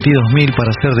22.000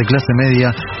 para ser de clase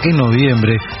media en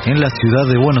noviembre en la ciudad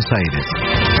de Buenos Aires.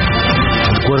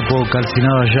 El cuerpo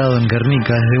calcinado hallado en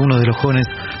Guernica es de uno de los jóvenes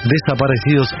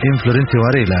desaparecidos en Florencio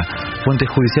Varela. Fuentes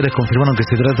judiciales confirmaron que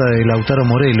se trata de Lautaro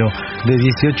Morelo, de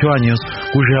 18 años,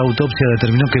 cuya autopsia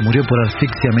determinó que murió por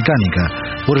asfixia mecánica.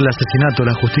 Por el asesinato,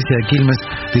 la justicia de Quilmes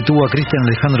detuvo a Cristian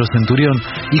Alejandro Centurión,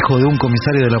 hijo de un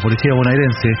comisario de la policía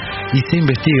bonaerense, y se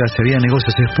investiga si había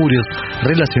negocios espurios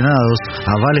relacionados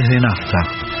a vales de nafta.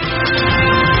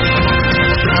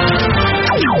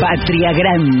 Patria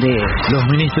Grande. Los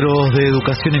ministros de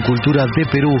Educación y Cultura de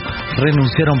Perú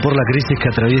renunciaron por la crisis que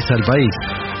atraviesa el país.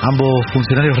 Ambos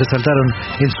funcionarios resaltaron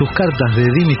en sus cartas de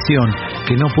dimisión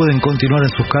que no pueden continuar en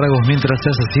sus cargos mientras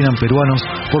se asesinan peruanos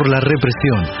por la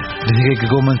represión. Desde que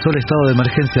comenzó el estado de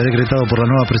emergencia decretado por la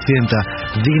nueva presidenta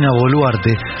Dina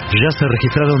Boluarte, ya se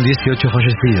registraron 18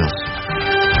 fallecidos.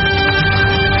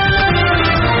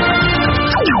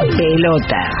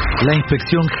 Pelota. La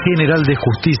Inspección General de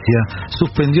Justicia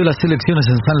suspendió las elecciones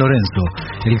en San Lorenzo.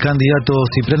 El candidato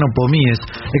Cipriano Pomíes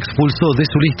expulsó de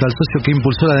su lista al socio que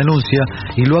impulsó la denuncia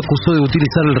y lo acusó de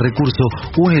utilizar el recurso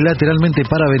unilateralmente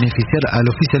para beneficiar al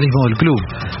oficialismo del club.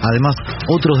 Además,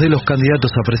 otros de los candidatos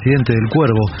a presidente del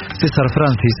Cuervo, César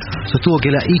Francis, sostuvo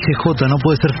que la IGJ no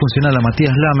puede ser funcional a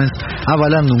Matías Lamens,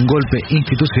 avalando un golpe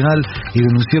institucional, y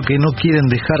denunció que no quieren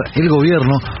dejar el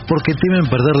gobierno porque temen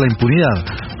perder la impunidad.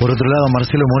 Por otro lado,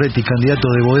 Marcelo Moretti, candidato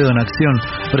de Boedo en Acción,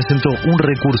 presentó un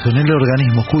recurso en el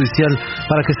organismo judicial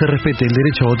para que se respete el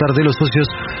derecho a votar de los socios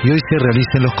y hoy se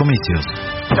realicen los comicios.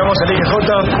 Estamos en la IGJ,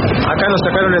 acá nos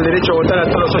sacaron el derecho a votar a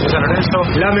todos los socios de San Lorenzo.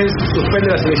 Lamens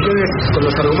suspende las elecciones con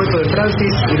los argumentos de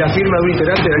Francis y la firma de un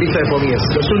integrante de la lista de Pomíes.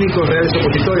 Los únicos reales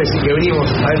opositores que venimos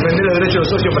a defender los derechos de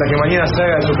los socios para que mañana se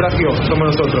haga el sufragio somos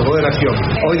nosotros, Boedo en Acción.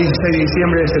 Hoy, 16 de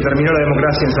diciembre, se terminó la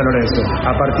democracia en San Lorenzo.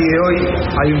 A partir de hoy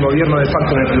hay un gobierno de facto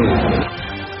en el club.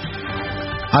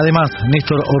 Además,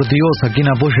 Néstor Ortigosa, quien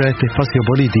apoya este espacio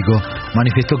político,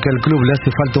 manifestó que al club le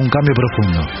hace falta un cambio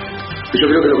profundo. Yo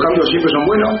creo que los cambios siempre son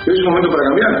buenos, pero es un momento para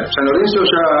cambiar. San Lorenzo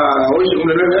ya hoy se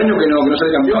cumple 9 años que no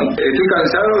sale campeón. Estoy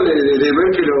cansado de ver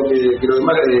que los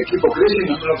demás equipos crecen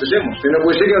y nosotros no crecemos. Pero no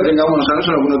puede ser que no tengamos San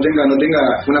Lorenzo, no tenga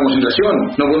una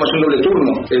concentración, no podemos hacer un doble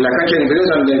turno. La cancha de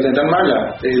inferiores tan mala,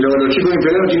 los chicos de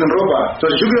inferiores no tienen ropa.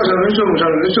 Entonces yo quiero a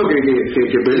San Lorenzo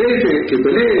que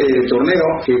pelee el torneo,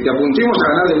 que apuntemos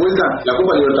a ganar de vuelta la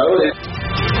Copa Libertadores.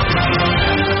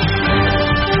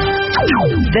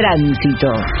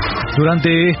 Tránsito. Durante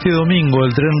este domingo,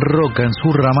 el tren Roca en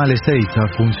su ramal Ezeiza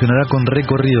funcionará con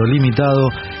recorrido limitado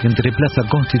entre Plaza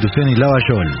Constitución y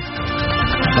Lavallol.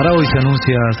 Para hoy se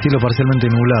anuncia cielo parcialmente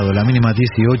nublado, la mínima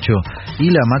 18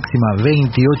 y la máxima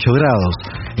 28 grados.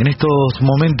 En estos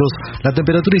momentos, la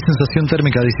temperatura y sensación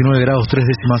térmica 19 grados 3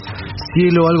 décimas,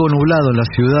 cielo algo nublado en la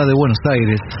ciudad de Buenos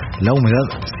Aires, la humedad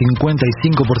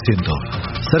 55%.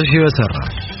 Sergio Becerra.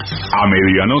 A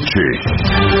medianoche,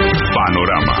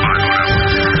 Panorama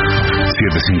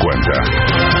 750.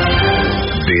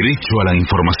 Derecho a la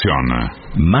información.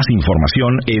 Más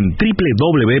información en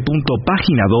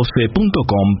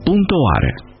www.pagina12.com.ar.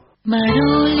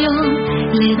 Marolio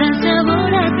le da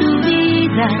sabor a tu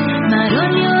vida.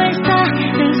 Marolio está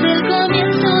desde el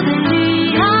comienzo del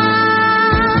día.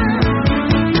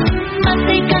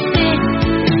 Mate y café,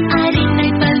 harina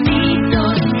y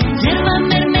palmitos, yerba,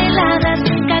 mermeladas,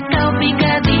 cacao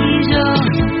picadillo,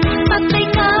 pasta y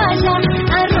calla,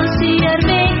 arroz y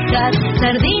arvejas,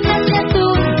 sardinas y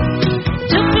atún,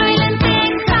 choclo y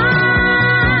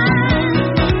lentejas.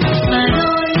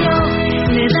 Marolio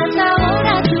le da sabor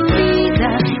a tu vida.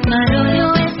 Marolio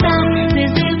está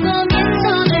desde el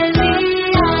comienzo del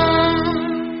día.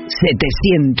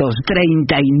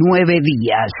 739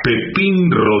 días.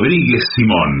 Pepín Rodríguez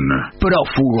Simón.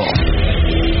 Prófugo.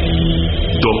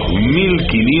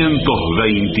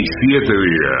 2527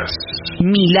 días.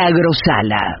 Milagro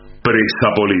Sala. Presa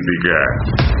política.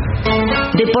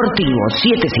 Deportivo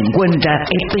 750,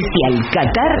 especial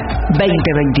Qatar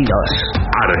 2022.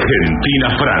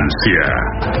 Argentina-Francia.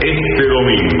 Este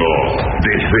domingo,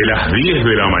 desde las 10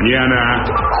 de la mañana.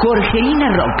 Jorgelina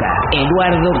Roca,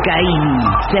 Eduardo Caín,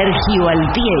 Sergio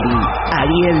Altieri,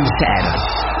 Ariel Ser.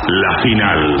 La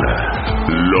final.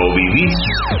 Lo vivís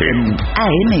en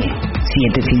AM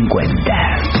 750.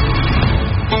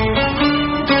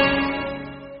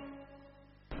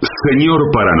 Señor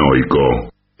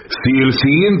paranoico, si el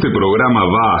siguiente programa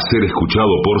va a ser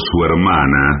escuchado por su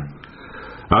hermana,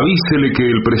 avísele que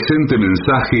el presente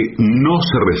mensaje no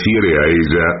se refiere a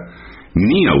ella,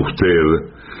 ni a usted,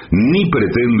 ni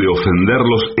pretende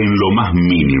ofenderlos en lo más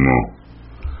mínimo.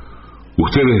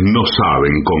 Ustedes no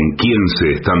saben con quién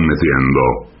se están metiendo.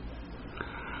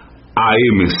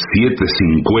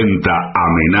 AM750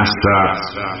 amenaza.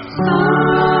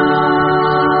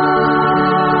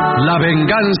 La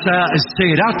venganza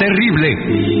será terrible.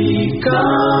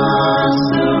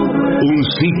 Un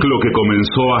ciclo que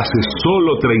comenzó hace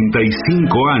solo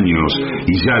 35 años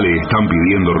y ya le están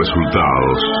pidiendo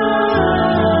resultados.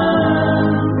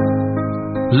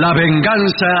 La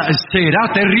venganza será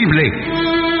terrible.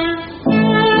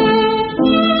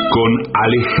 Con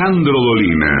Alejandro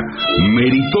Dolina,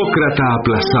 meritócrata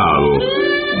aplazado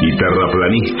y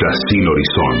terraplanista sin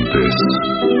horizontes.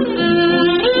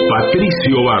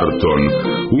 Patricio Barton,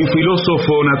 un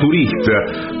filósofo naturista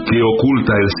que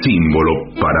oculta el símbolo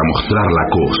para mostrar la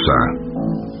cosa.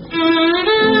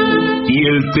 Y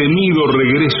el temido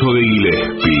regreso de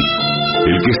Gillespie,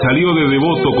 el que salió de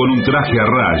devoto con un traje a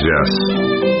rayas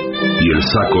y el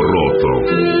saco roto.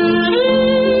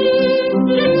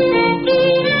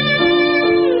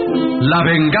 La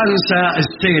venganza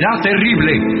será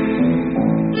terrible.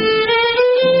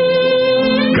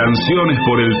 Canciones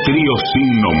por el trío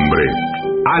sin nombre: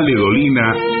 Ale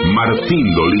Dolina, Martín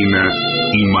Dolina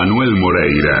y Manuel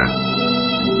Moreira.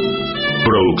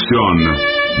 Producción: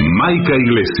 Maica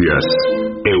Iglesias,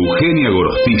 Eugenia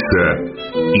Gorostiza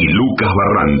y Lucas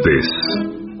Barrantes.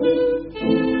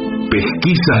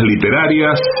 Pesquisas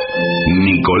literarias: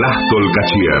 Nicolás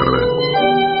Tolcachier.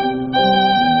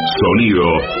 Sonido: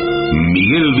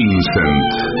 Miguel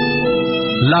Vincent.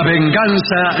 La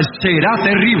venganza será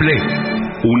terrible.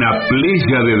 Una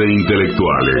pléyade de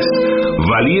intelectuales,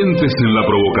 valientes en la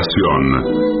provocación,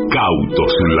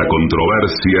 cautos en la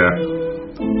controversia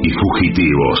y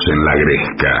fugitivos en la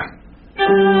gresca.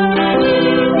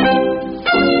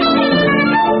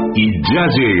 Y ya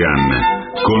llegan,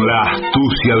 con la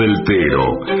astucia del Tero,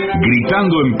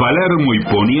 gritando en Palermo y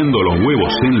poniendo los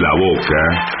huevos en la boca,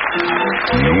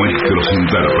 nuestros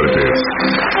intérpretes.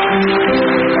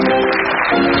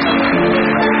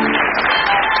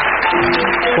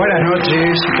 Buenas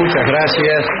noches, muchas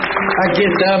gracias. Aquí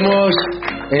estamos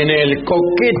en el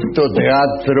coqueto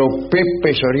teatro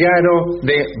Pepe Soriano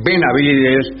de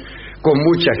Benavides, con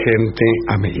mucha gente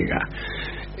amiga.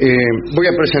 Voy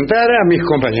a presentar a mis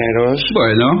compañeros.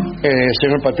 Bueno.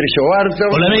 Señor Patricio Barton.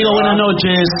 Hola amigo, buenas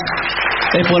noches.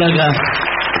 Es por acá.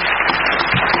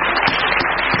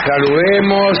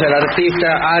 Saludemos al artista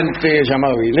antes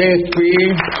llamado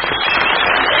Gillespie.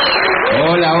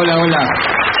 Hola, hola, hola.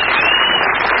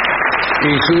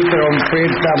 Y su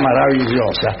trompeta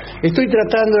maravillosa. Estoy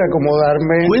tratando de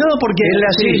acomodarme. Cuidado porque en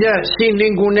la silla sin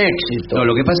ningún éxito. No,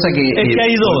 lo que pasa que es que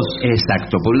hay dos.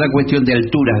 Exacto, por una cuestión de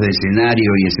alturas de escenario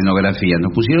y escenografía.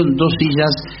 Nos pusieron dos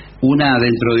sillas, una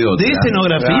dentro de otra. ¿De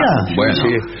escenografía? Claro, bueno,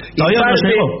 sí. Y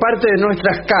parte de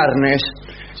nuestras carnes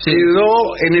quedó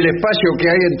en el espacio que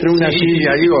hay entre una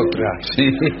silla y otra. Sí.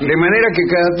 De manera que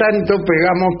cada tanto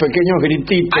pegamos pequeños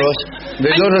grititos de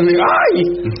dolor de ¡ay!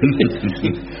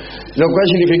 Lo cual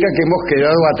significa que hemos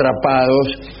quedado atrapados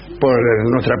por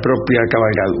nuestra propia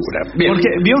cabalgadura. Bien. Porque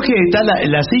vio que están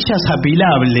las sillas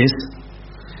apilables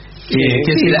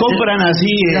que se compran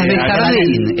así. Las de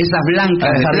jardín, esas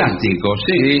blancas de plástico.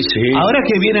 Sí. Ahora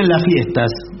que vienen las fiestas.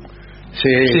 Sí.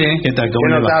 ¿Qué tal? Qué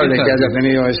notable que haya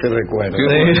tenido ese recuerdo.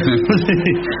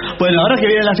 Bueno, ahora que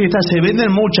vienen las fiestas se venden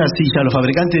muchas sillas, los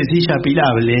fabricantes de silla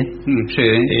apilable.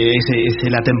 Es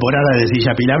la temporada de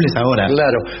silla apilables ahora.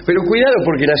 Claro, pero cuidado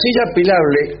porque la silla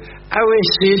apilable a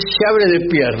veces se abre de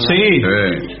pierna. Sí.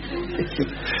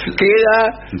 Queda,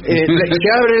 se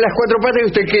abren las cuatro patas y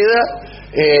usted queda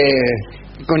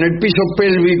con el piso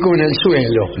pélvico en el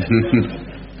suelo.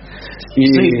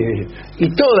 Y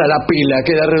toda la pila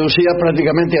queda reducida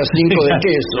prácticamente a 5 de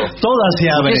queso. Todas se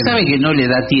abren. Usted sabe que no le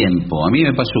da tiempo. A mí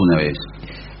me pasó una vez.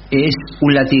 Es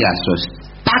un latigazo, es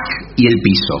 ¡pac! Y el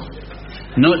piso.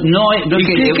 No ¿Y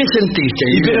qué sentiste?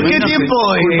 ¿Pero qué tiempo?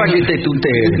 Disculpa que te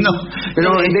tutee. No, pero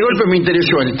de golpe me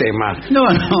interesó el tema. No.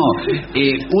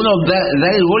 Uno da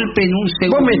el golpe en un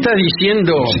segundo. ¿Vos me estás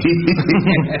diciendo?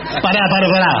 Pará.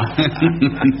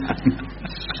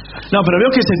 No, pero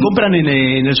veo que se compran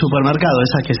en el supermercado,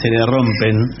 esas que se le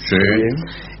rompen. Sí.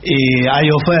 Hay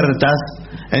ofertas.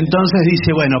 Entonces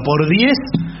dice, bueno, por 10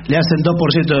 le hacen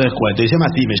 2% de descuento. Y dice,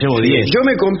 más, sí, me llevo 10. Yo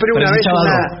me compré una vez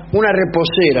una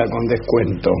reposera con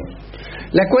descuento,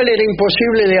 la cual era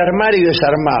imposible de armar y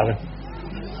desarmar.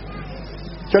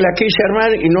 Yo la quise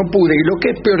armar y no pude. Y lo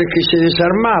que es peor es que se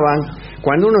desarmaban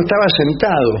cuando uno estaba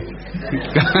sentado.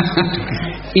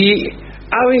 Y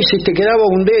a veces te quedaba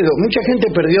un dedo. Mucha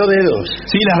gente perdió dedos.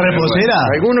 Sí, las reposeras.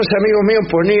 Algunos amigos míos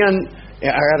ponían,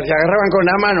 agarraban con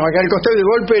la mano acá al costado y de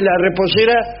golpe la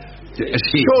reposera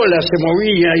sola se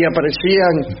movía y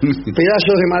aparecían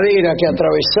pedazos de madera que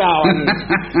atravesaban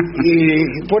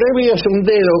y por ahí veías un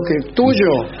dedo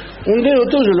tuyo,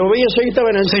 lo veías ahí, estaba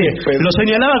en el césped. Lo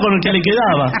señalaba con el que le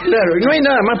quedaba. Claro, y no hay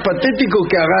nada más patético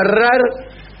que agarrar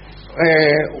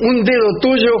un dedo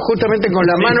tuyo justamente con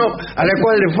la mano a la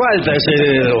cual le falta ese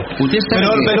dedo. Pero,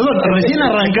 perdón, recién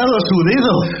arrancado su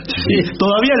dedo,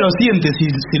 todavía lo siente si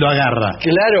lo agarra.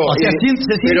 Claro, o sea, se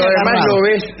siente pero además agarrado. lo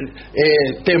ves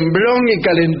temblón y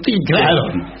calentito. Claro.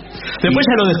 Después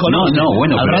ya lo desconoce.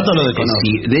 Bueno, al rato lo desconoce.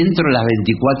 Si dentro de las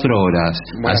 24 horas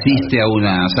asiste a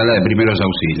una sala de primeros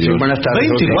auxilios. Buenas tardes.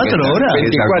 24 horas.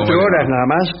 24 horas nada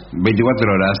más.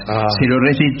 24 horas. Se lo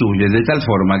restituye de tal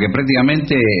forma que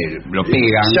prácticamente lo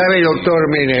pegan. Sabe, doctor,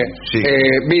 mire,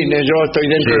 yo estoy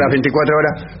dentro de las 24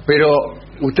 horas, pero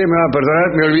usted me va a perdonar,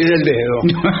 me olvidé el dedo.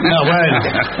 No, bueno.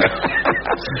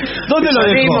 ¿Dónde lo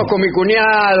dejó? Salimos con mi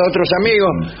cuñado, otros amigos,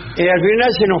 y al final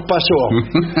se nos pasó.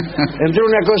 Entre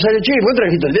una cosa de che, ¿vos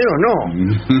trajiste el dedo? No.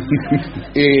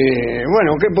 Y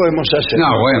bueno, ¿qué podemos hacer? No,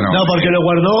 porque lo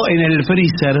guardó en el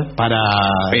freezer para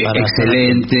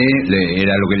excelente,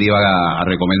 era lo que le iba a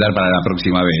recomendar para la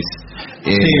próxima vez.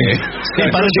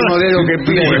 El próximo dedo que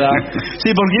pierda.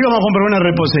 Sí, porque íbamos a comprar una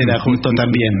reposera justo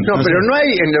también. No, pero no hay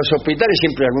en los hospitales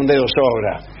siempre algún dedo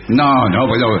sobra.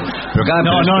 Pero cada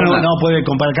persona... No puede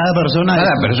comprar cada persona.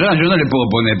 Cada persona, yo no le puedo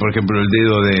poner, por ejemplo, el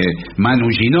dedo de Manu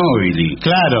Ginóbili.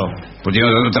 Claro. Porque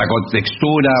tiene otra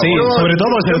textura. Sí, sobre todo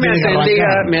porque se lo tiene que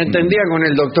arrancar. Me entendía con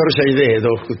el doctor Seis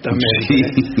Dedos, justamente. Sí.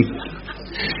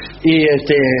 Y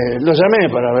lo llamé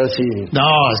para ver si... No,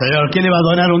 señor, ¿quién le va a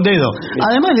donar un dedo?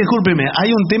 Además, discúlpeme,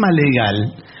 hay un tema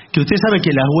legal que usted sabe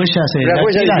que las huellas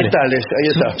digitales, ahí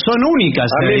está. Son únicas.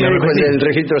 A mí me dijo el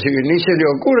registro civil, ni se le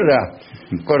ocurra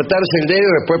cortarse el dedo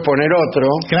y después poner otro.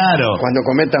 Claro. Cuando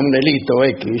cometa un delito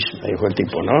X, me dijo el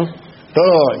tipo, ¿no?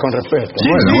 Todo con respeto. Sí,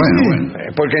 bueno.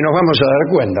 Porque nos vamos a dar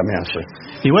cuenta, me hace.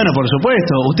 Y bueno, por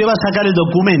supuesto, usted va a sacar el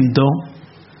documento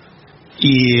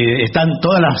y están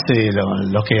todas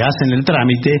los que hacen el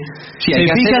trámite, se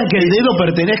fijan que el dedo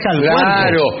pertenezca al cuerpo.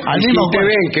 Claro, al si mismo usted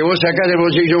ven que vos sacás del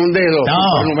bolsillo un dedo,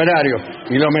 un numerario,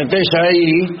 y lo metés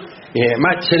ahí,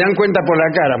 se dan cuenta por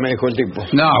la cara, me dijo el tipo.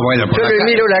 Yo le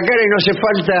miro la cara y no hace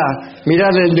falta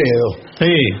mirarle el dedo.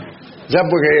 Sí. Ya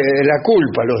porque la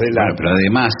culpa los delatos. Pero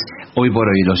además, hoy por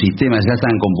hoy los sistemas ya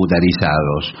están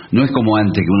computarizados. No es como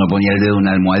antes que uno ponía el dedo en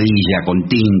una almohadilla con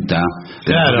tinta,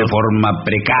 de forma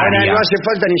precaria. Ahora no hace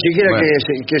falta ni siquiera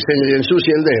que se le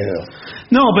ensucie el dedo.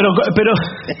 No, pero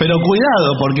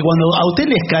cuidado, porque cuando a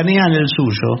usted le escanean el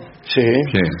suyo,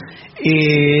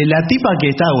 la tipa que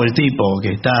está, o el tipo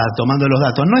que está tomando los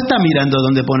datos, no está mirando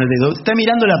dónde pone el dedo, está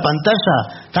mirando la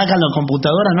pantalla, saca la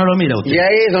computadora, no lo mira usted. Y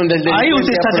ahí es donde el ahí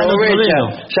usted saca el otro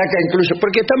dedo. Saca incluso,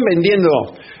 porque están vendiendo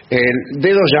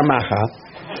dedos Yamaha.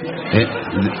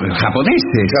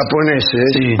 Japoneses.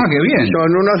 Sí. Qué bien.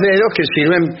 Son unos dedos que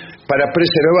sirven para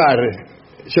preservar.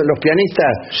 Los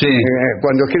pianistas,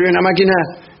 cuando escriben a máquina,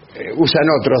 usan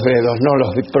otros dedos, no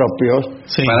los propios.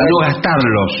 Para no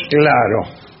gastarlos. Claro.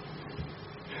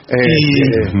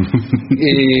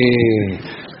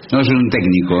 No es un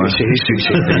técnico. Sí.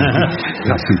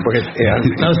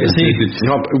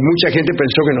 No, mucha gente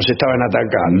pensó que nos estaban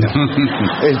atacando.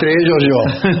 Entre ellos yo.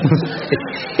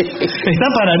 Está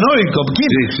paranoico.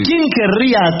 ¿Quién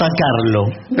querría atacarlo?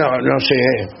 No sé.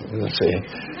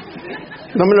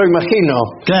 No me lo imagino.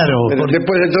 Claro. Pero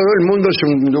después de todo, el mundo es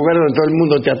un lugar donde todo el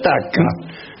mundo te ataca.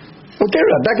 ¿Ustedes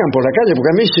lo atacan por la calle? Porque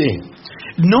a mí sí.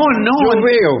 No. Yo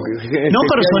veo no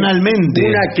personalmente.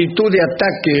 Una actitud de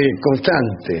ataque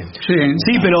constante.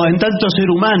 Sí, pero en tanto ser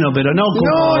humano, pero no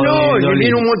como... No,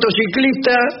 viene un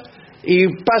motociclista y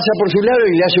pasa por su lado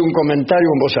y le hace un comentario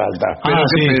en voz alta.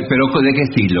 Pero ¿de qué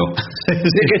estilo?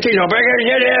 ¿De qué estilo?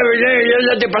 Yo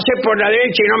ya te pasé por la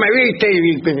derecha y no me viste,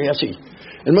 y así.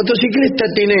 El motociclista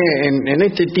tiene en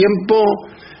este tiempo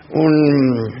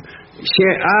se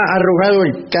ha arrogado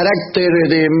el carácter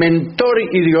de mentor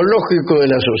ideológico de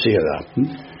la sociedad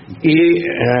y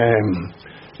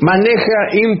maneja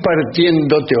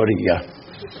impartiendo teoría.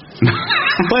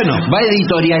 Bueno, va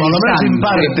editorializando.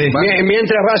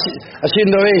 Mientras va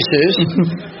haciendo veces,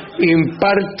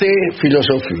 imparte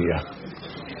filosofía.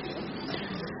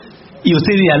 ¿Y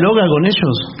usted dialoga con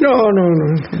ellos? No.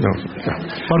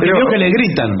 Porque creo que le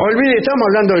gritan. Olvide, estamos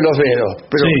hablando de los dedos,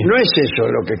 pero no es eso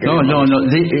lo que queremos. No.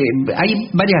 Hay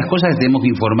varias cosas que tenemos que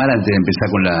informar antes de empezar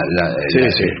con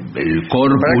el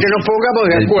corpus. Para que nos pongamos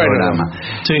de acuerdo.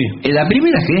 La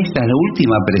primera es que esta es la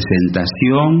última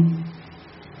presentación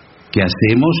que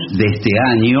hacemos de este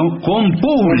año con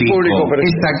público.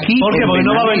 Es aquí. ¿Por qué? Porque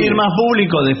no va a venir más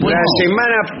público después. La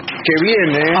semana que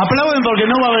viene. Aplauden porque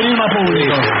no va a venir más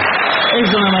público.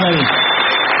 Es una maravilla.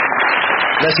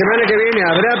 La semana que viene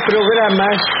habrá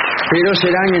programas, pero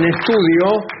serán en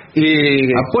estudio y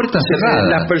a puertas cerradas.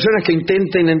 Las personas que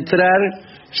intenten entrar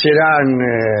serán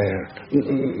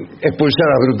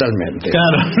expulsadas brutalmente.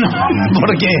 Claro, no,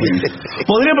 porque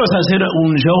podríamos hacer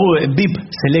un show VIP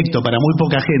selecto para muy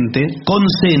poca gente, con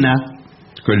cena.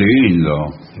 ¡Qué lindo!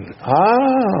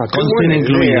 Con cena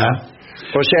incluida.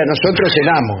 O sea, nosotros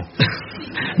cenamos.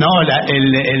 No,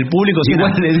 el público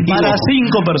cena para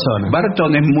 5 personas.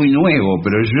 Barton es muy nuevo,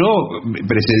 pero yo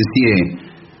presencié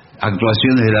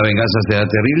actuaciones de La venganza será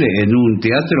terrible en un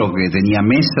teatro que tenía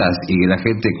mesas y que la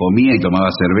gente comía y tomaba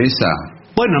cerveza.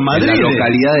 Bueno, en Madrid. En la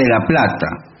localidad de La Plata.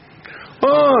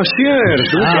 Oh,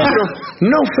 cierto. Un teatro,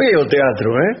 no feo teatro,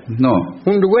 ¿eh? No.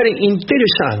 Un lugar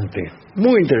interesante,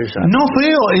 muy interesante. No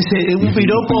feo, es un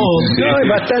piropo. No, es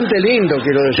bastante lindo,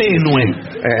 quiero decir. Tenue.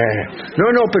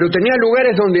 No, pero tenía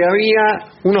lugares donde había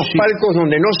unos palcos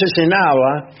donde no se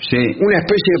cenaba, una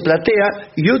especie de platea,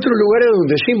 y otros lugares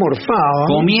donde sí morfaban.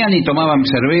 Comían y tomaban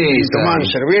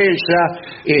cerveza.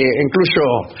 Incluso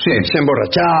se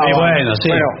emborrachaban. Bueno,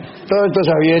 todo esto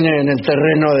ya viene en el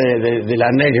terreno de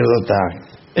la anécdota.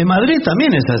 En Madrid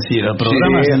también es así, los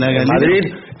programas en la galería. En Madrid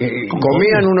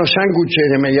comían unos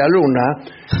sándwiches de media luna,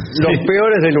 los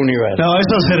peores del universo. No,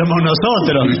 esos éramos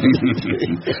nosotros.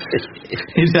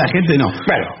 La gente no.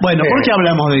 Bueno, ¿por qué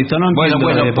hablamos de esto? No bueno,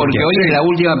 porque hoy es la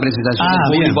última presentación del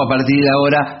público a partir de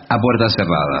ahora a puertas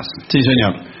cerradas. Sí,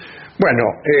 señor. Bueno,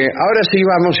 ahora sí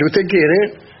vamos, si usted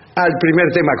quiere, al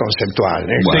primer tema conceptual,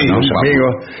 amigos,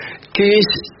 que es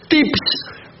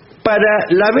tips para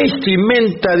la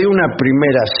vestimenta de una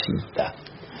primera cita.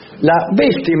 La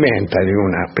vestimenta de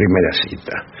una primera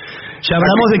cita. Ya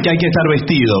hablamos de que hay que estar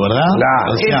vestido, ¿verdad?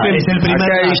 Claro. O sea, es el primer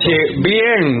acá paso. dice,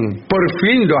 bien, por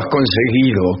fin lo has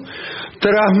conseguido.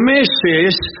 Tras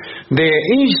meses de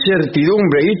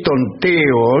incertidumbre y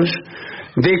tonteos,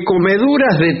 de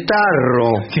comeduras de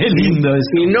tarro. Qué lindo es.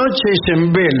 Y noches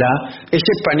en vela, es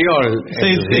español.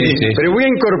 Sí. Pero voy a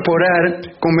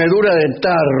incorporar comedura de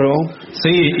tarro.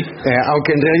 Sí.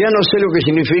 Aunque en realidad no sé lo que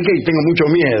significa y tengo mucho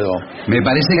miedo. Me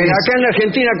parece que acá en la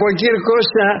Argentina cualquier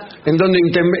cosa en donde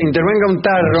intervenga un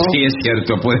tarro. Sí, es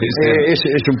cierto, puede ser.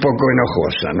 Es un poco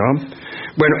enojosa, ¿no?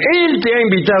 Bueno, él te ha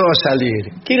invitado a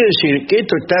salir. Quiere decir que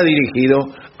esto está dirigido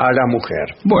a la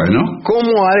mujer. Bueno.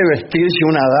 ¿Cómo ha de vestirse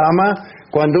una dama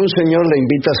cuando un señor le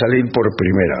invita a salir por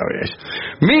primera vez?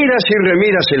 Miras y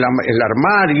remiras el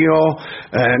armario,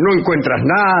 no encuentras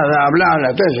nada,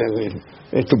 bla.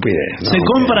 Estupidez, ¿no? ¿Se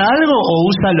compra algo o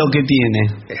usa lo que tiene?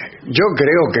 Yo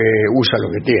creo que usa lo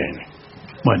que tiene.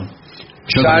 Bueno.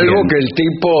 Salvo que el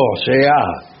tipo sea...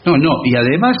 No, y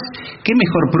además, ¿qué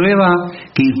mejor prueba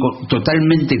que ir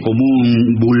totalmente como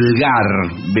un vulgar,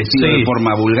 vestido de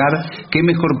forma vulgar? ¿Qué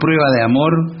mejor prueba de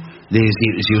amor? De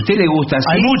decir, si a usted le gusta así...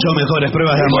 Hay muchas mejores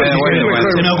pruebas de amor. Bueno.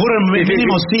 Se me ocurren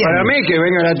mínimo 100. Para mí que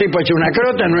venga la tipa hecha una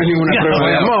crota no es ninguna prueba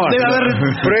de amor. Debe haber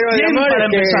prueba de amor para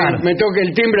es empezar. que me toque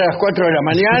el timbre a las 4 de la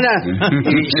mañana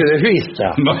y se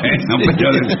desvista. Bueno,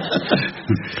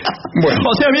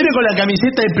 o sea, viene con la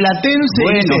camiseta de Platense.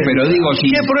 Bueno, pero digo...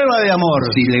 ¿Qué prueba de amor?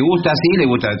 Si le gusta así, le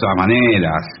gusta de todas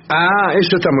maneras.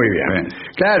 Eso está muy bien.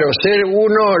 Claro, ser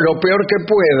uno lo peor que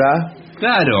pueda...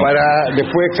 Claro. Para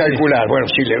después calcular. Bueno,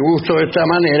 si le gustó de esta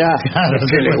manera,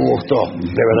 que le gustó,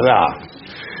 de verdad.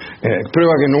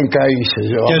 Prueba que nunca hice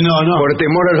yo. Por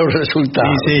temor a los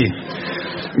resultados. Sí.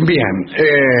 Bien.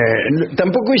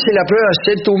 Tampoco hice la prueba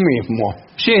sé tú mismo.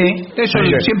 Sí, eso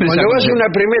siempre. Cuando vas a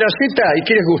una primera cita y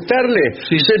quieres gustarle,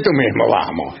 sé tú mismo,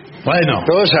 vamos. Bueno.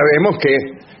 Todos sabemos que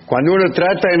cuando uno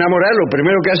trata de enamorar, lo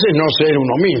primero que hace es no ser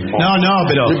uno mismo. No,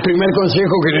 pero... El primer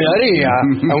consejo que le daría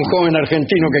a un joven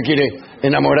argentino que quiere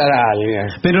enamorar a alguien.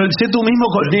 Pero sé tú mismo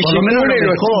disimule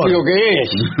lo estúpido que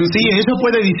es. Sí, eso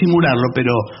puede disimularlo,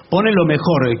 pero pone lo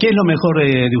mejor. ¿Qué es lo mejor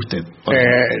de usted?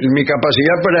 Mi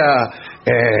capacidad para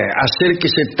hacer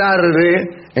que se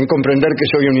tarde en comprender que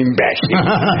soy un imbécil.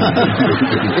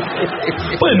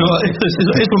 Bueno,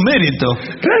 es un mérito.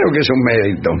 Claro que es un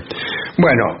mérito.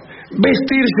 Bueno...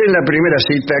 Vestirse en la primera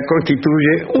cita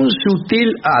constituye un sutil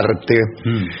arte,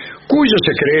 cuyo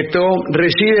secreto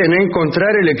reside en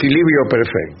encontrar el equilibrio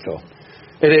perfecto.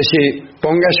 Es decir,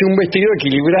 póngase un vestido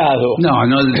equilibrado. No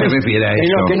se refiere a eso.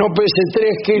 En lo que no pese 3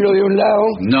 kilos de un lado,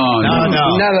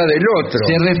 nada del otro.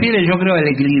 Se refiere, yo creo, al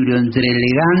equilibrio entre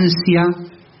elegancia,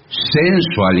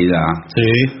 sensualidad.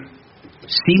 Sí.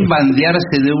 sin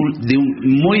bandearse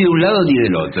muy de un lado ni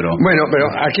del otro. Bueno, pero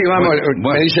aquí vamos,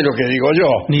 me dice lo que digo yo.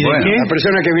 Bueno, la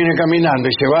persona que viene caminando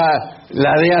y se va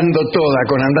ladeando toda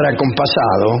con andar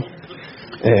acompasado,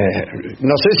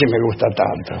 no sé si me gusta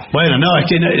tanto. Bueno, no, es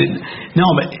que no,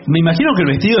 me imagino que el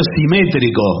vestido es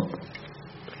simétrico.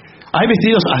 Hay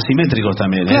vestidos asimétricos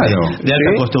también, claro, de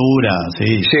alta costura,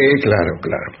 sí. Sí, claro.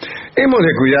 Hemos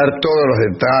de cuidar todos los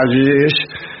detalles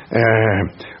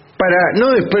para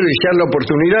no desperdiciar la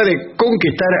oportunidad de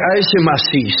conquistar a ese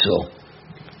macizo.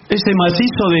 Ese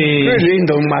macizo de... Qué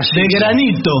lindo, un macizo. De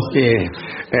granito.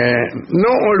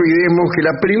 No olvidemos que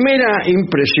la primera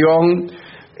impresión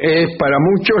es para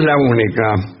muchos la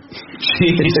única. Sí,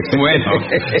 bueno,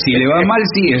 si le va mal,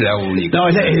 sí es la única. No,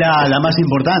 es la más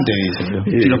importante,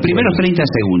 dice. Los primeros 30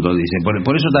 segundos, dice. Por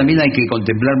eso también hay que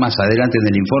contemplar más adelante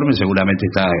en el informe, seguramente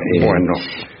está... bueno.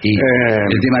 Y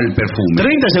el tema del perfume.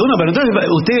 30 segundos, pero entonces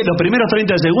usted los primeros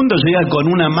 30 segundos llega con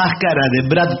una máscara de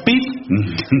Brad Pitt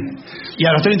y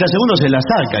a los 30 segundos se la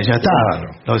saca y ya está.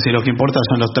 Claro. Lo que importa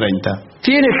son los 30.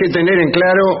 Tienes que tener en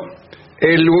claro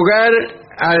el lugar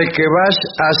al que vas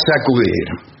a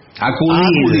sacudir.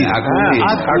 Acudir.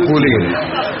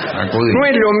 No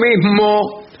es lo mismo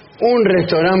un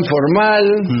restaurante formal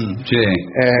que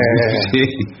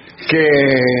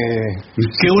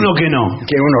uno que no.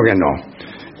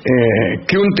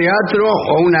 Que un teatro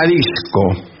o una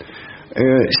disco.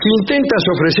 Si intentas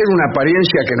ofrecer una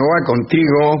apariencia que no va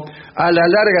contigo, a la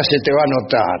larga se te va a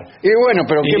notar. Y bueno,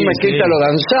 pero ¿quién me quita lo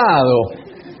danzado?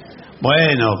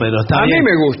 Bueno, pero está bien. A mí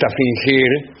me gusta fingir.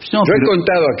 Yo he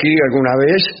contado aquí alguna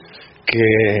vez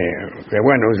que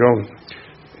bueno, yo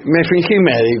me fingí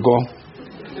médico.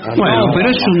 Bueno, pero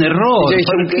es un error.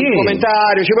 ¿Por qué?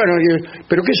 Comentarios, y bueno,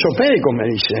 pero ¿qué sos médico? Me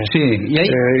dice. Sí, y ahí...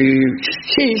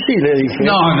 sí, le dije.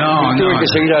 No. Tuve que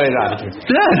seguir adelante.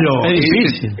 Claro. Es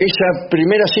difícil. Esa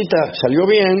primera cita salió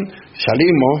bien,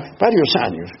 salimos varios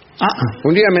años.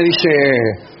 Un día me dice,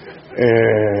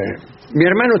 mi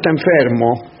hermano está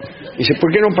enfermo. Dice,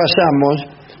 ¿por qué no pasamos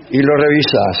y lo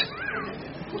revisás?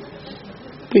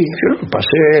 Sí, yo lo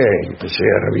pasé, empecé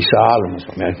a revisarlo más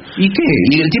o menos. ¿Y qué?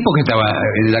 ¿Y el tipo que estaba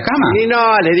en la cama? Y no,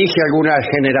 le dije algunas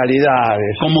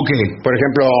generalidades. ¿Cómo qué? Por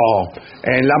ejemplo,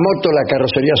 en la moto la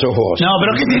carrocería sos vos. No,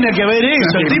 pero ¿qué tiene que ver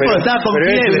eso? El tipo está con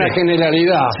fiebre. Es una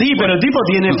generalidad. Sí, pero el tipo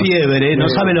tiene fiebre,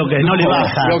 no sabe lo que es, no le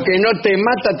baja. Lo que no te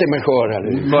mata te mejora.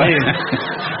 Bueno,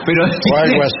 pero o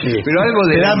algo así. Pero algo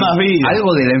de da más vida.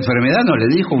 Algo de la enfermedad no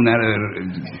le dijo una...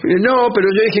 No,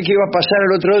 pero yo dije que iba a pasar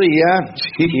el otro día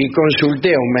y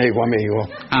consulté a un médico amigo.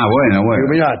 Bueno. Digo,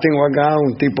 mirá, tengo acá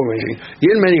un tipo y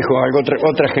él me dijo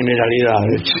otra generalidad.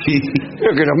 Sí.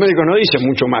 Creo que los médicos no dicen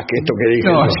mucho más que esto que dije.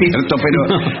 No, es cierto,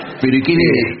 pero ¿quién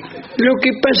es? Lo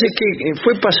que pasa es que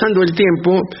fue pasando el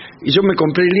tiempo y yo me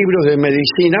compré libros de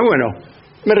medicina. Bueno,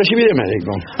 me recibí de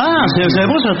médico. Se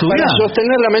puso a estudiar. Para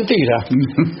sostener la mentira.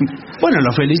 Bueno,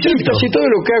 lo felicito. Casi todo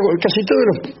lo que hago, casi todos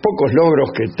los pocos logros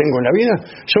que tengo en la vida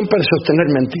son para sostener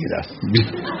mentiras.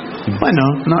 Bueno,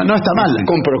 no está mal.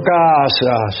 Compro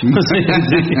casas,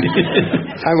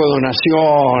 hago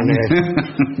donaciones,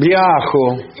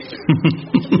 viajo.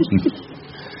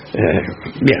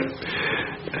 Bien.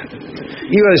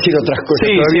 Iba a decir otras cosas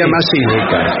todavía más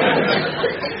cínicas.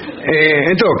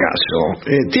 En todo caso,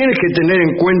 tienes que tener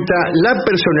en cuenta la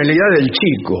personalidad del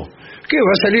chico. ¿Qué?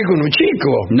 ¿Va a salir con un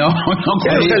chico? No,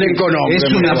 salen con hombres. Es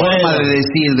una forma de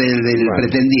decir del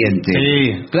pretendiente.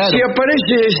 Sí, claro. Si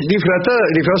apareces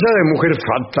disfrazada de mujer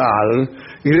fatal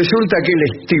y resulta que él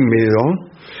es tímido,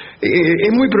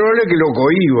 es muy probable que lo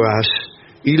cohibas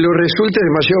y lo resulte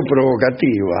demasiado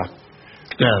provocativa.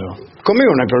 Claro.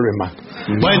 Conmigo no hay problema.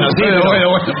 Bueno, sí,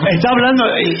 bueno. Está hablando,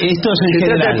 esto es en general. Si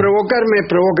trata de provocarme,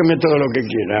 provóqueme todo lo que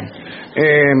quiera.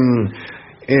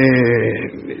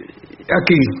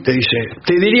 Aquí te dice,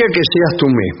 te diría que seas tú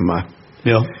misma.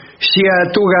 ¿Yo? Si a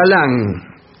tu galán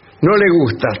no le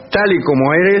gustas tal y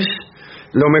como eres,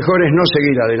 lo mejor es no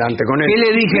seguir adelante con él. ¿Qué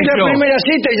le dije yo? La primera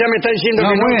cita y ya me está diciendo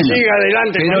que no siga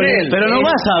adelante con él. Pero no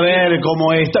vas a ver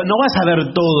cómo esto, no vas a ver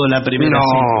todo la primera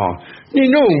cita. No, ni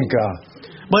nunca.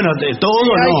 Bueno,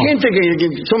 todo no. Hay gente que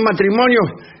son matrimonios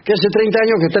que hace 30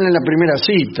 años que están en la primera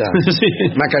cita. Sí.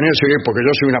 Macaneo soy porque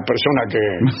yo soy una persona que...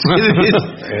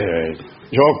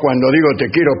 yo cuando digo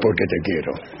te quiero, porque te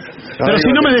quiero. Pero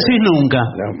si no me decís nunca.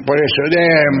 No, por eso...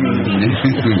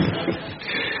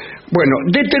 Bueno,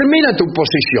 determina tu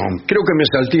posición. Creo que me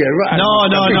salté el bar.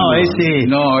 No,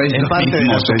 es parte de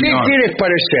la... ¿Qué quieres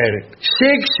parecer?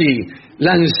 ¿Sexy?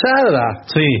 ¿Lanzada?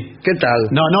 Sí. ¿Qué tal?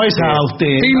 No es a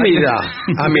usted. Tímida,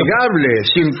 amigable,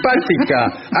 simpática,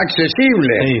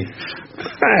 accesible. Sí.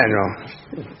 Bueno,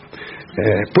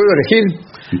 ¿puedo elegir?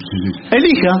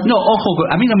 Elija. No, ojo,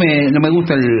 a mí no me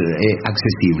gusta el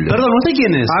accesible. Perdón, ¿usted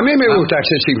quién es? A mí me gusta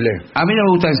accesible. A mí no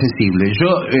me gusta accesible. Yo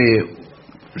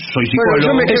soy psicólogo. Bueno,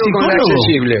 yo me quedo con la psicólogo?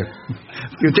 accesible.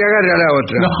 Y usted agarra la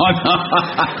otra.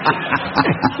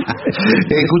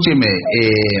 Escúcheme,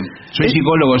 soy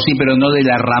psicólogo, sí, pero no de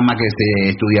la rama que se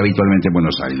estudia habitualmente en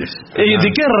Buenos Aires.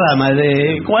 ¿De qué rama?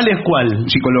 ¿Cuál es cuál?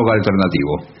 Psicólogo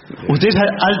alternativo. Usted es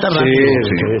alternativo.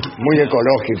 Sí. Muy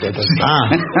ecológico.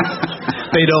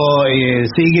 Pero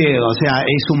sigue, o sea,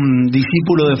 es un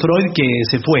discípulo de Freud que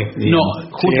se fue. No,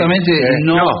 justamente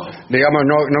no. Digamos,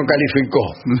 no calificó.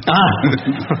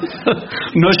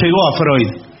 No llegó a Freud.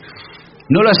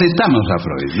 No lo aceptamos a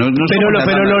Freud. Pero lo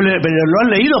han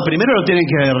leído, primero lo tienen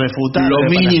que refutar. Lo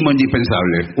mínimo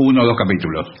indispensable, 1 o 2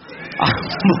 capítulos.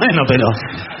 Bueno, pero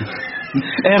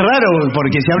es raro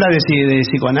porque se habla de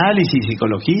psicoanálisis,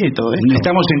 psicología y todo esto.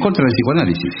 Estamos en contra del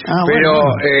psicoanálisis. Pero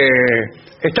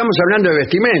estamos hablando de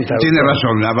vestimenta. Tiene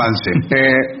razón, avance.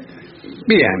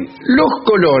 Bien, los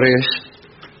colores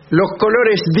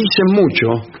dicen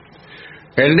mucho.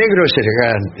 El negro es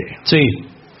elegante. Sí.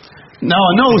 No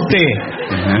usted.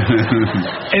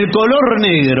 El color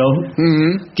negro,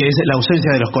 que es la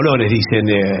ausencia de los colores, dicen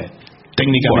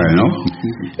técnicamente. Bueno.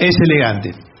 Es elegante.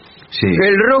 Sí.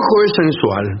 El rojo es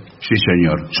sensual. Sí,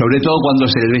 señor. Sobre todo cuando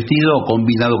es el vestido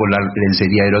combinado con la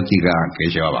lencería erótica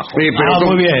que lleva abajo. Sí, pero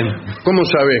muy bien. ¿Cómo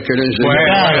sabes que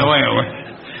lencería? Bueno.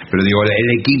 Pero digo,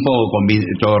 el equipo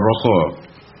todo rojo.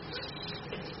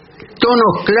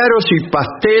 Tonos claros y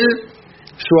pastel,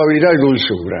 suavidad y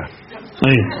dulzura.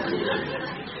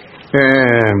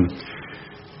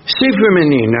 Sé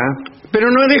femenina,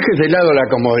 pero no dejes de lado la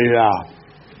comodidad.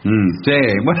 Sí,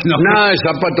 bueno. Nada de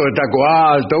zapatos de taco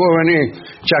alto, vos venís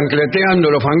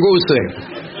chancleteando los fanguses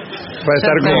para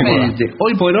estar cómodo.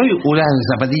 Hoy por hoy, unas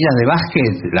zapatillas de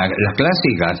básquet, las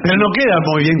clásicas. Pero no queda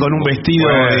muy bien con un vestido.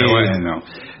 Bueno.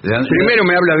 Primero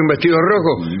me habla de un vestido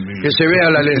rojo que se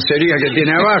vea la lencería que tiene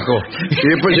abajo y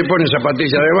después se pone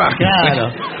zapatillas de básquet.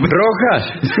 Claro. ¿Rojas?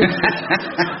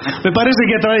 Me parece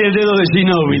que trae el dedo de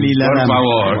Ginóbili. Por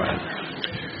favor.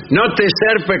 No te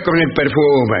serpes con el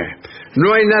perfume.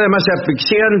 No hay nada más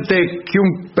asfixiante que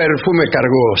un perfume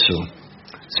cargoso.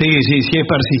 Sí, si es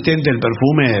persistente el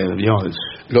perfume, Dios.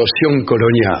 Loción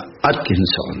Colonia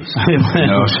Atkinson.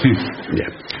 Bueno.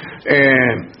 Bien.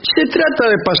 Se trata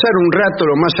de pasar un rato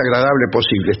lo más agradable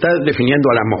posible. Está definiendo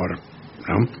al amor,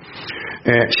 ¿no?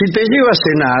 Si te lleva a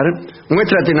cenar,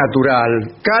 muéstrate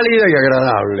natural, cálida y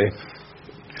agradable.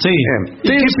 Sí.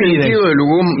 Ten sentido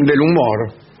del humor.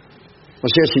 O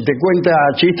sea, si te cuenta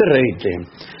chistes, reíte.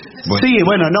 Bueno. Sí,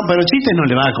 bueno, no, pero chistes no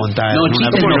le va a contar. No,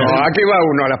 chistes no. Aquí va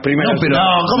uno a las primeras. ¿Cómo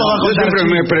va a contar? Yo siempre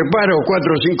me preparo 4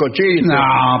 o 5 chistes.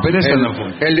 No, pero eso no fue.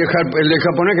 El de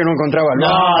japonés que no encontraba el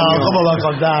baño. ¿Cómo va a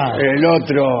contar? El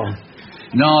otro.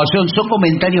 No, son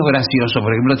comentarios graciosos.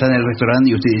 Por ejemplo, está en el restaurante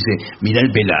y usted dice, mirá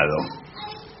el pelado.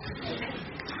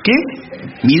 ¿Qué?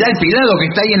 Mirá el pelado que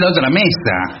está ahí en la otra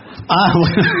mesa.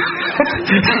 Bueno.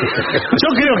 Yo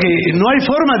creo que no hay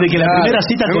forma de que la primera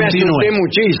cita continúe. Me asusté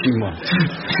muchísimo.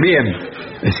 Bien.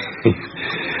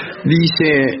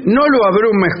 Dice, no lo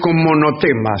abrumes con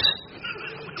monotemas.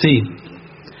 Sí.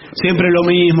 Siempre lo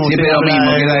mismo. Siempre lo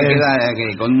mismo, queda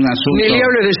con un asunto. Ni le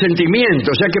hables de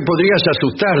sentimientos, ya que podrías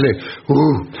asustarle.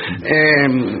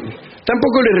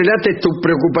 Tampoco le relates tus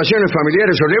preocupaciones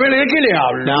familiares o ¿de qué le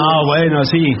hablas? No, bueno,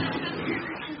 sí.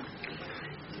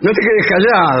 No te quedes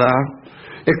callada,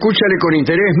 escúchale con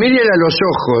interés, mírale a los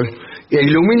ojos e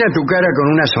ilumina tu cara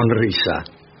con una sonrisa.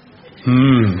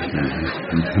 Bueno,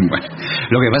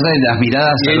 lo que pasa es las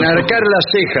miradas... Y enarcar las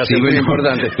cejas, sí, es muy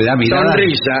importante.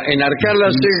 Sonrisa, enarcar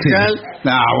las cejas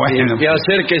y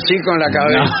hacer que sí con la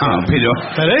cabeza. No,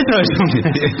 pero eso es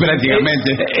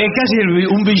prácticamente... Es casi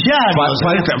un villano.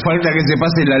 Falta que se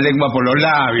pase la lengua por los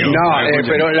labios. No,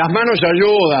 pero las manos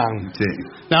ayudan. Sí.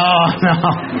 No.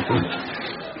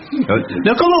 ¿Cómo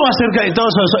va a ser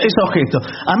todos esos gestos?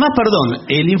 Además, perdón,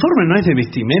 el informe no es de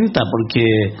vestimenta porque...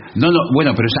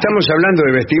 Bueno, pero estamos hablando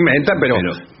de vestimenta, pero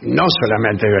no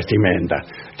solamente de vestimenta.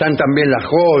 Están también las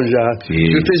joyas. Sí.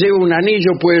 Si usted lleva un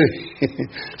anillo, puede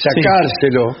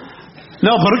sacárselo.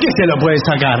 No, ¿por qué se lo puede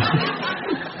sacar?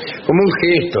 Como un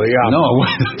gesto, digamos. No,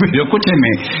 bueno, pero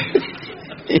escúcheme.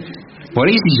 Por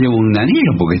ahí si lleva un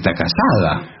anillo porque está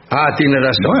casada. Tiene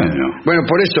razón. Bueno,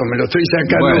 por eso me lo estoy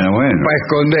sacando para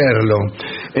esconderlo.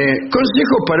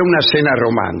 Consejos para una cena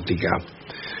romántica.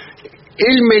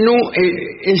 El menú,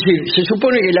 es decir, se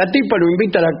supone que la tipa lo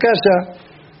invita a la casa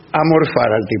a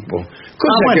morfar al tipo.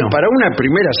 Cosa que para una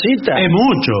primera cita... Es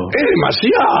mucho. Es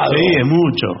demasiado. Sí, es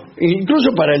mucho.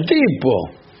 Incluso para el tipo.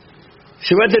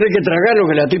 ¿Se va a tener que tragar lo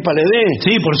que la tipa le dé?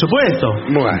 Sí, por supuesto.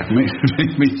 Bueno,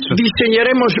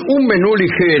 diseñaremos un menú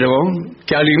ligero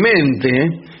que alimente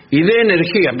y dé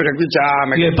energía. Pero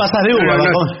escúchame. Y le pasas de uva.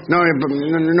 No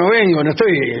vengo, no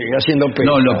estoy haciendo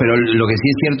pena. No, pero lo que sí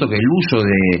es cierto que el uso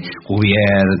de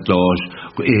cubiertos,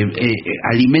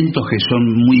 alimentos que son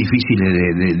muy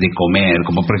difíciles de comer,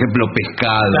 como por ejemplo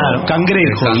pescado. Claro,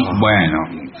 cangrejo. Bueno,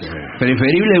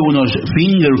 preferible unos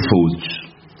finger foods.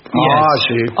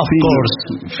 Sí. Of course.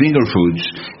 Finger foods.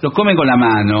 Los come con la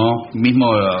mano, mismo.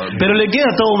 Pero le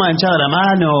queda todo manchado la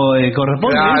mano,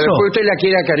 ¿corresponde Claro, eso? después usted la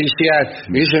quiere acariciar.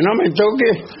 Y dice, no me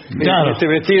toques. Claro. Este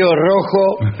vestido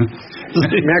rojo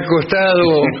me ha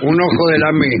costado un ojo de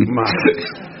la misma.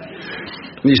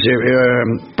 Dice,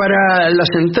 para las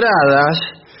entradas,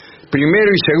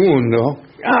 primero y segundo.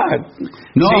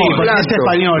 No, sí, es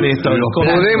español esto.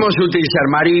 Podemos utilizar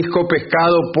marisco,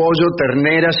 pescado, pollo,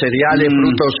 ternera, cereales,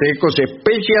 frutos secos,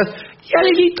 especias y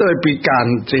alguito de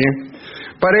picante.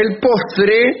 Para el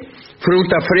postre,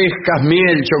 frutas frescas,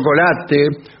 miel, chocolate,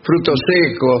 frutos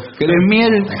secos. ¿Querés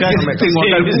miel? Tengo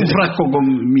acá un frasco con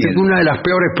miel. Es una de las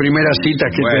peores primeras citas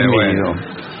que he tenido.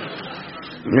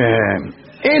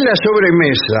 En la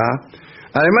sobremesa,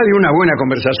 además de una buena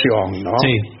conversación, ¿no?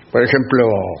 Sí. Por ejemplo...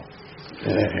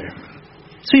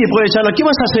 Sí, puede charlar. ¿Qué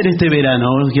vas a hacer este verano?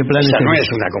 ¿Qué planes Esa no tenés? es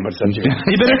una conversación.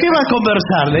 ¿Y pero qué vas a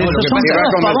conversar? Lo que Son va a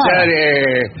todas conversar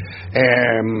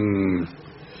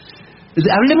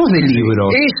Hablemos del libro.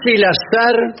 ¿Es el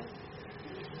azar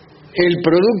el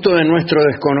producto de nuestro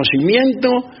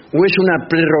desconocimiento o es una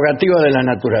prerrogativa de la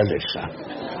naturaleza?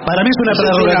 Para mí es una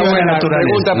prerrogativa de la naturaleza.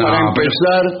 Pregunta para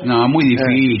empezar. No, muy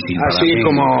difícil. Así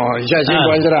como ya llego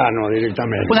al grano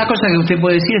directamente. Una cosa que usted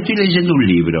puede decir, estoy leyendo un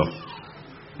libro.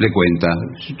 Le cuenta.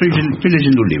 Estoy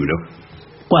leyendo un libro.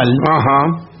 ¿Cuál? Ajá.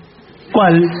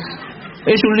 ¿Cuál?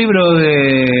 Es un libro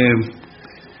de...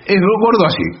 Es gordo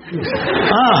así.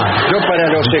 Yo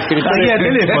para los escritores...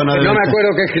 no me acuerdo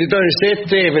qué escritor es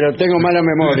este, pero tengo mala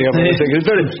memoria para los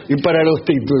escritores y para los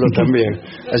títulos también.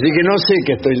 Así que no sé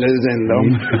qué estoy leyendo.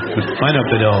 Bueno,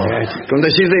 pero... Con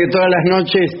decirte que todas las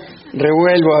noches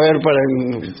revuelvo a ver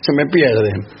se me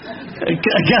pierde.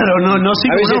 Claro, no sigo.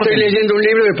 A veces estoy leyendo un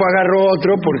libro y después agarro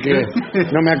otro porque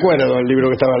no me acuerdo del libro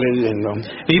que estaba leyendo.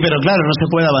 Sí, pero claro, no se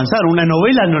puede avanzar. Una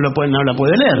novela no la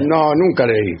puede leer. No, nunca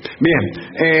leí. Bien,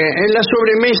 en la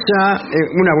sobremesa,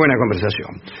 una buena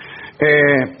conversación.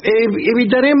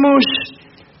 Evitaremos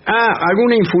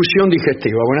alguna infusión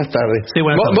digestiva. Buenas tardes. Sí,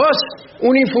 buenas tardes. ¿Vos?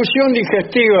 Una infusión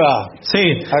digestiva.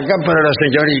 Sí. Acá para la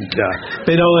señorita.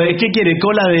 Pero, ¿qué quiere?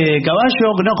 ¿Cola de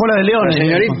caballo? No, cola de león. La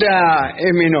señorita es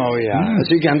mi novia,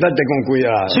 así que andate con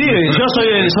cuidado. Sí, yo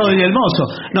soy el mozo.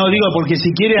 No, digo, porque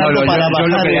si quiere algo para bajar... Yo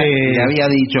lo que le había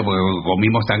dicho, porque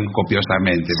comimos tan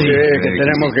copiosamente. Sí, que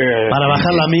tenemos que... Para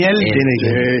bajar la miel, tiene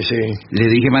que... Sí.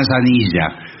 Le dije manzanilla.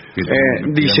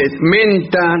 Dice,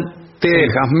 menta, té de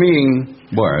jazmín...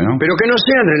 Bueno. Pero que no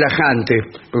sean relajantes.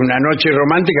 Una noche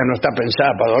romántica no está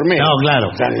pensada para dormir. No, claro.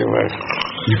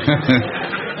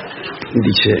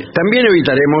 Dice, también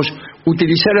evitaremos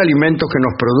utilizar alimentos que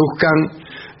nos produzcan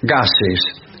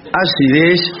gases,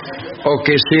 acidez o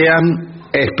que sean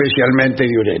especialmente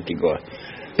diuréticos.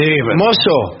 Sí,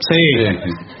 Mozo, sí.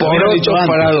 porotos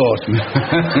para dos.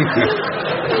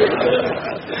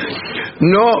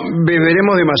 No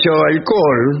beberemos demasiado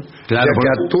alcohol, claro, ya que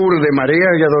aturde, marea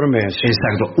y adormece.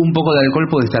 Exacto, un poco de alcohol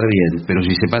puede estar bien, pero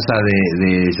si se pasa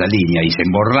de esa línea y se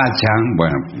emborrachan,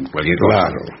 bueno, cualquier cosa.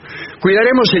 Claro.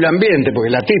 Cuidaremos el ambiente, porque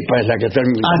la tipa es la que está en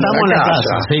estamos en la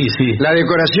casa. Sí. La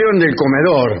decoración del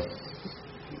comedor.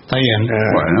 Está bien.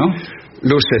 Bueno.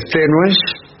 Luces tenues,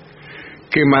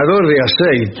 quemador de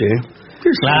aceite.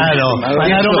 Claro, para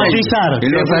aromatizar. En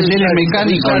los talleres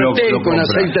mecánicos lo con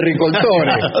aceite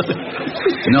ricoltores.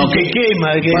 No, que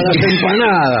quema, para las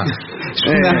empanadas.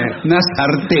 Una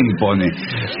sartén pone.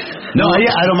 No, hay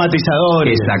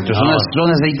aromatizadores. Exacto, son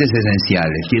aceites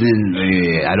esenciales.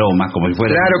 Tienen aromas como si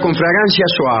fuera... Claro, con fragancias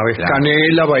suaves. Claro.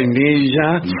 Canela,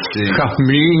 vainilla,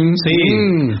 jazmín. Sí.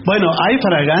 Bueno, hay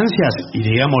fragancias, y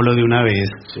digámoslo de una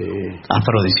vez,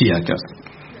 afrodisíacas.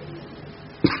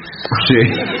 Sí.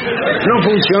 No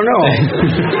funcionó.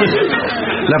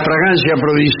 La fragancia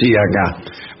afrodisíaca.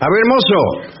 A ver, mozo,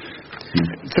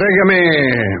 tráigame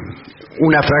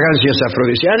una fragancia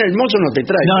afrodisíaca. El mozo no te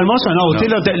trae. No, el mozo no. Usted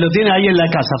lo tiene ahí en la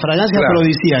casa. Fragancia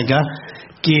afrodisíaca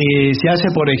que se hace,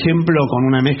 por ejemplo, con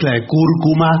una mezcla de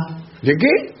cúrcuma. ¿De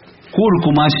qué?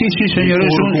 Cúrcuma, sí, señor.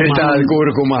 ¿Qué tal,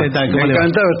 cúrcuma? Me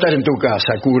encantado estar en tu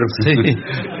casa,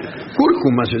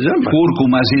 Cúrcuma se llama.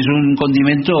 Cúrcuma, sí, es un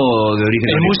condimento de origen.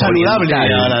 Es muy saludable.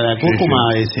 La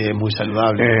cúrcuma es muy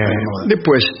saludable.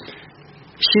 Después,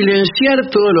 silenciar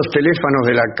todos los teléfonos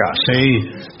de la casa. Sí.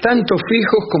 Tanto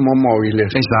fijos como móviles.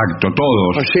 Exacto,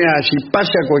 todos. O sea, si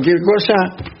pasa cualquier cosa,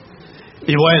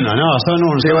 Y bueno, no, son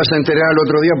un... te vas a enterar al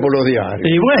otro día por los diarios.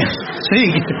 Y bueno, sí.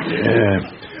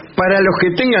 Para los que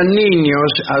tengan niños,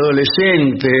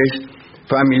 adolescentes,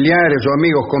 familiares o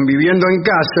amigos conviviendo en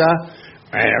casa,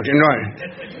 que no,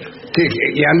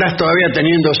 y andás todavía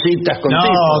teniendo citas con No,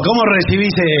 tipos. ¿cómo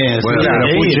recibís eso? Bueno, pero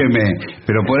escúcheme,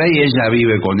 pero por ahí ella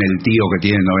vive con el tío que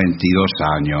tiene 92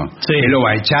 años. Sí. Él lo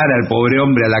va a echar al pobre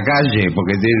hombre a la calle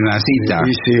porque tiene una cita.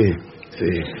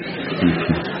 Sí.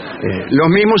 Lo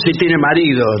mismo si tiene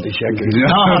marido, dice aquí.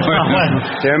 No, bueno.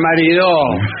 Tiene marido,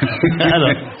 Claro.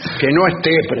 que no esté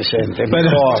presente, Pero,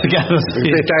 mejor. claro, sí.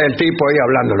 Usted está el tipo ahí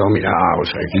hablándolo, mirá, o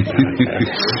sea,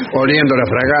 oliendo la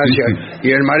fragancia,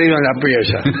 y el marido en la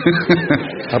pieza,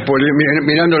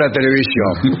 mirando la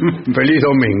televisión. Feliz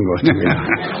domingo. Está mirando.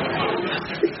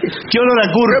 ¿Qué olor a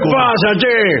cúrcuma? ¿Qué pasa,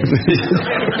 che?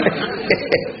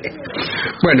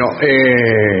 Bueno,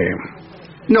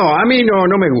 no, a mí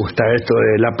no me gusta esto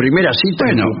de la primera cita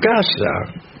en tu casa.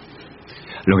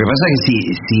 Lo que pasa es que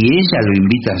si ella lo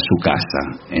invita a su casa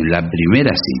en la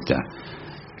primera cita,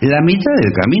 la mitad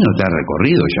del camino está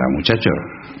recorrido ya, muchachos.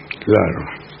 Claro.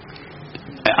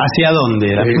 ¿Hacia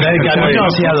dónde? ¿La mitad del camino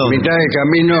hacia dónde? Mitad del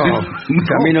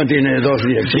camino tiene dos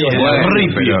direcciones. Bueno,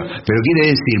 pero quiere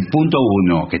decir, punto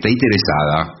 1, que está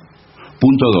interesada.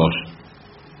 Punto 2,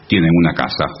 tienen una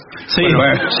casa. Sí.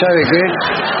 Bueno, ¿sabe qué?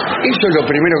 Eso es lo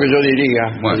primero que yo diría.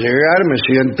 Bueno. Al llegar me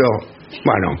siento,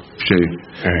 bueno, Sí.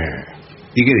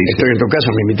 ¿Y qué dice? estoy en tu casa,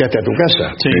 me invitaste a tu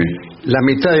casa. Sí. La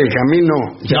mitad del camino...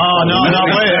 No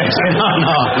puede ser, no.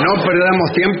 No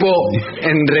perdamos tiempo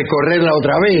en recorrerla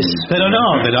otra vez.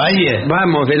 Pero ahí es.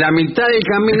 Vamos, de la mitad del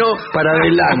camino para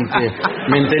adelante.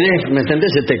 ¿Me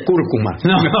entendés? Cúrcuma.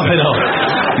 No, pero...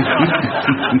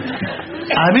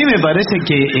 A mí me parece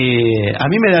que... a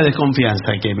mí me da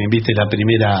desconfianza que me invite la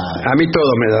primera... A mí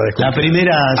todo me da desconfianza. La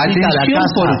primera cita a la Atención,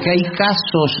 casa. porque hay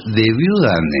casos de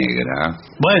viuda negra.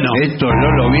 Bueno. Esto no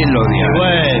lo vi en los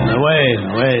diarios.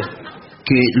 Bueno.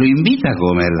 Que lo invita a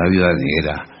comer la viuda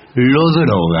negra, lo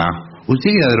droga, usted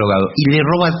queda drogado y le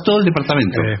roba todo el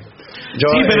departamento. Sí,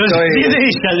 pero tiene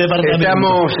ella el departamento.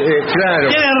 Estamos, claro.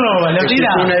 ¿Qué le roba? ¿Le Ese tira?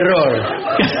 es un error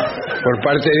por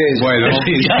parte de ella. Bueno,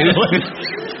 sí.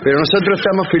 Pero nosotros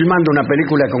estamos filmando una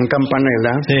película con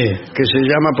Campanella que se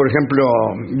llama, por ejemplo,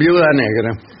 Viuda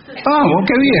Negra. Ah,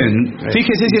 qué bien.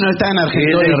 Fíjese si no está en Y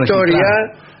Argentina. es la historia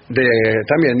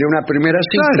también de una primera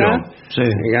cita.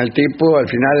 Claro. Y al tipo al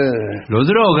final Lo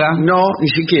droga. no, ni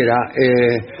siquiera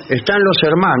están los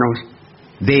hermanos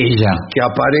De ella. que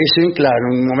aparecen, claro,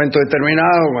 en un momento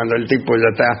determinado cuando el tipo ya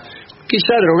está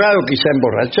quizá drogado, quizá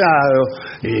emborrachado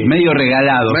y Medio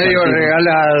regalado. medio Ahí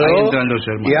regalado, entran los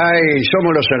hermanos. y ahí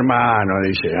somos los hermanos,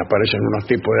 dice, aparecen unos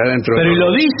tipos de adentro. Pero y lo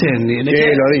dicen. Sí,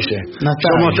 lo dice. No está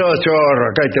Somos bien. todos chorros,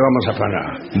 acá y te vamos a afanar.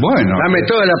 Bueno. Dame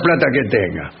toda la plata que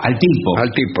tenga. Al tipo. Al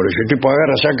tipo, y el tipo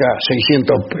agarra, saca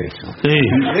 600 pesos. Sí.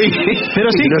 Pero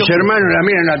sí. Y los hermanos la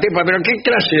miran a la tipa, pero ¿qué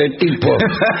clase de tipo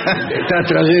estás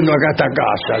trayendo acá a esta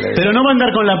casa? Le dice. Pero no va a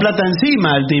andar con la plata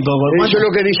encima el tipo. Eso es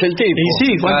lo que dice el tipo. Y sí,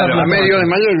 ¿cuánta Claro, a plata? medio de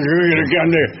mayor, que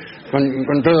ande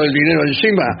con todo el dinero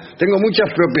encima. Tengo muchas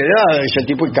propiedades, ese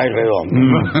tipo, y cae redondo.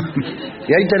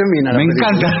 Y ahí termina la Me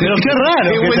película. encanta. Pero qué raro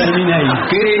Qué que buena- termine ahí.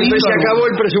 Qué lindo Se acabó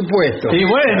el presupuesto. Y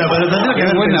bueno, pero tendría que Qué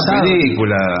haber buena pensado.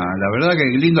 película. La verdad que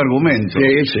lindo argumento.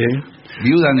 Sí.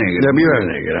 Viuda negra. La viuda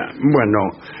negra. Bueno,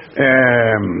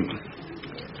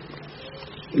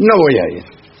 no voy a ir.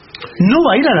 ¿No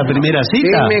va a ir a la primera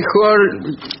cita?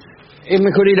 Es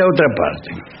mejor ir a otra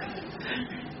parte.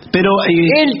 Pero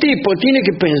El tipo tiene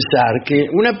que pensar que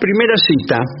una primera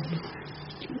cita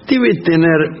debe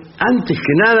tener, antes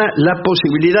que nada, la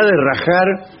posibilidad de rajar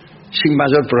sin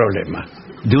mayor problema.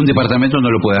 De un departamento no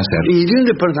lo puede hacer. Y de un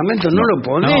departamento no lo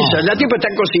pones. no. La tipa está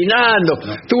cocinando.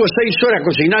 Tuvo 6 horas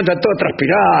cocinando, está toda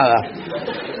transpirada.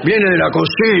 Viene de la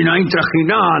cocina, ahí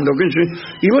trajinando.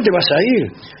 Y vos te vas a ir.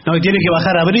 no, tiene que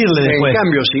bajar a abrirle después. En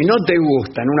cambio, si no te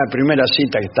gusta en una primera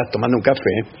cita que estás tomando un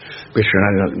café, pues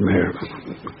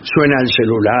suena el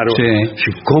celular.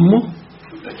 Sí. ¿Cómo?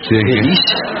 Sí. ¿Qué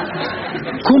dice?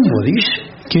 ¿Cómo dice?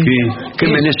 Que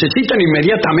me necesitan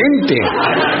inmediatamente.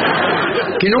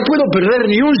 Que no puedo perder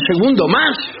ni un segundo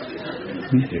más.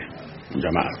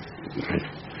 Llamado.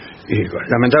 Y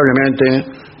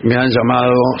lamentablemente me han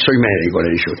llamado, soy médico, le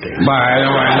dice usted. Bueno.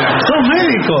 ¿Sos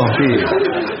médico? Sí.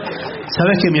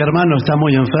 ¿Sabes que mi hermano está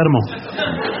muy enfermo?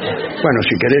 Bueno,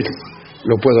 si querés,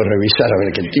 lo puedo revisar a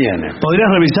ver qué tiene. ¿Podrías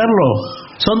revisarlo?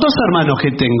 Son 2 hermanos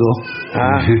que tengo.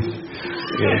 Ah.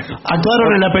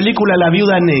 Actuaron en la película La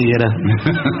Viuda Negra.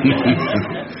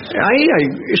 Ahí hay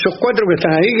esos 4 que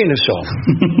están ahí, ¿quiénes son?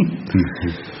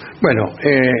 Bueno,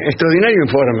 extraordinario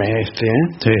informe este, ¿eh?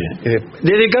 Sí.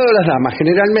 Dedicado a las damas.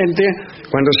 Generalmente,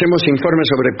 cuando hacemos informes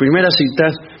sobre primeras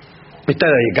citas, está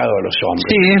dedicado a los hombres.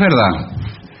 Sí, es verdad.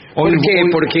 ¿Por qué?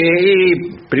 Porque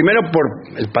primero por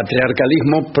el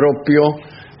patriarcalismo propio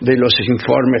de los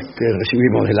informes que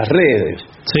recibimos de las redes.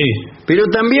 Sí. Pero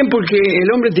también porque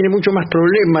el hombre tiene mucho más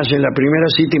problemas en la primera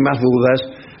cita y más dudas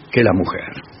que la mujer.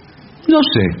 No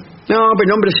sé. No, pero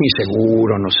el hombre es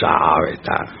inseguro, no sabe,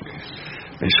 está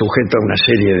sujeto a una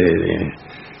serie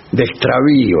de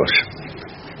extravíos.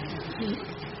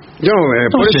 Yo,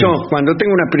 por eso, cuando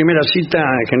tengo una primera cita,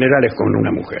 en general es con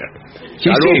una mujer.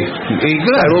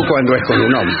 Salvo cuando es con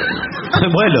un hombre.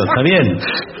 Bueno, está bien.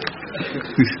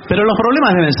 Pero los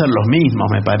problemas deben ser los mismos,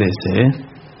 me parece, ¿eh?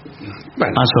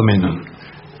 Bueno, más o menos.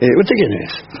 ¿Usted quién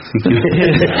es?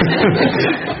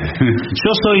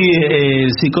 Yo soy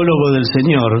el psicólogo del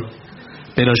señor,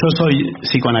 pero yo soy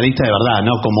psicoanalista de verdad,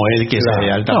 no como él que es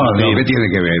de alta. No, ¿qué tiene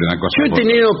que ver una cosa? Yo he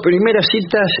tenido primeras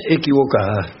citas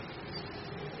equivocadas.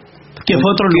 ¿Qué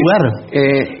fue otro lugar?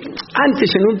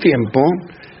 Antes, en un tiempo,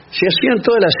 se hacían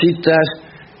todas las citas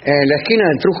en la esquina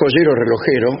del Trujollero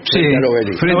Relojero, frente al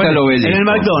Obelisco. Frente al Obelisco. En el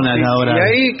McDonald's ahora. Y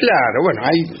ahí, claro, bueno,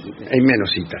 hay menos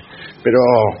citas. Pero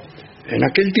en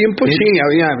aquel tiempo sí,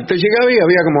 había. Usted llegaba y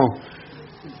había como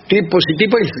tipos y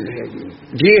tipos, 10,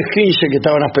 15 que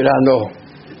estaban esperando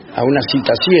a una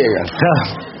cita ciega.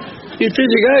 Y usted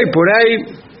llegaba y por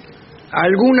ahí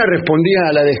alguna respondía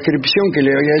a la descripción que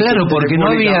le había hecho. Claro, porque no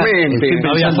había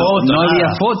fotos, no había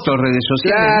fotos, redes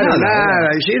sociales. Claro,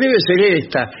 nada. Y sí, debe ser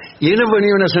esta. Y él le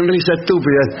ponía una sonrisa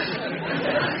estúpida.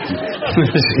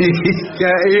 Sí.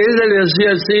 Y ella le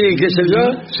hacía así, qué sé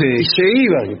yo, y se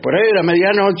iba. Y por ahí era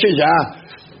medianoche ya,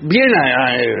 bien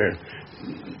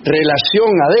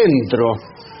relación adentro.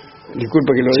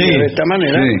 Disculpe que lo diga de esta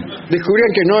manera.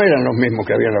 Descubrían que no eran los mismos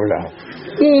que habían hablado.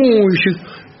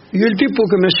 Y el tipo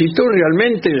que me citó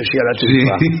realmente, decía la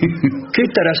tipa, ¿qué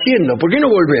estará haciendo? ¿Por qué no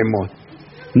volvemos?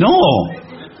 No.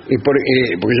 Y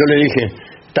porque yo le dije,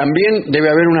 también debe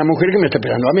haber una mujer que me está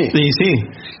esperando a mí. Sí.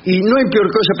 Y no hay peor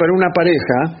cosa para una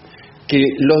pareja que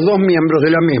los dos miembros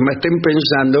de la misma estén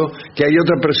pensando que hay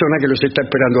otra persona que los está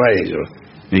esperando a ellos.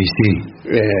 Y sí.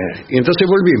 Y entonces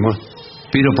volvimos.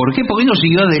 ¿Pero por qué? ¿Por qué no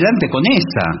siguió adelante con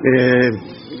esa?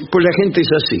 Pues la gente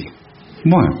es así.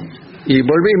 Bueno. Y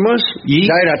volvimos,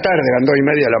 ya era tarde, eran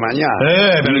 2:30 de la mañana.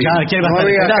 Pero ya, ¿quién va a no estar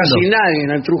había esperando? casi nadie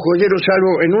en el Trujollero,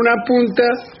 salvo en una punta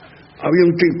había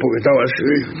un tipo que estaba así.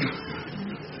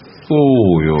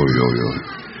 Uy.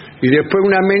 Y después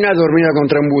una mina dormida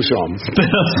contra un buzón.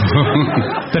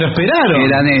 Pero esperaron.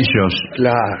 Eran ellos.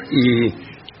 Claro, y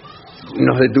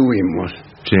nos detuvimos.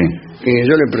 Sí. Y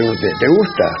yo le pregunté, ¿te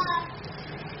gusta?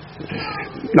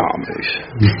 No, me dice.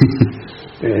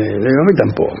 Le digo, a mí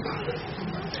tampoco.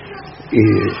 Y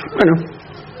bueno,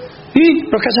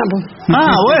 nos casamos.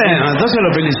 Bueno, entonces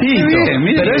lo felicito. Bien,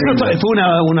 pero eso fue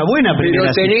una buena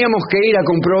primera. Pero teníamos que ir a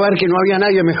comprobar que no había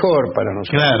nadie mejor para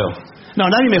nosotros. Claro. No,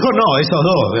 nadie mejor no, esos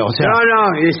dos. O sea. No,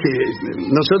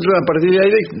 nosotros a partir de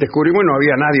ahí descubrimos que no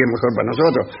había nadie mejor para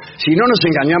nosotros. Si no nos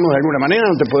engañamos de alguna manera,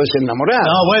 no te podés enamorar.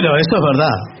 No, bueno, eso es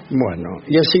verdad. Bueno,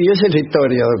 y así esa es la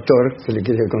historia, doctor, que le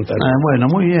quería contar. Bueno,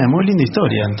 muy bien, muy linda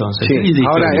historia entonces. Sí.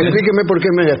 Ahora, historia. explíqueme por qué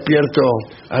me despierto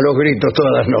a los gritos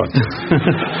todas las noches.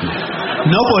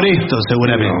 No por esto,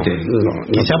 seguramente.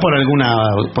 No. Quizá por alguna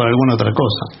otra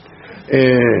cosa.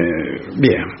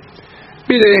 Bien.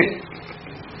 Mire,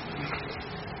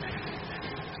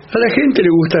 a la gente le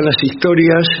gustan las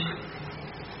historias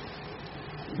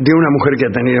de una mujer que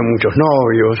ha tenido muchos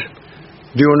novios,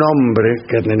 de un hombre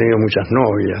que ha tenido muchas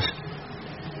novias.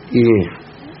 Y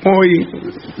hoy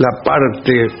la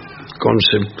parte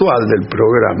conceptual del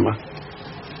programa,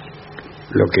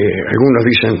 lo que algunos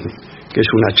dicen que es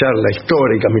una charla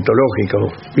histórica, mitológica o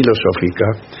filosófica,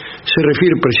 se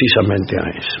refiere precisamente a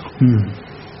eso.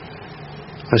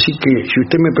 Así que, si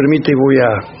usted me permite, voy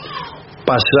a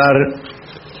pasar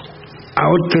a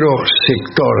otro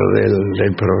sector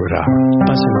del programa.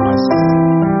 Pase nomás.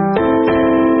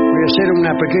 Voy a hacer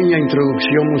una pequeña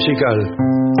introducción musical.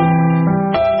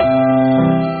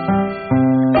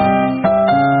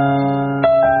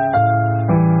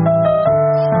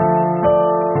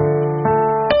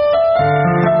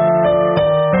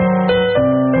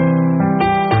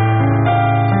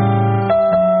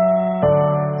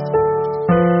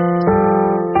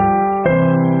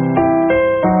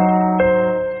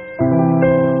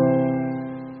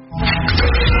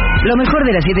 Lo mejor mejor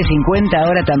de las 7.50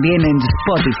 ahora también en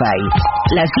Spotify.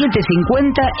 Las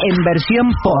 7.50 en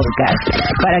versión podcast,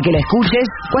 para que la escuches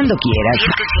cuando quieras.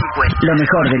 7.50. Lo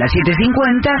mejor de las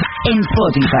 7.50 en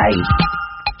Spotify.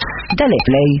 Dale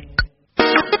play.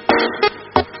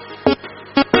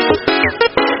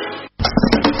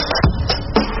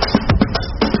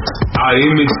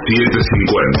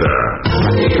 AM750.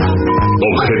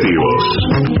 Objetivos,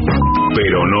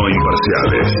 pero no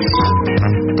imparciales.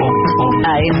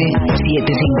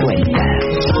 AM750.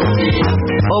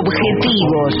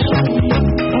 Objetivos,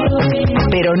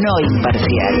 pero no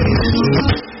imparciales.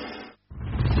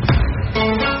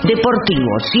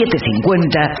 Deportivo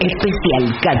 750,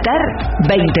 especial Qatar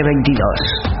 2022.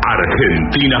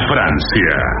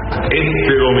 Argentina-Francia.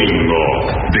 Este domingo,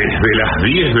 desde las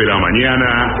 10 de la mañana.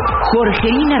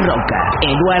 Jorgelina Roca,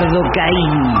 Eduardo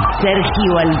Caín,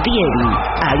 Sergio Altieri,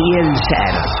 Ariel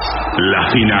Ser. La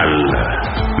final.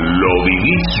 Lo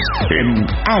vivís en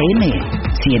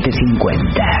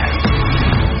AM750.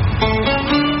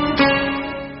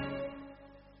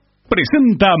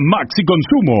 Presenta Maxi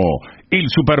Consumo, el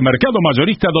supermercado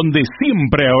mayorista donde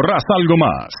siempre ahorrás algo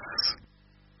más.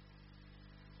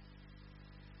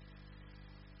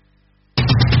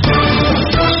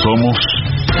 Somos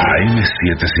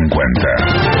AM750.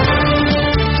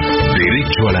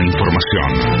 Derecho a la información.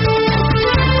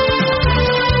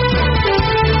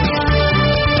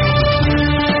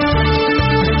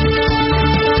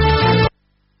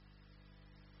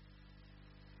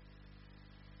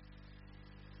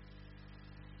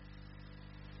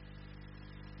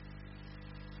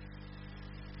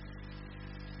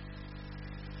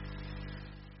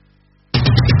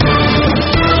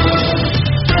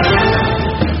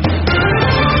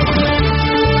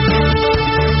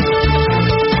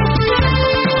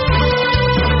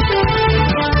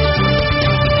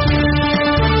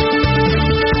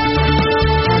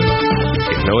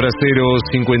 Hora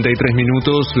 0:53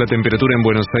 minutos, la temperatura en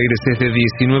Buenos Aires es de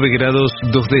 19 grados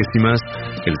 2 décimas,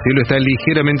 el cielo está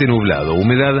ligeramente nublado,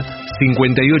 humedad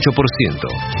 58%.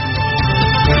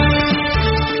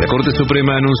 La Corte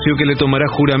Suprema anunció que le tomará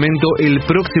juramento el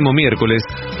próximo miércoles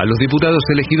a los diputados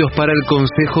elegidos para el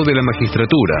Consejo de la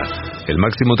Magistratura. El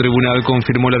máximo tribunal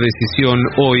confirmó la decisión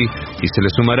hoy y se le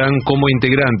sumarán como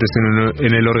integrantes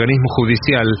en el organismo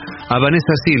judicial a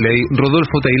Vanessa Siley,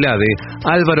 Rodolfo Tailade,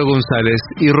 Álvaro González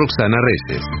y Roxana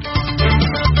Reyes.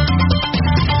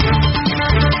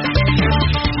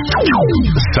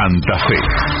 Santa Fe.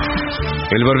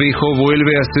 El barbijo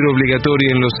vuelve a ser obligatorio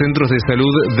en los centros de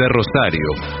salud de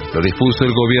Rosario. Lo dispuso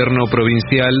el gobierno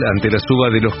provincial ante la suba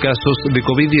de los casos de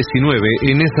COVID-19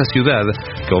 en esa ciudad,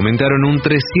 que aumentaron un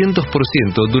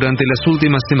 300% durante las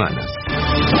últimas semanas.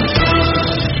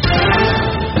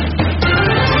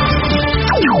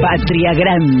 Patria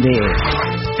Grande.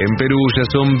 En Perú ya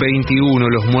son 21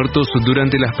 los muertos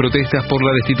durante las protestas por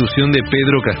la destitución de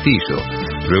Pedro Castillo.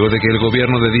 Luego de que el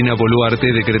gobierno de Dina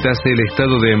Boluarte decretase el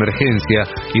estado de emergencia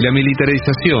y la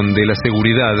militarización de la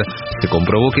seguridad, se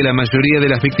comprobó que la mayoría de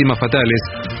las víctimas fatales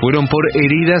fueron por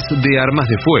heridas de armas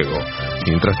de fuego.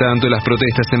 Mientras tanto, las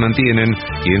protestas se mantienen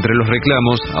y entre los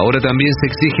reclamos ahora también se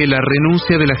exige la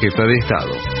renuncia de la jefa de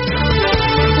Estado.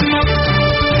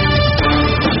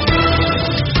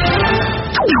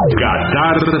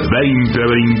 Qatar 2022.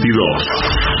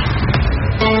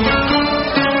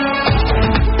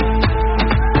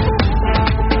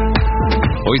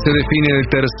 Hoy se define el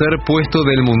tercer puesto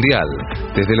del Mundial.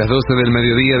 Desde las 12 del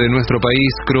mediodía de nuestro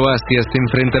país, Croacia se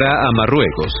enfrentará a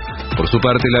Marruecos. Por su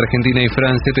parte, la Argentina y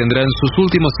Francia tendrán sus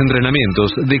últimos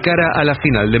entrenamientos de cara a la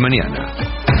final de mañana.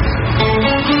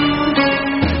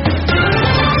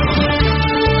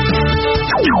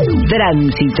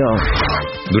 Tránsito.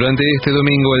 Durante este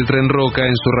domingo, el tren Roca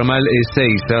en su ramal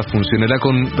Ezeiza funcionará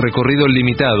con recorrido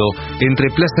limitado entre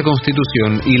Plaza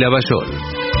Constitución y Lavallol.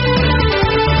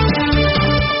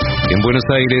 En Buenos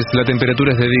Aires, la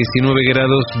temperatura es de 19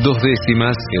 grados 2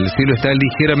 décimas, el cielo está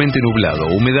ligeramente nublado,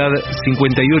 humedad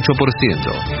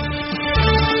 58%.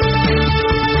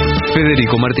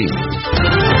 Federico Martín.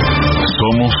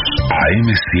 Somos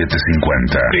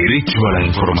AM750. Derecho a la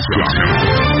información.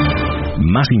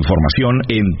 Más información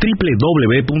en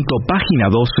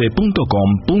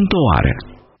www.pagina12.com.ar.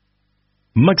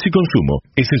 Maxi Consumo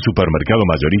es el supermercado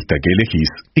mayorista que elegís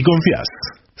y confías.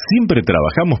 Siempre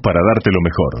trabajamos para darte lo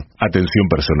mejor. Atención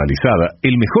personalizada,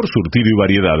 el mejor surtido y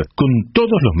variedad con todos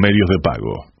los medios de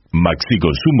pago. Maxi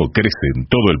Consumo crece en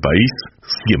todo el país,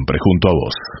 siempre junto a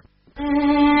vos.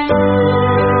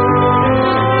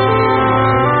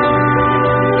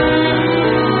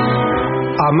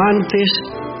 Amantes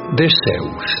de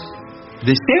Zeus.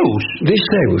 ¿De Zeus? De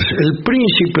Zeus, el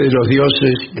príncipe de los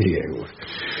dioses griegos.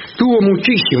 tuvo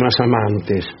muchísimas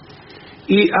amantes.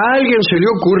 Y a alguien se le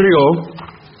ocurrió,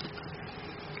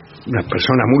 una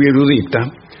persona muy erudita,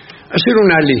 hacer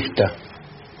una lista,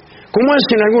 como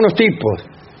hacen algunos tipos,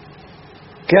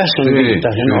 que hacen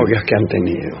listas de novias que han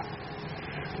tenido.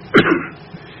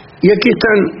 Y aquí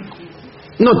están,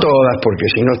 no todas, porque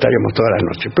si no estaríamos toda la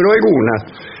noche, pero algunas,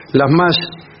 las más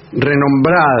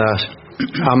renombradas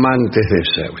amantes de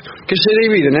Zeus, que se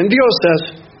dividen en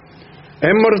diosas,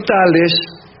 en mortales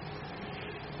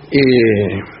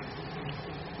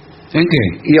 ¿en qué?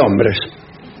 Y hombres.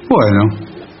 Bueno,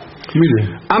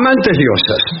 mire. Amantes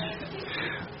diosas.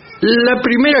 La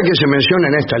primera que se menciona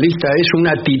en esta lista es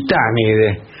una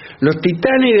titánide. Los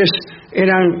titánides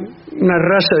eran una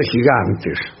raza de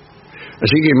gigantes.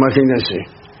 Así que imagínense,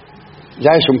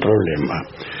 ya es un problema.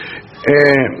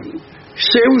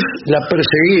 Zeus la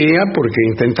perseguía porque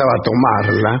intentaba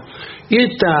tomarla, y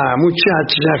esta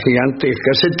muchacha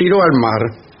gigantesca se tiró al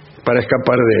mar para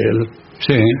escapar de él.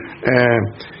 Sí.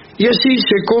 Y así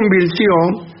se convirtió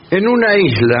en una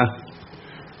isla.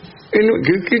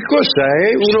 ¿Qué cosa,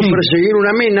 Uno perseguir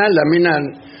una mina, la mina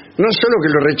no solo que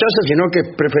lo rechaza, sino que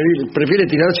prefiere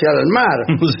tirarse al mar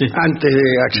antes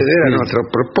de acceder a nuestros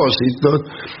propósitos.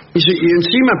 Y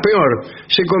encima peor,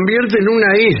 se convierte en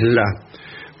una isla.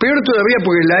 Peor todavía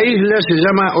porque la isla se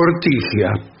llama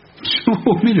Ortigia.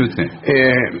 Mire usted.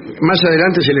 Más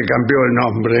adelante se le cambió el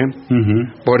nombre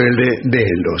por el de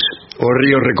Delos, o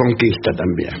Río Reconquista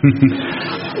también.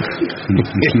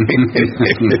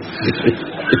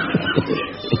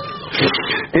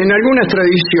 En algunas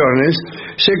tradiciones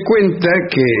se cuenta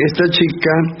que esta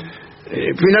chica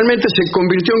finalmente se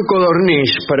convirtió en codorniz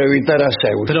para evitar a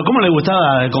Zeus. ¿Pero cómo le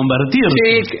gustaba convertirse?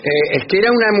 Sí, es que era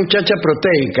una muchacha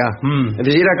proteica, es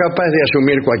decir, era capaz de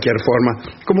asumir cualquier forma,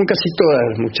 como casi todas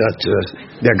las muchachas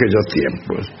de aquellos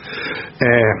tiempos.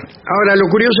 Ahora, lo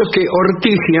curioso es que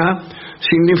Ortigia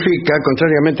significa,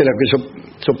 contrariamente a lo que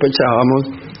sospechábamos,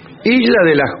 isla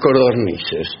de las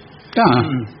codornices.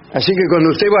 Así que cuando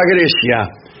usted va a Grecia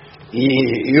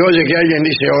y oye que alguien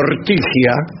dice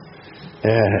Ortigia,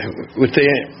 usted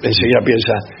enseguida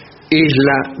piensa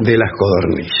isla de las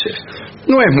codornices.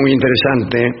 No es muy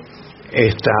interesante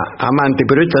esta amante,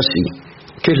 pero esta sí,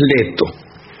 que es Leto.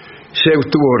 Zeus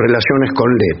tuvo relaciones con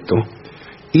Leto,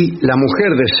 y la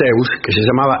mujer de Zeus, que se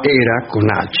llamaba Hera con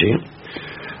H,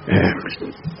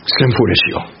 se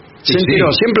enfureció. Se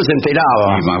enteró, siempre se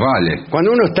enteraba. Más vale.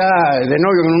 Cuando uno está de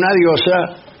novio con una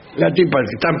diosa, la tipa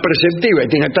es tan perceptiva y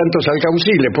tiene tantos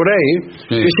alcauciles por ahí,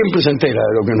 que siempre se entera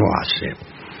de lo que uno hace.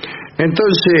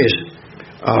 Entonces,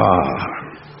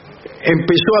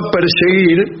 empezó a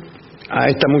perseguir a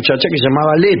esta muchacha que se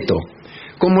llamaba Leto,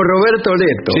 como Roberto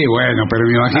Leto. Sí, bueno, pero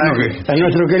me imagino que... A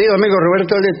nuestro querido amigo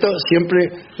Roberto Leto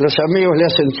siempre los amigos le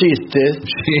hacen chistes.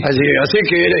 Así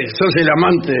que sos el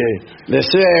amante de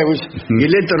Zeus y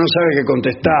Leto no sabe qué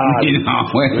contestar. No,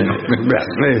 bueno.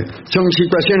 Son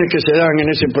situaciones que se dan en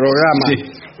ese programa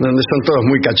donde son todos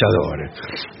muy cachadores.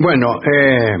 Bueno,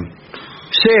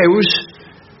 Zeus,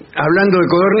 hablando de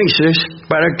codornices,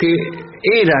 para que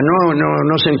Hera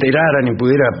no se enterara ni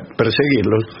pudiera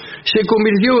perseguirlos, se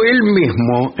convirtió él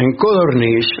mismo en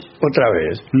codorniz otra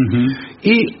vez,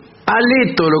 y a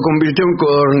Leto lo convirtió en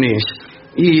codorniz,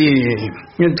 y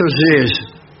entonces,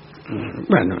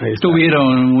 bueno,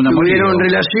 tuvieron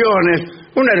relaciones,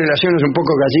 unas relaciones un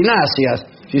poco gallináceas,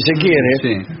 si se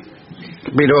quiere,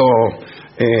 pero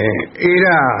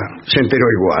Hera se enteró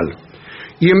igual,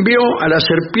 y envió a la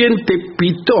serpiente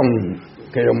Pitón,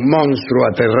 que era un monstruo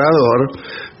aterrador,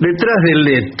 detrás de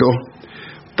Leto,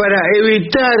 para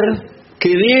evitar que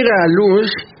diera a luz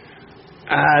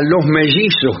a los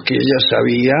mellizos que ella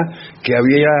sabía que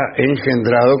había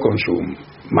engendrado con su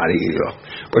marido,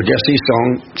 porque así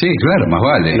son más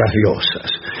vale. las diosas.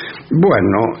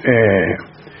 Bueno,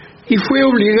 y fue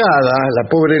obligada, la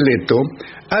pobre Leto,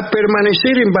 a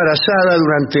permanecer embarazada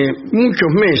durante muchos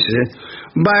meses,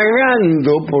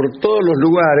 vagando por todos los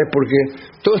lugares, porque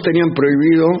todos tenían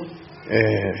prohibido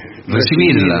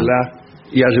recibirla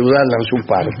y ayudarla en su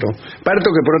parto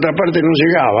que por otra parte no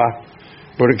llegaba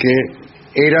porque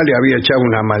Hera le había echado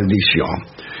una maldición.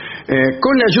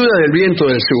 Con la ayuda del viento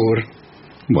del sur,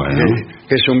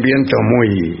 que es un viento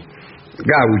muy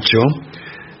gaucho,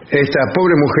 esta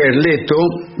pobre mujer Leto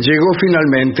llegó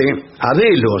finalmente a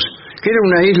Delos, que era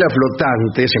una isla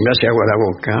flotante, se me hace agua la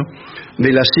boca,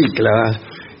 de las Cícladas.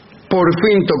 Por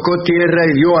fin tocó tierra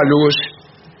y dio a luz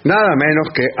nada menos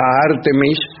que a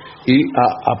Artemis y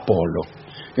a Apolo.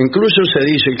 Incluso se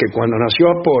dice que cuando nació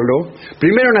Apolo,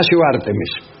 primero nació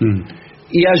Artemis,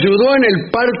 y ayudó en el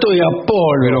parto de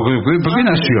Apolo. ¿Pero por qué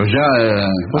nació? ¿Ya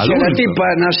o sea, la tipa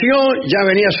nació, ya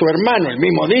venía su hermano el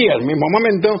mismo día, el mismo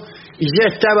momento, y ya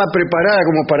estaba preparada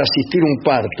como para asistir a un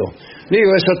parto.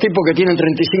 Digo, esos tipos que tienen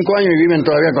 35 años y viven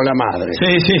todavía con la madre.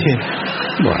 Sí.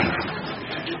 Bueno.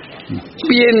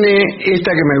 Viene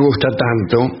esta que me gusta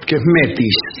tanto, que es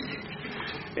Metis.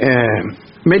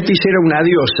 Metis era una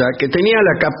diosa que tenía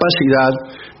la capacidad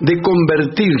de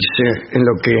convertirse en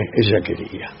lo que ella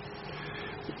quería,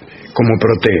 como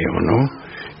Proteo, ¿no?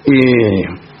 Y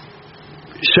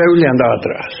Zeus le andaba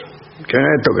atrás, que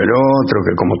esto, que lo otro,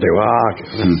 que cómo te va,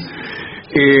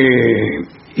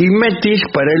 y Metis,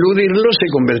 para eludirlo, se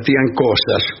convertía en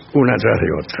cosas una tras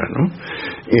de otra, ¿no?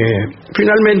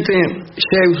 Finalmente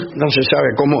Zeus, no se sabe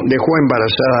cómo, dejó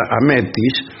embarazada a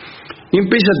Metis y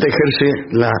empieza a tejerse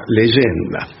la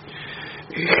leyenda.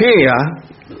 Gea,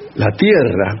 la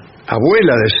tierra,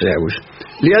 abuela de Zeus,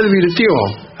 le advirtió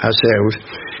a Zeus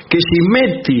que si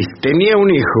Metis tenía un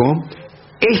hijo,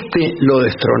 este lo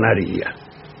destronaría.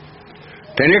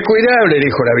 Tenés cuidado, le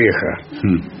dijo la vieja,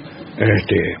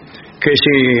 que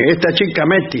si esta chica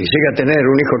Metis llega a tener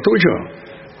un hijo tuyo,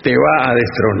 te va a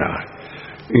destronar.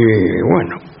 Y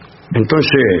bueno,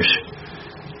 entonces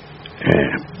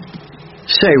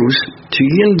Zeus,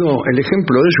 siguiendo el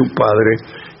ejemplo de su padre,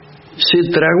 se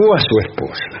tragó a su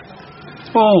esposa.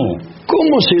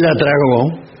 ¿Cómo se la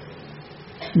tragó?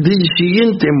 Del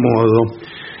siguiente modo: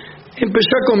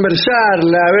 empezó a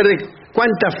conversarla, a ver de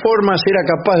cuántas formas era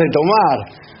capaz de tomar.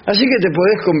 Así que te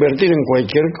podés convertir en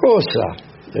cualquier cosa,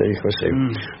 le dijo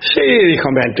Zeus. Sí, dijo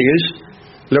Metis,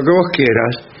 lo que vos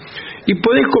quieras. ¿Y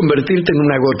podés convertirte en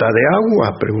una gota de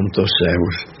agua?, preguntó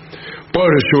Zeus.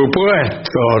 Por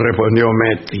supuesto, respondió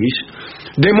Metis.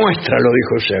 Demuéstralo,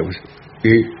 dijo Zeus.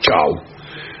 Y chau.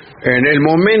 En el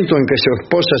momento en que su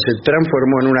esposa se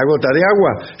transformó en una gota de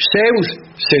agua, Zeus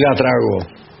se la tragó.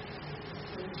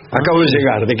 Acabo de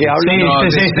llegar. ¿De qué hablo?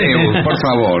 Sí, Zeus, por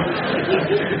favor.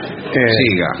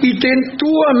 Siga. Y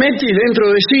tuvo a Metis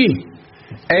dentro de sí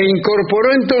e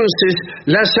incorporó entonces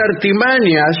las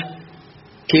artimañas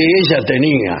que ella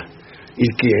tenía y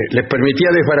que les permitía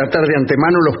desbaratar de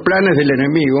antemano los planes del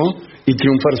enemigo y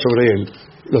triunfar sobre él.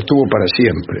 Los tuvo para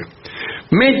siempre.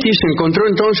 Metis se encontró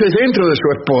entonces dentro de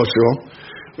su esposo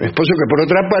que por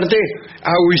otra parte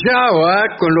aullaba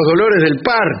con los dolores del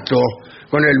parto,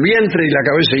 con el vientre y la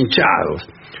cabeza hinchados.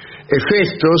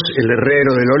 Hefestos, el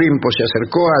herrero del Olimpo, se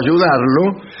acercó a ayudarlo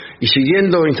y,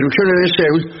 siguiendo instrucciones de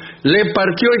Zeus, le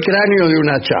partió el cráneo de un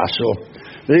hachazo.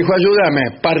 Le dijo: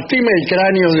 ayúdame, partime el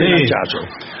cráneo de un hachazo.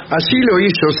 Así lo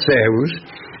hizo Zeus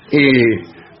y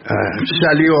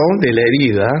salió de la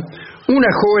herida una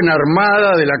joven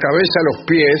armada de la cabeza a los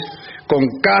pies, con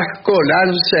casco,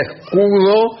 lanza,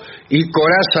 escudo y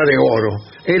coraza de oro.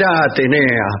 Era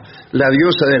Atenea, la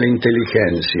diosa de la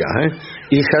inteligencia,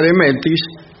 hija de Metis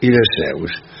y de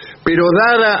Zeus, pero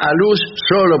dada a luz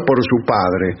solo por su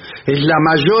padre. Es la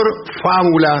mayor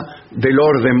fábula del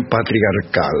orden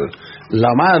patriarcal.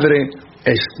 La madre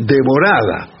es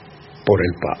devorada por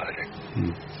el padre.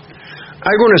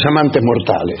 Algunos amantes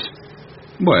mortales.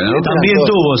 Bueno, también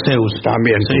tuvo Zeus.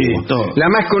 También tuvo. Todo. La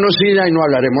más conocida, y no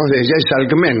hablaremos de ella, es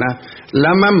Alcmena,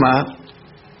 la mamá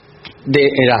de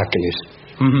Heracles.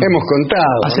 Hemos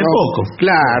contado, hace ¿no? poco.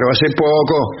 Claro, hace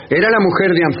poco. Era la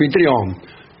mujer de Anfitrión.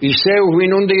 Y Zeus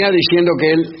vino un día diciendo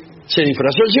que él se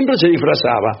disfrazó. Él siempre se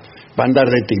disfrazaba para andar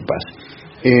de tipas.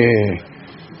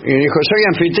 Y dijo: soy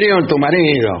Anfitrión, tu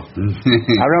marido.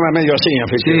 Hablaba medio así,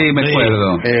 Anfitrión. Sí, me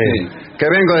acuerdo. Que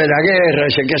vengo de la guerra,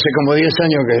 dice que hace como 10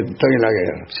 años que estoy en la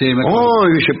guerra. Sí, me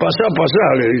acuerdo. Dice: pasá,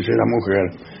 le dice la mujer.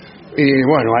 Y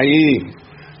bueno, ahí...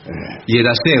 y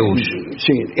era Zeus.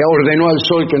 Sí, ordenó al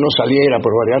sol que no saliera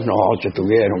por varias noches,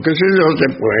 tuvieron, qué sé yo, se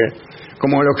fue.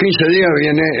 Como a los 15 días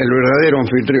viene el verdadero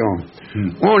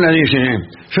anfitrión. Hola, dice: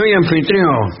 soy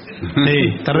Anfitrión.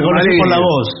 Sí, te reconocí por la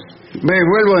voz.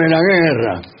 Vuelvo de la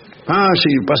guerra.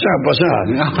 Sí, pasá.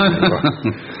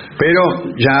 Pero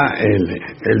ya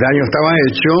el daño estaba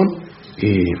hecho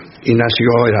y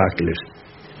nació Heracles.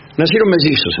 Nacieron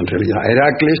mellizos en realidad.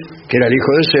 Heracles, que era el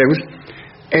hijo de Zeus,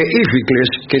 e Íficles,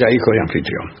 que era hijo de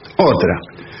Anfitrión. Otra,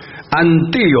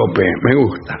 Antíope, me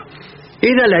gusta.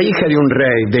 Era la hija de un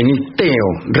rey, de Nicteo,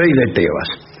 rey de Tebas.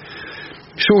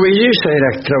 Su belleza era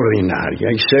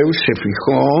extraordinaria y Zeus se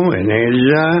fijó en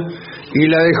ella y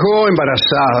la dejó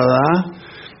embarazada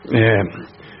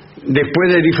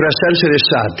después de disfrazarse de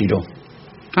sátiro.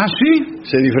 ¿Ah, sí?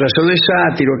 Se disfrazó de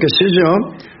sátiro, qué sé yo,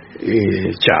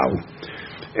 y chau.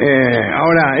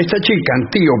 Ahora, esta chica,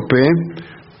 Antíope,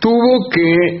 tuvo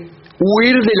que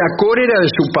huir de la cólera de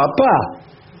su papá,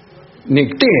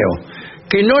 Nicteo,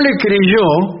 que no le creyó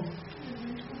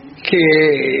que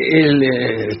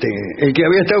el que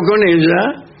había estado con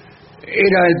ella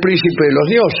era el príncipe de los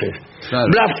dioses. Claro.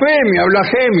 Blasfemia,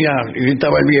 blasfemia,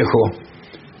 gritaba el viejo.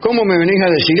 ¿Cómo me venís a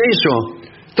decir eso?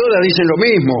 Todas dicen lo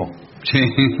mismo. Sí.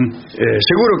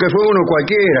 Seguro que fue uno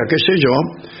cualquiera, qué sé yo.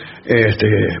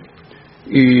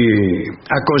 Y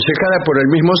aconsejada por el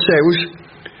mismo Zeus,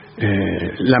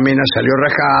 la mina salió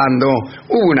rajando,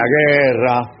 hubo una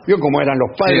guerra, vio cómo eran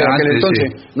los padres de aquel entonces,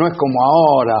 no es como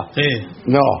ahora.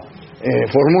 No,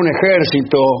 formó un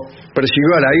ejército,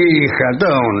 persiguió a la hija,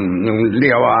 todo un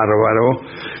día bárbaro.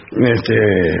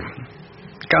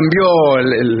 Cambió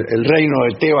el reino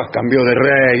de Tebas, cambió de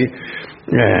rey,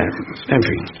 en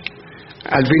fin.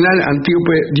 Al final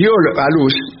Antíope dio a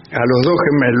luz a los dos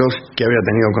gemelos que había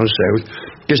tenido con Zeus,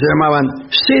 que se llamaban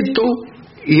Ceto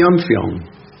y Anfión.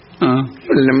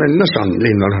 No son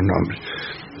lindos los nombres.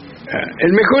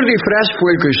 El mejor disfraz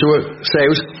fue el que usó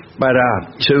Zeus para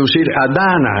seducir a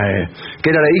Danae, que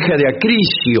era la hija de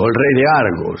Acrisio, el rey de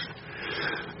Argos.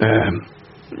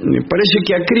 Me parece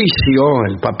que Acrisio,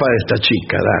 el papá de esta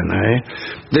chica, Danae,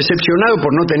 decepcionado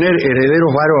por no tener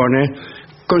herederos varones,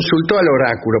 consultó al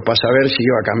oráculo para saber si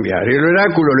iba a cambiar. Y el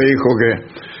oráculo le dijo que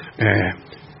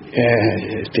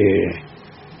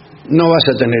no vas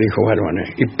a tener hijos varones.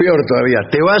 Y peor todavía,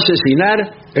 te va a asesinar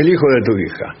el hijo de tu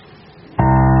hija.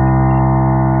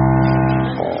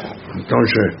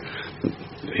 Entonces,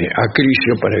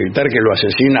 Acrisio, para evitar que lo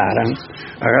asesinaran,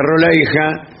 agarró la hija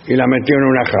y la metió en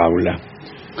una jaula.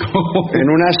 En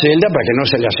una celda para que no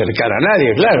se le acercara a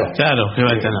nadie, claro. Claro, que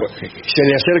va a tener. Se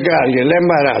le acerca a alguien, la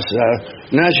embaraza,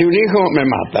 nace un hijo, me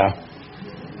mata.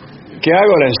 ¿Qué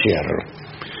hago? La encierro.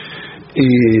 Y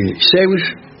Zeus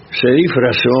se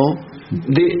disfrazó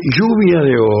de lluvia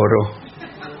de oro.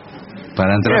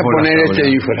 Para entrar por poner este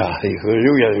disfraz, dijo,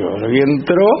 lluvia de oro. Y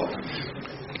entró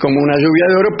como una lluvia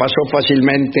de oro, pasó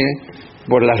fácilmente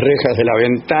por las rejas de la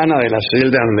ventana de la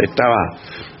celda donde estaba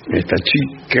esta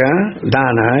chica,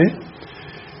 Danae,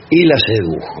 y la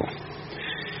sedujo.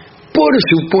 Por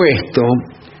supuesto,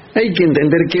 hay que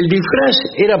entender que el disfraz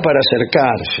era para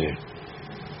acercarse.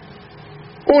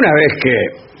 Una vez que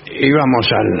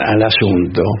íbamos al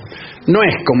asunto, no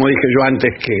es como dije yo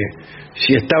antes, que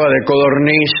si estaba de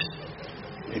codorniz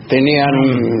tenían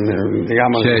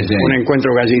un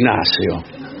encuentro gallináceo.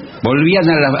 Volvían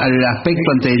al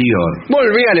aspecto anterior.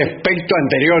 Volvía al aspecto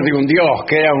anterior de un dios,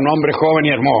 que era un hombre joven y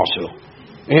hermoso.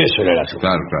 Eso era el asunto.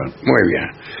 Claro, claro. Muy bien.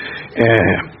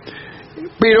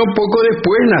 Pero poco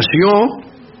después nació,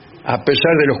 a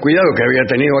pesar de los cuidados que había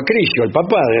tenido Acrisio, el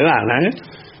papá de Danae,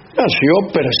 nació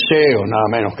Perseo, nada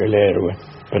menos que el héroe,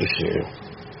 Perseo.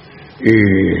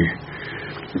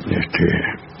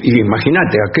 Y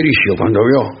imagínate a Acrisio cuando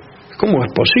vio, ¿cómo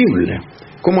es posible?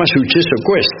 ¿Cómo ha suceso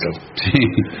questo? Sí.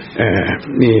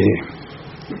 Y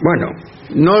bueno,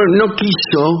 no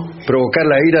quiso provocar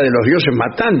la ira de los dioses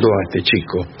matando a este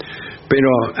chico, pero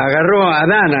agarró a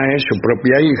Danae, su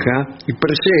propia hija, y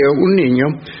Perseo, un niño,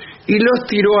 y los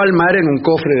tiró al mar en un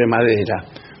cofre de madera.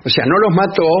 O sea, no los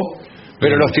mató,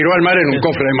 pero los tiró al mar en un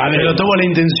cofre de madera. Pero tuvo la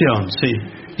intención, sí.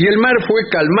 Y el mar fue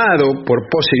calmado por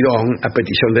Poseidón, a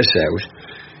petición de Zeus,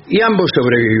 y ambos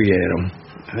sobrevivieron.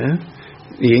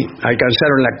 Y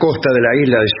alcanzaron la costa de la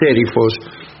isla de Sérifos,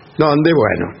 donde,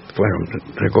 bueno, fueron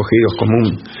recogidos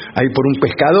ahí por un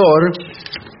pescador.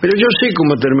 Pero yo sé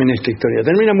cómo termina esta historia.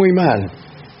 Termina muy mal.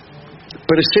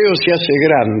 Perseo se hace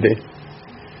grande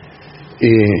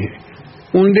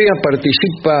y un día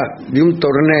participa de un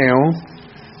torneo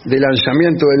de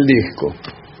lanzamiento del disco.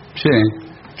 Sí.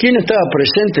 ¿Quién estaba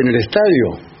presente en el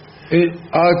estadio?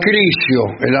 Acrisio,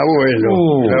 el abuelo.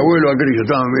 El abuelo Acrisio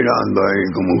estaba mirando ahí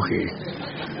como un gil.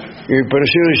 Y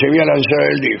Perseo dice, voy a lanzar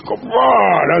el disco.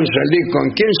 ¡Bah! Lanza el disco.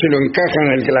 ¿En quién se lo encaja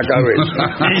en la cabeza?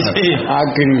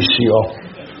 Acrisio.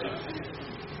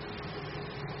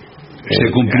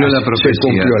 Se cumplió la profecía. Se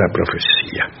cumplió la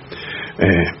profecía.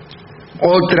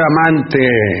 Otra amante,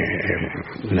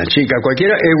 una chica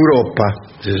cualquiera, Europa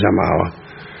se llamaba.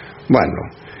 Bueno,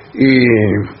 y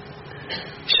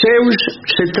Zeus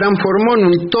se transformó en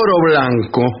un toro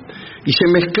blanco y se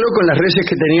mezcló con las reses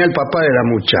que tenía el papá de la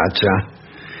muchacha.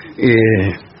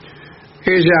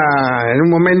 Ella en un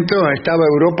momento estaba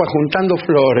Europa juntando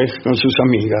flores con sus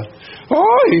amigas.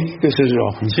 ¡Ay! ¿Qué sé yo?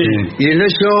 Sí. Y en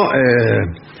eso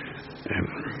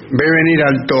ve venir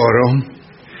al toro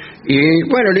y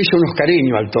bueno, le hizo unos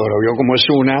cariños al toro, vio como es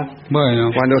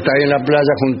cuando está ahí en la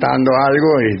playa juntando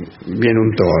algo y viene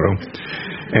un toro.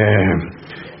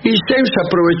 Y Zeus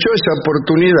aprovechó esa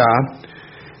oportunidad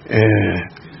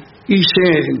y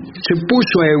se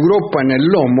puso a Europa en el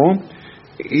lomo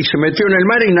y se metió en el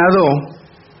mar y nadó.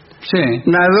 Sí.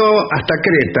 Nadó hasta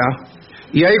Creta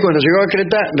Y ahí cuando llegó a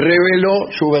Creta reveló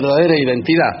su verdadera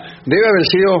identidad. Debe haber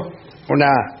sido una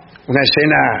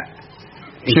escena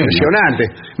impresionante.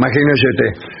 Imagínese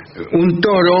usted, un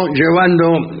toro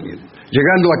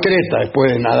llegando a Creta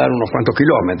después de nadar unos cuantos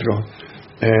kilómetros,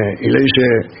 y le dice,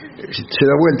 se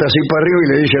da vuelta así para arriba y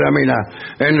le dice a la mina,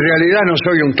 en realidad no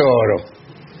soy un toro,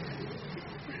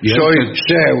 soy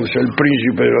Zeus, el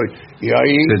príncipe de hoy. Y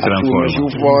ahí asume su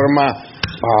forma.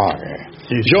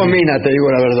 Yo, mina, te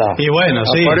digo la verdad. Y bueno,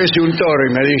 aparece un toro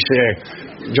y me dice,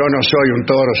 yo no soy un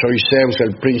toro, soy Zeus,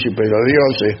 el príncipe de los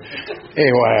dioses. Y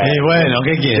bueno,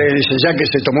 ¿qué quiere? Dice, ya que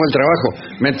se tomó el trabajo,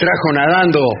 me trajo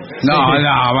nadando. No.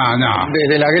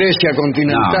 Desde la Grecia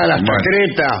continental hasta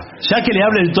Creta. Ya que le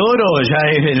habla el toro, ya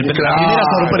es la primera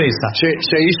sorpresa.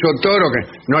 Se hizo toro, que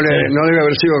no debe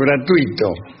haber sido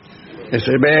gratuito.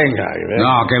 Venga.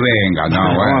 No, que venga,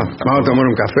 vamos a tomar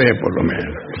un café por lo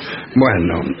menos.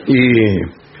 Bueno, y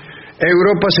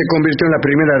Europa se convirtió en la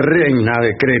primera reina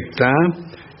de Creta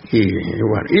y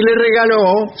le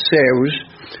regaló Zeus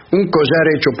un collar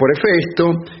hecho por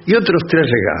Hefesto y otros 3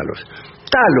 regalos.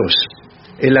 Talos,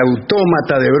 el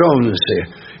autómata de bronce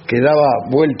que daba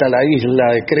vuelta a la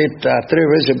isla de Creta 3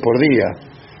 veces por día,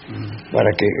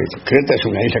 para que Creta es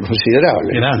una isla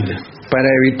considerable, grande, para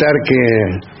evitar que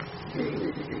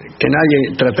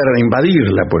nadie tratara de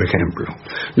invadirla, por ejemplo.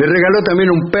 Le regaló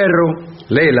también un perro,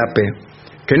 Lélape,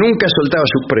 que nunca soltaba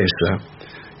su presa,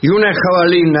 y una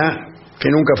jabalina que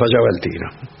nunca fallaba el tiro.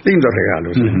 Lindo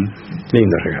regalo.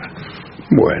 Lindo regalo.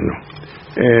 Bueno,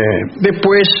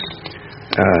 después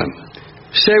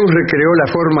Zeus recreó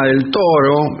la forma del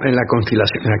toro en la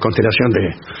constelación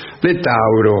de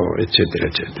Tauro, etcétera,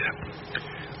 etcétera.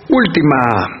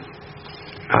 Última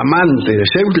amante de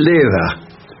Zeus, Leda.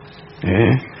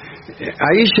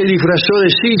 Ahí se disfrazó de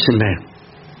cisne,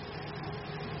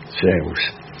 Zeus.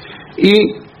 Y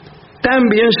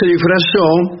también se disfrazó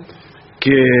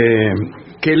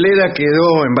que Leda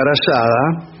quedó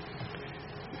embarazada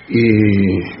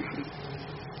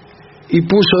y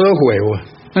puso 2 huevos.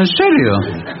 ¿En serio?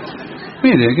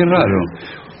 Mire, qué raro.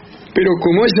 Pero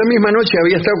como esa misma noche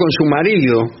había estado con su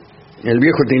marido, el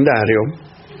viejo Tindario,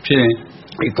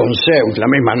 y con Zeus la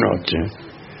misma noche,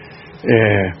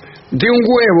 de un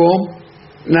huevo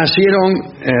nacieron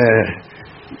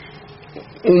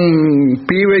un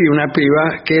pibe y una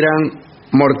piba que eran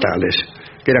mortales,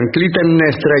 que eran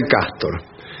Clitemnestra y Castor.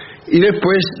 Y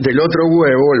después del otro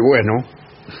huevo, el bueno,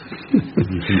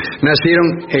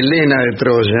 nacieron Helena de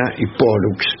Troya y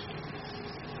Pólux,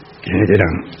 que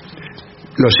eran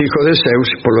los hijos de Zeus,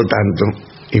 por lo tanto,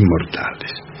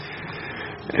 inmortales.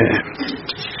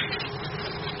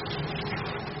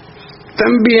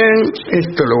 También,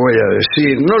 esto lo voy a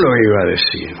decir, no lo iba a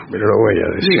decir, pero lo voy a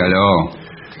decir. Dígalo.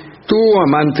 Tuvo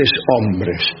amantes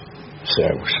hombres,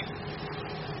 Zeus.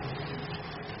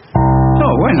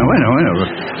 No, bueno.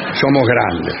 Somos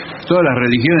grandes. Todas las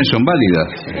religiones son válidas.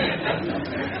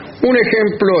 Un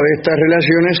ejemplo de estas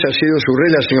relaciones ha sido su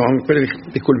relación, pero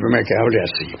discúlpeme que hable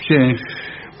así.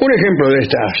 Un ejemplo de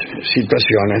estas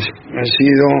situaciones ha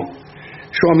sido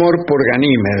su amor por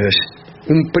Ganímedes,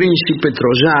 un príncipe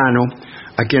troyano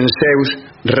a quien Zeus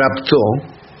raptó,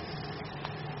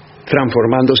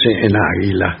 transformándose en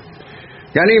águila.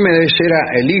 Ganímedes era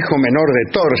el hijo menor de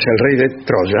Torce, el rey de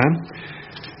Troya,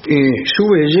 y su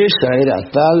belleza era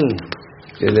tal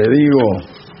que le digo...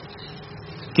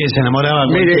 Que se enamoraba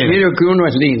mire que uno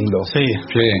es lindo,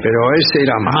 pero ese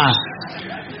era más.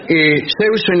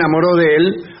 Zeus se enamoró de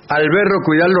él al verlo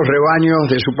cuidar los rebaños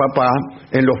de su papá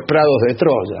en los prados de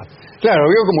Troya. Claro,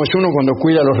 vio cómo es uno cuando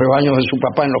cuida los rebaños de su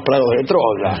papá en los prados de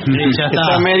Troya.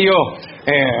 Está medio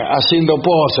haciendo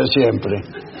poses siempre.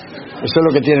 Eso es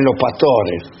lo que tienen los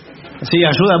pastores. Sí,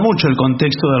 ayuda mucho el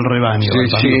contexto del rebaño.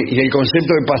 Sí, y el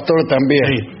concepto de pastor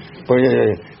también. Porque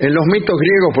en los mitos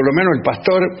griegos, por lo menos, el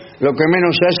pastor lo que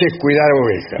menos hace es cuidar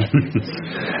ovejas.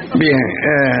 Bien,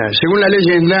 según la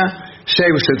leyenda,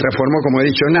 Zeus se transformó, como he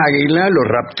dicho, en águila, lo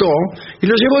raptó y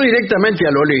lo llevó directamente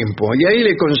al Olimpo, y ahí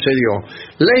le concedió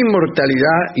la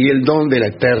inmortalidad y el don de la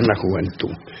eterna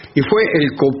juventud. Y fue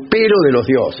el copero de los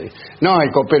dioses, no el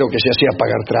copero que se hacía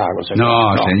pagar tragos.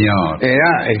 No, señor.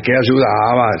 Era el que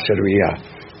ayudaba, servía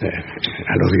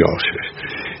a los dioses.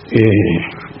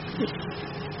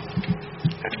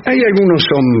 Hay algunos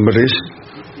hombres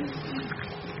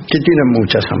que tienen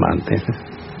muchas amantes,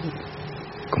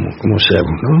 como Zeus,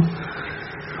 ¿no?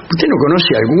 ¿Usted no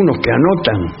conoce a algunos que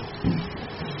anotan?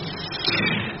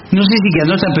 No sé si que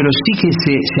anotan, pero sí que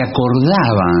se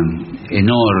acordaban en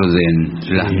orden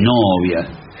las novias.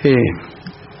 Sí.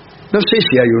 No sé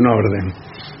si hay un orden.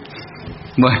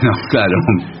 Bueno, claro.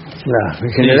 En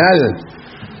general,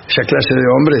 esa clase de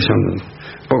hombres son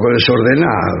poco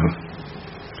desordenado.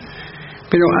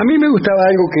 Pero a mí me gustaba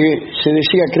algo que se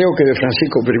decía, creo que de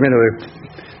Francisco I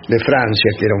de Francia,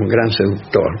 que era un gran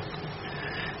seductor.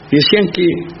 Decían que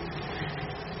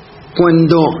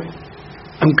cuando,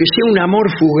 aunque sea un amor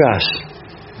fugaz,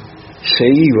 se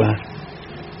iba,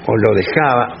 o lo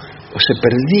dejaba, o se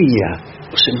perdía,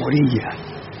 o se moría,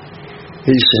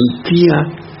 él sentía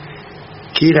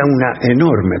que era una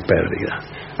enorme pérdida,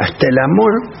 hasta el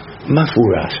amor más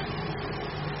fugaz.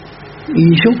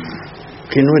 Y yo,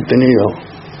 que no he tenido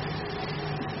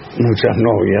muchas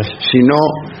novias, sino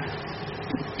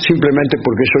simplemente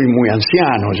porque soy muy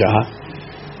anciano ya,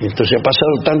 entonces ha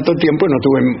pasado tanto tiempo y no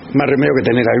tuve más remedio que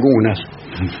tener algunas.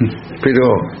 Pero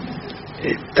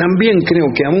también creo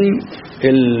que aún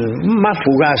el más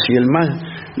fugaz y el más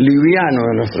liviano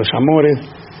de nuestros amores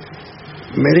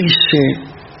merece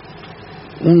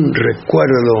un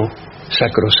recuerdo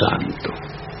sacrosanto.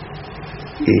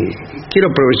 Y quiero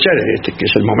aprovechar que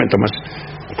es el momento más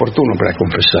oportuno para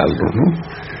confesarlo, ¿no?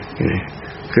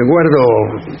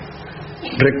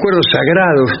 Recuerdos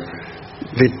sagrados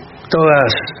de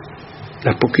todas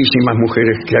las poquísimas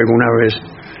mujeres que alguna vez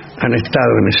han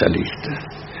estado en esa lista.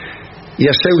 Y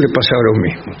a Zeus le pasaba lo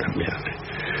mismo también.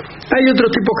 Hay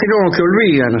otros tipos que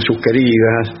olvidan a sus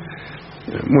queridas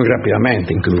muy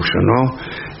rápidamente incluso, ¿no?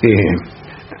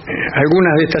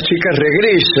 Algunas de estas chicas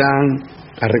regresan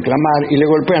a reclamar y le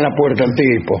golpean la puerta al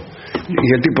tipo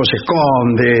y el tipo se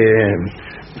esconde.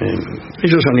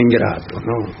 Ellos son ingratos,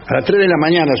 ¿no? A las 3 de la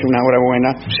mañana es una hora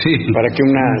buena para que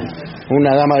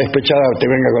una dama despechada te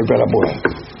venga a golpear la puerta.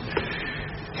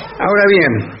 Ahora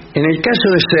bien, en el caso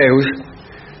de Zeus,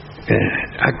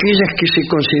 aquellas que se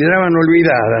consideraban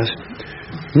olvidadas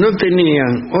no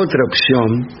tenían otra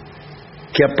opción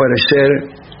que aparecer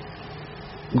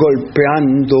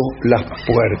golpeando las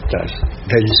puertas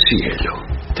del cielo.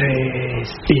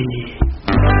 3 y...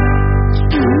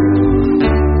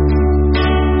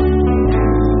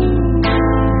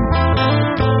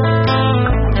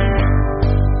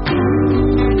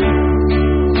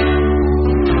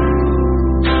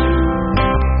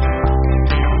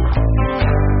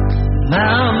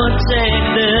 Mama, take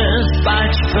this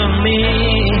fight from me,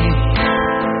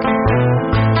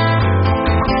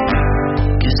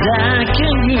 'cause I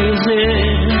can't use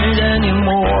it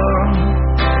anymore.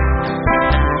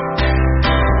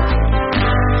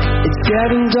 It's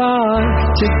getting dark,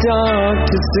 too dark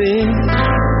to see.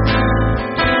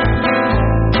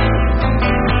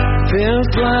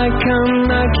 Feels like I'm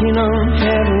knocking on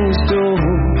heaven's door.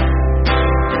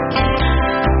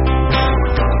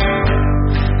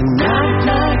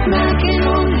 Knocking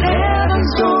on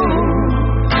heaven's door.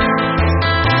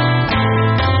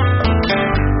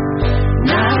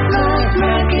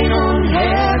 Knocking on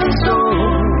heaven's door.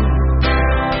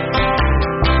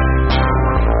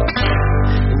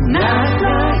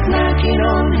 Knocking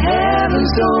on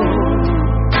heaven's door.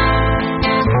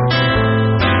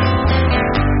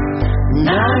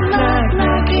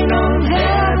 Knocking on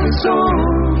heaven's door.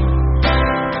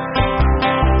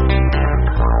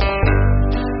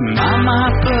 Mama,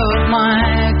 put my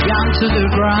gun to the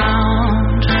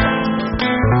ground,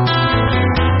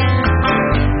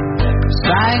 'cause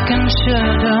I can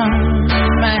shoot them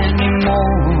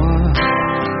anymore.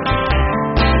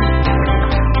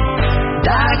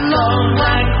 That long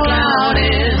white cloud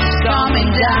is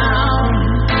coming down.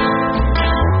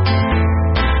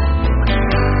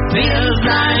 Feels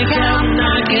like I'm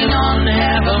knocking on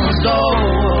heaven's door.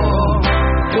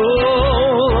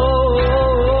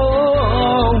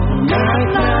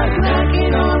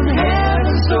 Knocking on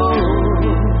heaven's door.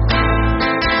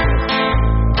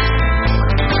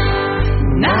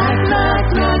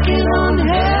 Knocking on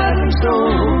heaven's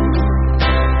door.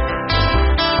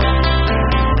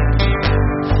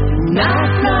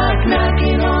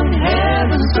 Knocking on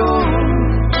heaven's door.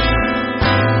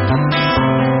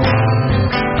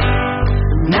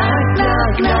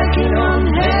 Knocking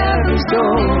on heaven's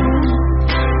door.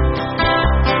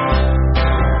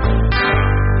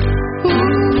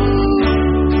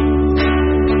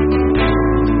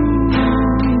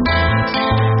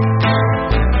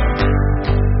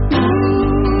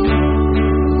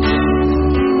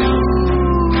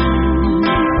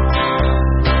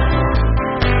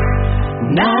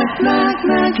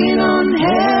 Knocking on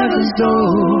heaven's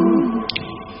door.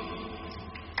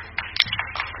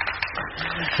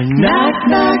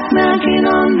 Knocking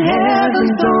on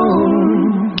heaven's door.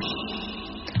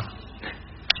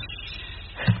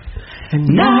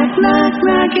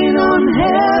 Knocking on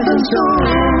heaven's door.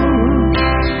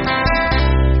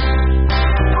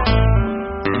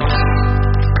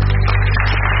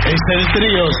 Es el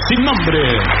trío sin nombre.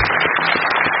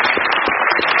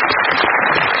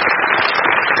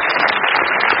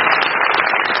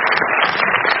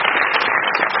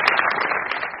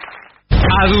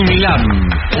 ADUNLAM,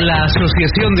 la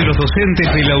Asociación de los Docentes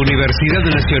de la Universidad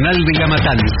Nacional de La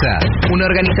Matanza. Una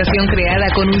organización creada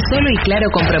con un solo y claro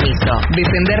compromiso: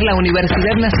 defender la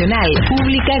Universidad Nacional,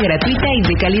 pública, gratuita y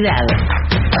de calidad.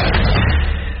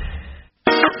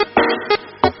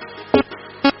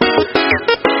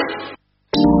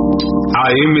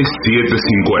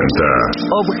 AM750.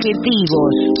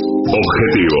 Objetivos.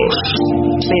 Objetivos.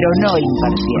 Pero no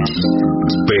imparciales.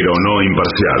 Pero no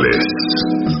imparciales.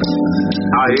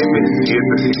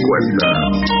 AM750.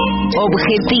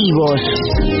 Objetivos.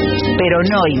 Pero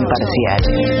no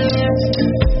imparciales.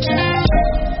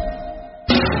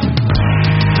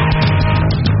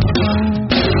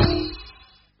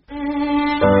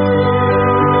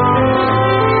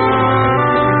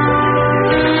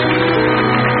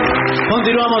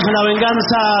 Continuamos en La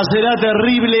Venganza Será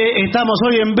Terrible. Estamos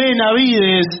hoy en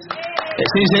Benavides.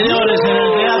 Sí, señores, en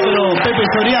el Teatro Pepe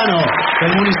Soriano,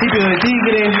 del municipio de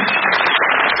Tigre.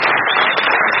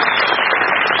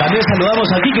 También saludamos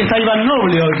aquí que está Iván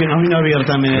Noble hoy, que nos vino a ver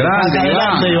también. Grande,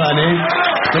 adelante, Iván,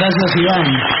 Gracias, Iván.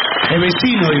 Es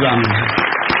vecino, Iván.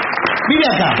 Vive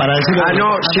acá, para decirlo. No,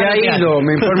 se ha ido,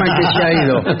 me informan que se ha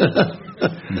ido.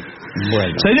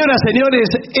 Bueno. Señoras, señores,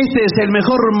 este es el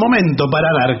mejor momento para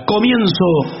dar comienzo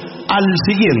al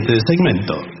siguiente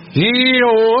segmento. ¿Qué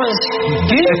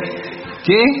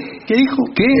dijo?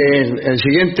 El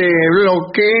siguiente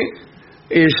bloque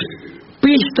es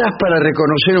pistas para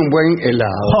reconocer un buen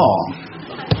helado.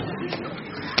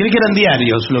 Creí que eran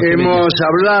diarios. Hemos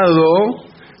hablado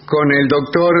con el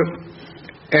doctor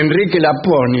Enrique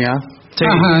Laponia. Sí.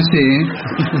 Ajá, sí.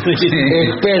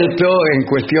 Experto en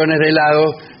cuestiones de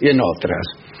helado y en otras.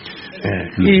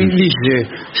 Y dice,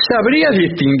 ¿sabrías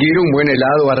distinguir un buen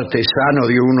helado artesano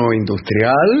de uno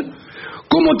industrial?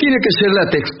 ¿Cómo tiene que ser la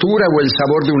textura o el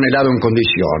sabor de un helado en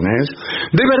condiciones?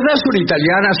 ¿De verdad son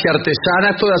italianas y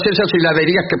artesanas todas esas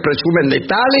heladerías que presumen de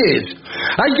tales?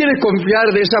 ¿Hay quienes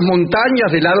confiar de esas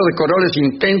montañas de helado de colores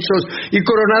intensos y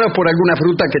coronados por alguna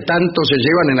fruta que tanto se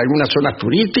llevan en algunas zonas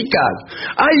turísticas?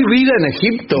 ¿Hay vida en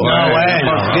Egipto? No,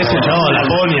 bueno, qué sé yo,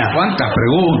 Laponia. ¿Cuántas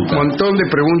preguntas? Un montón de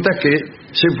preguntas que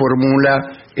se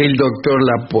formula el doctor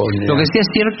Laponia. Lo que sí es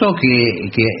cierto que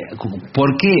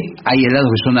 ¿por qué hay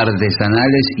helados que son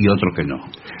artesanales y otros que no?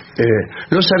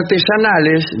 Los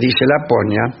artesanales, dice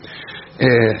Laponia,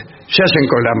 se hacen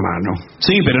con la mano.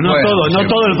 Sí, pero no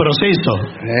todo el proceso.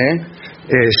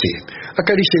 Sí.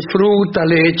 Acá dice fruta,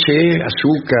 leche,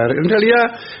 azúcar. En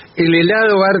realidad, el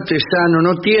helado artesano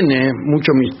no tiene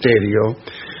mucho misterio,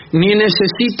 ni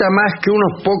necesita más que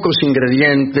unos pocos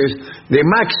ingredientes de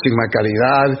máxima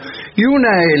calidad y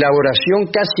una elaboración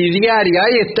casi diaria.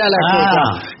 Ahí está la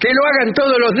cosa. Que lo hagan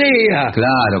todos los días.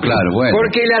 Claro, bueno.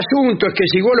 Porque el asunto es que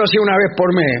si vos lo hacés una vez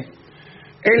por mes,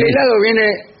 el helado viene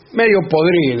medio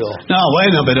podrido. No,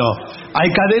 bueno, pero hay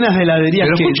cadenas de heladerías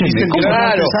que dicen que son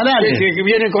artesanales. Que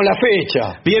viene con la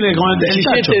fecha. Viene con el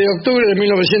 17 de octubre de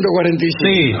 1945.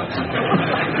 Sí.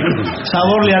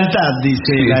 Sabor lealtad,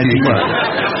 dice la etiqueta.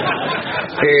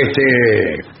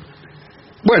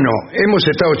 Bueno, hemos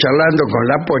estado charlando con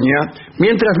Laponia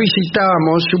mientras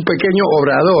visitábamos un pequeño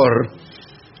obrador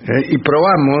y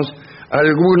probamos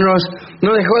algunos.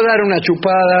 Nos dejó dar una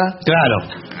chupada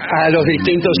a los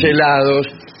distintos helados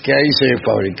que ahí se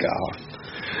fabricaban.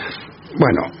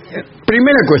 Bueno,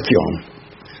 primera cuestión: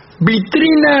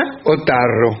 ¿vitrina o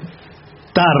tarro?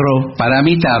 Tarro. Para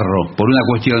mí tarro, por una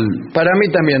cuestión... Para mí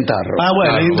también tarro.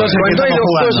 Bueno, entonces cuando hay dos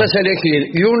cosas a elegir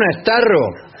y una es tarro.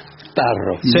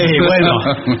 Sí, bueno.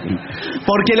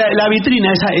 Porque la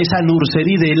vitrina, esa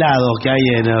nursería de helado que hay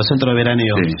en el centro de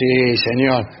veraneo. Sí,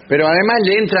 señor. Pero además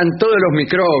le entran todos los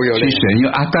microbios. Sí,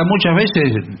 señor. Hasta muchas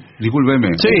veces,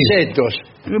 discúlpeme. Sí. Insectos.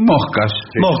 Moscas.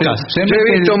 Moscas. Yo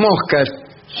he visto moscas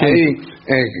ahí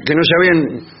que no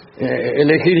sabían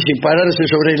elegir si pararse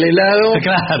sobre el helado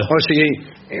o si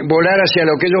volar hacia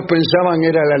lo que ellos pensaban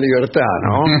era la libertad,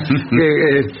 ¿no?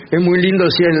 Es muy lindo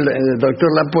si el doctor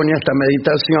Laponia esta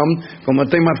meditación como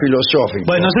tema filosófico.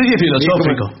 Bueno, sí que es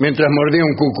filosófico. Mientras mordía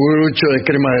un cucurucho de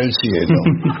crema del cielo.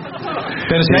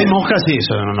 Pero si hay moscas, sí,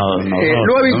 eso no.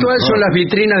 Lo habitual son las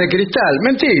vitrinas de cristal.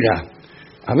 Mentira.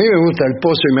 A mí me gusta el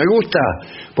pozo y me gusta.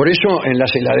 Por eso en las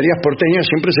heladerías porteñas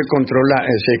siempre se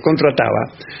contrataba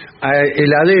a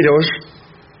heladeros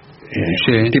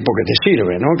tipo que te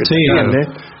sirve, ¿no? Que se entiende,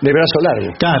 de brazo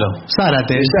largo. Claro,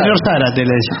 Zárate, el señor Zárate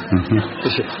le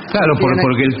dice. Claro,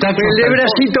 porque el taco... El de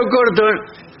bracito corto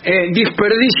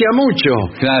desperdicia mucho.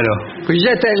 Claro. Pues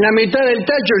ya está en la mitad del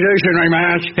tacho, ya dice no hay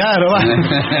más. Claro, va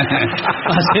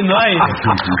haciendo aire.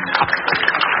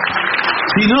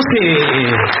 Si no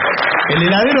el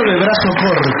heladero de brazo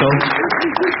corto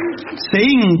se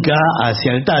hinca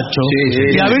hacia el tacho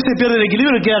y a veces pierde el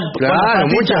equilibrio y queda Claro,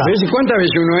 muchas veces. ¿Cuántas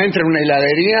veces uno entra en una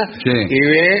heladería y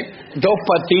ve dos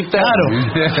patitas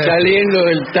saliendo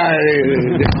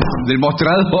del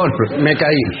mostrador? Me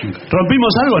caí.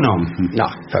 ¿Rompimos algo o no? No,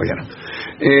 está bien.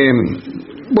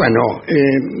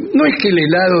 No es que el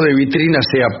helado de vitrina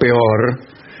sea peor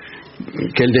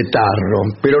que el de tarro,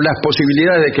 pero las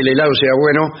posibilidades de que el helado sea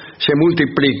bueno se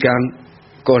multiplican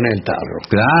con el tarro.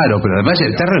 Claro, pero además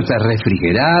el tarro está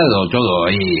refrigerado, todo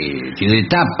ahí, tiene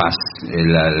tapas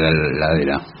la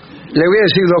heladera. Le voy a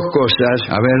decir dos cosas.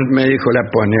 A ver, me dijo la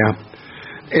Ponia.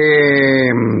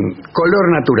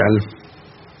 Color natural.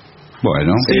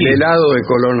 Bueno. El helado de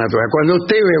color natural. Cuando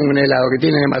usted ve un helado que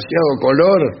tiene demasiado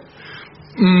color...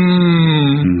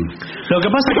 Lo que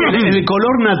pasa es que el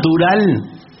color natural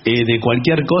de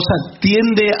cualquier cosa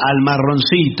tiende al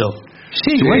marroncito.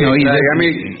 Sí, bueno,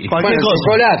 cualquier cosa.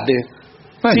 Chocolate.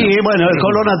 Bueno, sí, bueno, el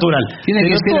color natural. Tiene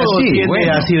que ser todo así, tiende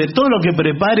así, de todo lo que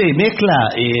prepare y mezcla,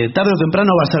 tarde o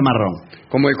temprano va a ser marrón.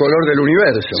 Como el color del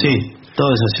universo. Sí, ¿no?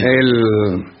 Todo es así.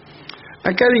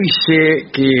 Acá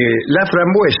dice que la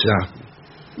frambuesa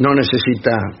no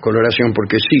necesita coloración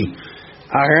porque sí,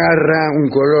 agarra un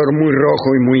color muy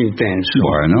rojo y muy intenso.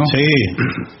 Bueno. Sí.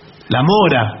 La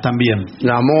mora también.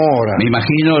 La mora. Me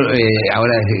imagino,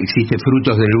 ahora existe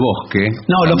frutos del bosque.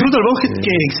 No, los frutos del bosque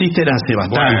que existen hace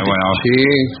bastante. Bueno, sí.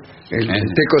 El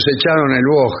té cosechado en el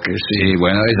bosque, sí. Sí,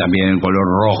 bueno, es también un color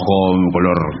rojo, un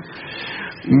color...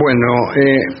 Bueno,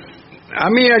 a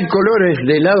mí hay colores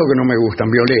de helado que no me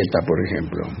gustan. Violeta, por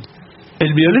ejemplo.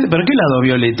 El violeta, ¿pero qué lado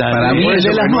violeta? Para mí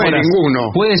de las no hay moras. ninguno.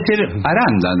 Puede ser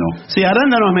arándano. Sí,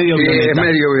 arándano es medio violeta. Es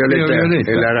medio violeta.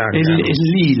 El arándano. Es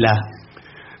lila.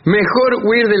 Mejor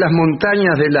huir de las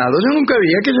montañas de helado. Yo nunca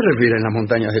vi. ¿A qué se refieren las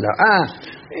montañas de helado?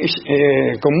 Es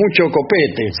con mucho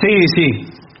copete. Sí.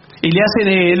 Y le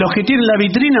hacen, los que tienen la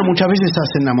vitrina muchas veces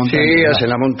hacen la montaña. Sí, hacen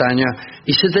la montaña.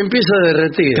 Y se te empieza a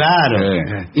derretir. Claro.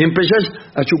 Y empezás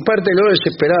a chupártelo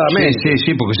desesperadamente.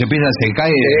 Sí, porque se empieza, se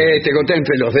cae. Te gotea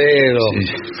entre los dedos. Sí.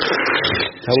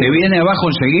 Se viene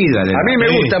abajo enseguida. A mí me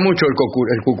gusta mucho el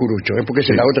cucurucho, porque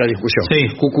esa es la otra discusión.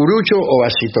 Sí. Cucurucho o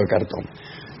vasito de cartón.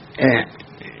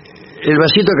 El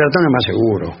vasito de cartón es más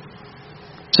seguro.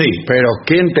 Sí. Pero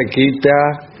 ¿quién te quita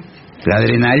la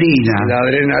adrenalina? La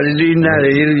adrenalina de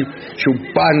ir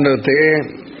chupándote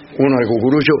uno de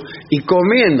cucurucho y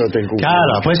comiéndote el cucurucho.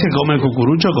 Claro, después se come el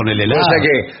cucurucho con el helado. O sea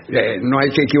que no hay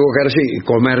que equivocarse y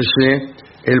comerse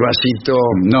el vasito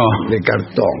de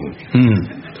cartón.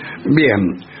 Bien.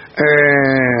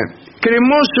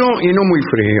 Cremoso y no muy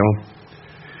frío.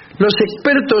 Los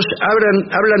expertos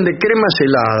hablan de cremas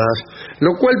heladas,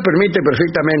 lo cual permite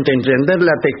perfectamente entender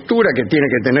la textura que tiene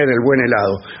que tener el buen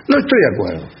helado. No estoy de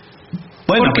acuerdo.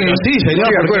 Bueno, pero sí, señor.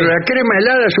 Estoy de acuerdo. La crema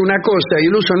helada es una cosa y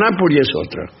el uso Napoli es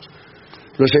otra.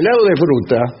 Los helados de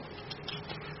fruta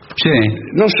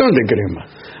no son de crema.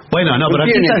 Bueno, no, pero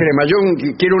tiene crema. Yo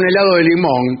quiero un helado de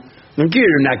limón. No quiero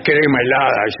una crema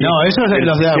helada. ¿Sí? No, eso es de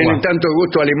los de agua. Tienen tanto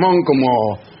gusto a limón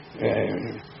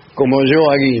como yo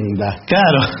a guinda.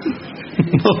 Claro.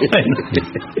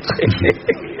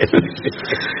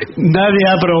 Nadie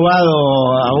ha probado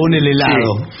aún el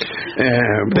helado. Sí.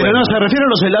 Pero no, se refiere a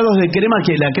los helados de crema,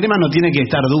 que la crema no tiene que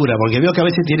estar dura, porque veo que a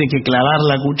veces tiene que clavar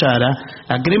la cuchara.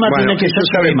 La crema tiene que ser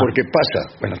 ¿saben crema. por qué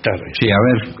pasa? Buenas tardes. Sí, a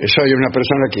ver. Soy una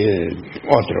persona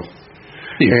otro.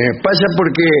 Sí. Pasa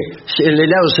porque el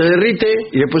helado se derrite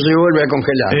y después se vuelve a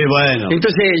congelar. Bueno.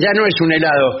 Entonces ya no es un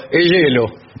helado, es hielo.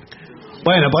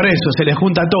 Bueno, por eso se le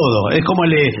junta todo. Es como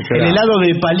el helado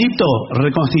de palito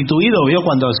reconstituido, ¿vio?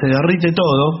 Cuando se derrite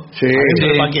todo. Sí.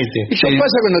 El paquete. Eso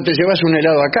pasa cuando te llevas un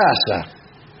helado a casa.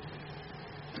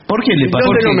 ¿Por qué le pasa?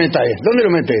 ¿Dónde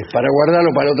lo metes? Para guardarlo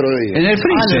para el otro día. En el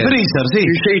freezer. En el freezer, sí.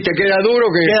 Sí, te queda duro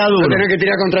que lo tenés que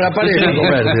tirar contra la pared para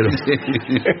comértelo.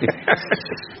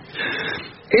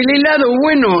 El helado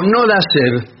bueno no da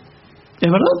sed.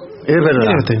 ¿Es verdad? Es verdad.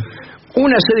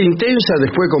 Una sed intensa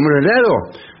después de comer un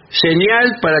helado,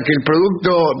 señal para saber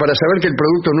que el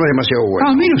producto no es demasiado bueno.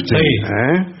 Ah, mire usted.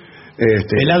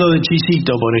 Helado de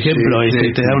chisito, por ejemplo,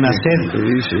 te da una sed.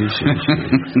 Sí.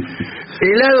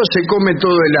 Helado se come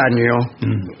todo el año.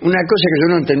 Una cosa que yo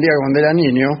no entendía cuando era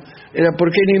niño era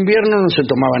por qué en invierno no se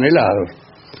tomaban helados.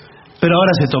 Pero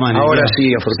ahora se toman. Ahora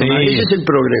sí, afortunadamente. Ese es el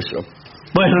progreso.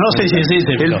 Bueno, no sé si es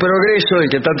ese. El progreso del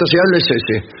que tanto se habla es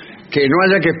ese. Que no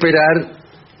haya que esperar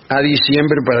a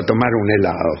diciembre para tomar un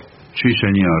helado. Sí,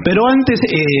 señor. Pero antes,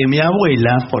 mi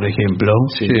abuela, por ejemplo,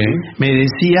 me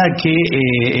decía que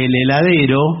el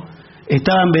heladero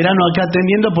estaba en verano acá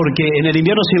atendiendo porque en el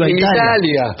invierno se iba a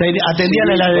Italia. Atendía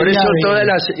la heladería. Por eso todas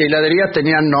las heladerías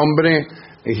tenían nombre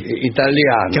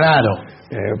italiano. Claro.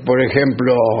 Por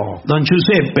ejemplo, Don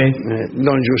Giuseppe.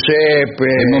 Don Giuseppe.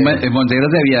 En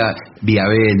Montegrande había Via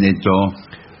Veneto,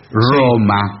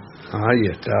 Roma. Ahí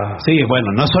está. Sí, bueno,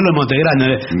 no solo en Montegrande,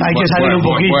 hay que salir un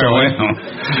poquito. Bueno.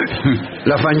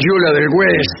 La fanjula del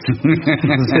West.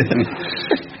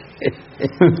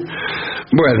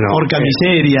 Bueno. Porca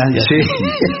miseria. Sí.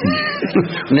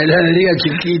 Una heladería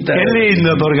chiquita. Qué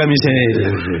lindo, porca miseria.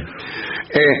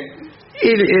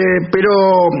 Pero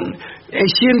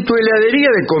siento heladería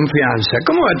de confianza.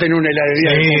 ¿Cómo va a tener una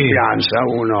heladería de confianza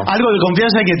uno? Algo de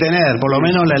confianza hay que tener, por lo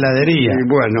menos la heladería.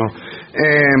 Bueno,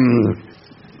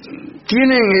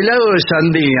 tienen helado de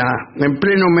sandía en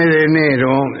pleno mes de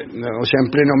enero, o sea, en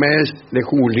pleno mes de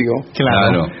julio.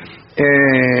 Claro.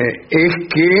 Es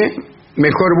que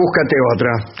mejor búscate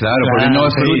otra. Claro, porque no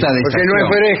es fruta de porque estación. no es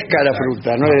fresca la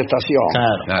fruta, no es de estación.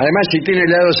 Claro. Además, si tiene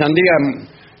helado de sandía,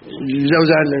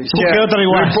 otra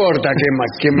igual. no importa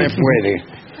que me puede.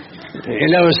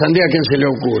 Helado de sandía, ¿a quién se le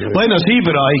ocurre? Bueno, sí,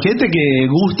 pero hay gente que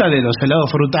gusta de los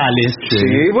helados frutales.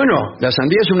 Sí, bueno, la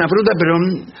sandía es una fruta, pero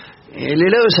el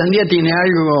helado de sandía tiene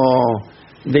algo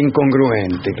de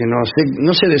incongruente, que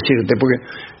no sé decirte, porque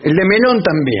el de melón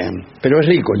también, pero es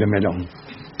rico el de melón.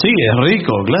 Sí, es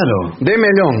rico, claro. De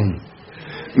melón.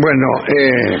 Bueno,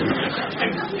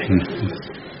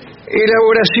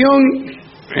 elaboración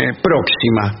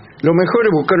próxima. Lo mejor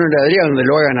es buscar una heladería donde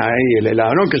lo hagan ahí el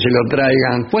helado, no que se lo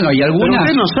traigan. Bueno, hay algunas. Pero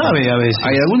usted no sabe a veces.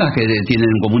 Hay algunas que tienen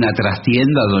como una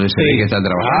trastienda donde se ve que están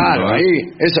trabajando. Claro, ahí,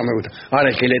 eso me gusta. Ahora,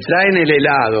 que le traen el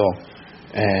helado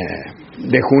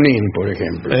de Junín, por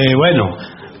ejemplo. Bueno,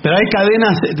 pero hay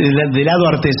cadenas de helado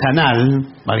artesanal,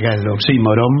 valga el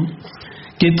oxímoron,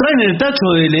 que traen el tacho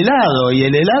del helado, y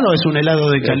el helado es un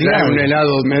helado de calidad. Traen un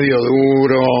helado medio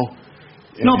duro.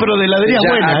 No, pero de heladería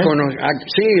buena.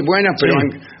 Sí, buenas, pero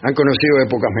han conocido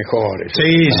épocas mejores.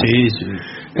 Sí.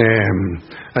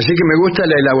 Así que me gusta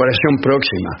la elaboración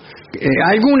próxima.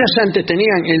 Algunas antes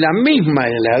tenían en la misma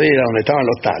heladera donde estaban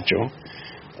los tachos,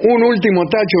 un último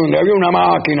tacho donde había una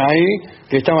máquina ahí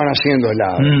que estaban haciendo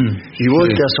helado. Y vos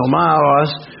te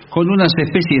asomabas con unas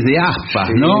especies de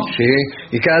aspas, ¿no? Sí.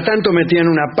 Y cada tanto metían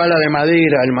una pala de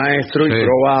madera al maestro y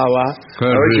probaba a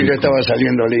ver si le estaba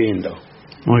saliendo lindo.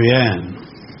 Muy bien.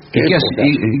 ¿Y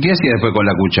qué hacía después con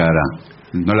la cuchara?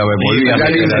 No la volvía a la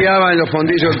meter. limpiaba en los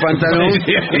fondillos del pantalón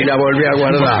y la volvía a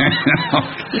guardar.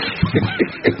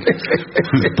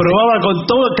 Probaba con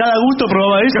todo, cada gusto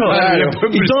probaba eso. Claro.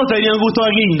 Y todos tenían gusto a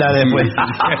guinda después.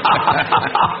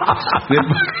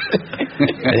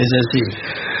 Es así.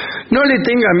 No le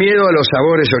tenga miedo a los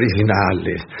sabores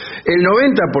originales. El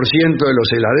 90% de los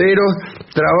heladeros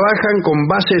trabajan con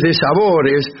bases de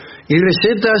sabores y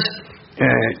recetas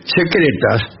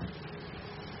secretas.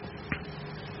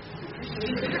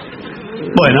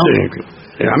 Bueno,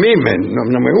 a mí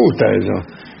no me gusta eso.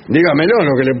 Dígamelo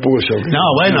lo que le puso. No,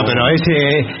 bueno, pero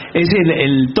ese es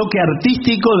el toque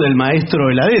artístico del maestro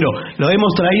heladero. Lo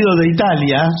hemos traído de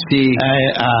Italia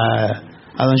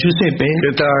a don Giuseppe.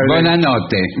 ¿Qué tal?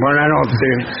 Buonanotte.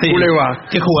 Sí. ¿Cómo le va?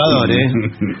 Qué jugador,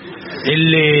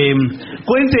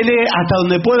 cuéntele hasta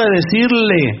donde pueda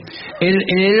decirle el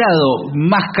helado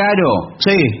más caro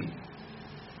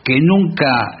que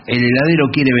nunca el heladero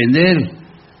quiere vender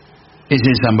es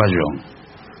el zamballón.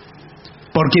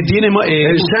 Porque tiene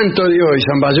el santo Dios y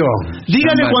zamballón.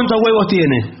 Dígale cuántos huevos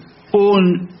tiene.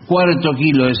 Un cuarto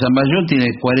kilo de zamballón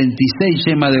tiene 46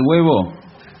 yemas de huevo.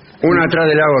 Una atrás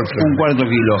de la otra. Un cuarto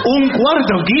kilo. Un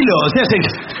cuarto kilo, o sea, se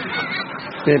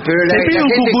pero pide un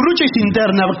cucurucho y se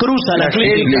interna, cruza la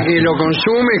clínica. Que lo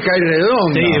consume cae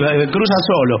redondo. Sí, cruza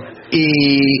solo. Y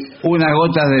unas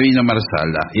gotas de vino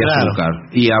marsala y azúcar.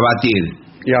 Y a batir.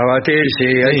 Y a batir, sí.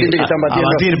 Hay gente que están batiendo.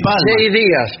 A batir palmas. 6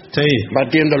 días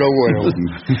batiendo los huevos.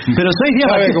 Pero 6 días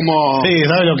 ¿Sabe cómo? Sí,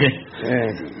 ¿sabe lo que?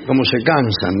 Cómo se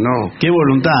cansan, ¿no? Qué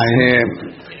voluntad,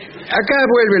 Acá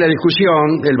vuelve la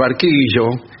discusión del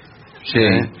barquillo.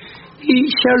 Y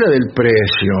se habla del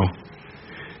precio.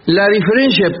 La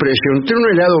diferencia de precio entre un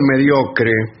helado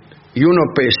mediocre y uno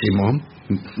pésimo.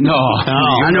 Y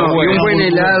un buen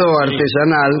helado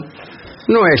artesanal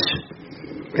no es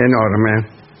enorme.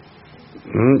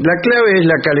 La clave es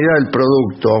la calidad del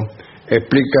producto,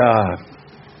 explica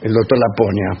el doctor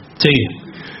Laponia.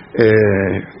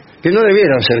 Que no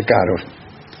debieran ser caros.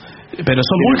 Pero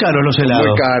son muy caros los helados.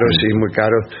 Muy caros, sí, muy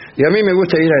caros. Y a mí me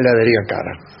gusta ir a heladería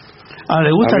cara.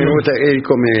 ¿Le gusta? A mí me gusta ir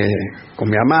con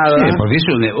mi amada. Sí, porque es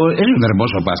un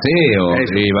hermoso paseo.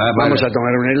 Vamos a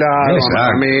tomar un helado,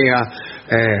 mamá mía.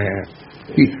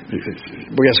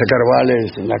 Voy a sacar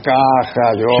vales en la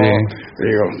caja, yo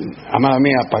digo, amada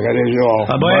mía, pagaré yo.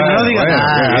 Bueno, no digas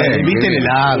nada, invite el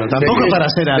helado, tampoco para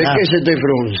hacer ¿De helado. qué se te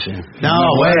frunce? No,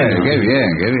 bueno, qué bien,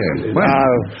 qué bien. Bueno.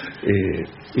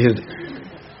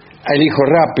 Elijo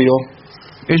rápido.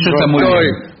 Eso está muy estoy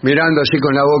bien. mirando así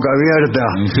con la boca abierta.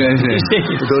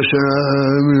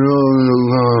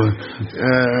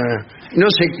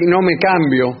 Entonces, no me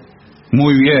cambio.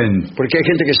 Muy bien. Porque hay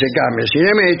gente que se cambia. Si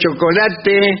deme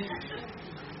chocolate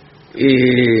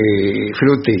y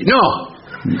frutí. ¡No!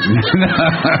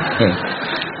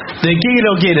 ¿De qué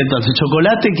lo quiere entonces?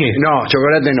 ¿Chocolate qué? No,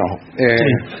 chocolate no.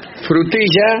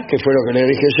 Frutilla, que fue lo que le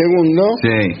dije segundo.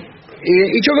 Sí.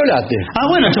 Y chocolate. Ah,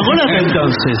 bueno, chocolate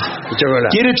entonces.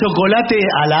 Chocolate. ¿Quiere chocolate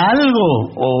a la algo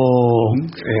o...?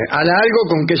 ¿A la algo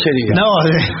con qué sería? No,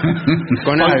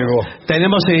 con algo.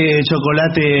 Tenemos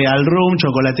chocolate al rum,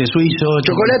 chocolate suizo.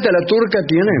 ¿Chocolate a la turca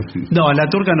tiene? No, a la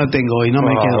turca no tengo y no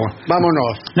me quedo.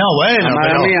 Vámonos. No, bueno,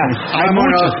 Madre mía,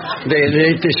 vámonos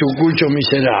de este sucucho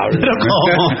miserable. ¿Pero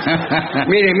cómo?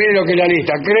 Mire lo que es la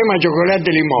lista. Crema, chocolate,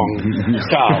 limón.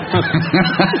 Chao.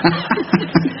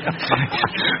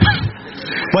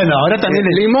 Bueno, ahora también...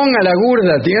 ¿Limón a la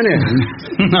gurda tiene?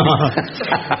 No.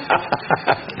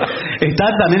 Está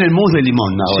también el mousse de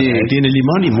limón ahora. Sí. Tiene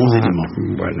limón y mousse de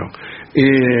limón. Bueno.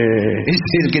 Es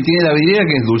el que tiene la vidriera,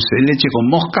 que es dulce de leche con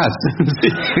moscas.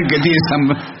 El que tiene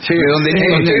sí,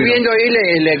 estoy viendo ahí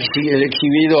el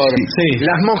exhibidor. Sí.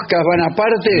 ¿Las moscas van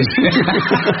aparte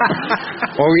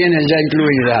o vienen ya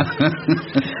incluidas?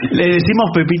 Le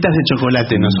decimos pepitas de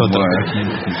chocolate nosotros.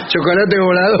 Bueno. ¿Chocolate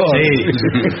volador? Sí.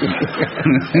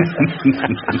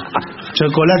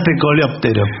 Chocolate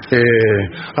coleóptero.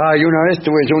 Y una vez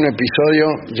tuve yo un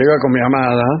episodio, llegué con mi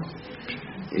amada.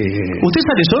 ¿Usted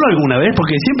sale solo alguna vez?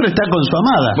 Porque siempre está con su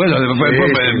amada. Bueno,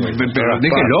 pero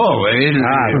déjelo.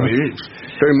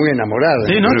 Estoy muy enamorado.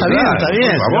 Sí, no, está bien, está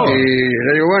bien. Por favor. Y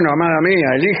le digo, bueno, amada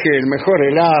mía, elige el mejor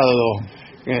helado.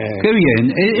 Qué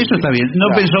bien, eso está bien.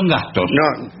 No pensó en gastos.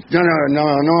 No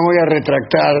me voy a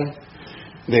retractar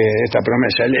de esta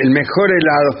promesa. El mejor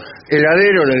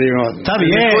heladero, le digo. Está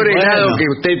bien. El mejor helado que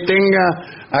usted tenga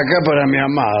acá para mi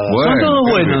amada. Son todos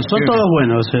buenos, son todos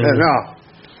buenos.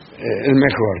 El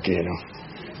mejor quiero.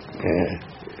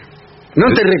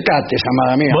 No te recates,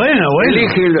 amada mía. Bueno.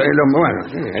 Elige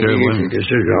elige, qué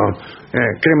sé yo.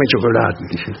 Crema y chocolate.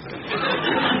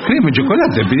 Crema y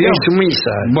chocolate, pidió. Es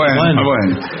sumisa. Bueno.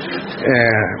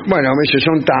 Bueno, me dice,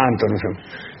 son tantos, no sé.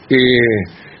 Y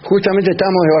justamente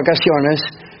estábamos de vacaciones,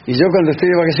 y yo cuando estoy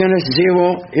de vacaciones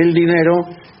llevo el dinero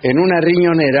en una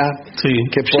riñonera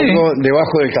que pongo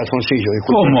debajo del calzoncillo.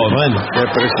 ¿Cómo? Bueno. De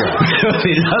presión.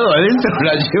 ¿El helado adentro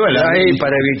la lleva la ahí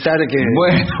para evitar que...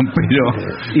 Bueno, pero...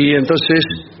 Y entonces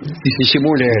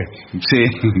disimulé. Sí.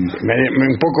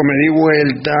 Un poco me di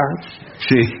vuelta.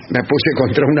 Sí. Me puse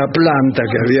contra una planta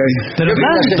que había ahí. Pero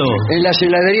tanto. En las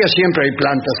heladerías siempre hay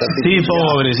plantas así. Sí,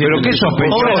 pobre. Pero qué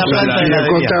sospechoso. Pobre la planta de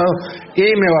heladería. Y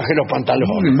me bajé los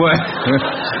pantalones. Bueno.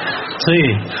 Sí.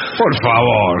 Por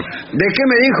favor. ¿De qué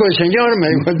me dijo el señor? Me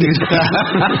dijo el tipo.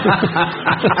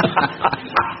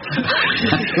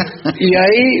 Y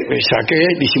ahí saqué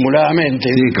disimuladamente.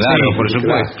 Sí, claro, por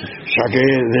supuesto. Saqué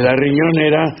de la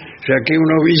riñonera, saqué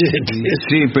unos billetes.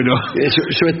 Sí, pero...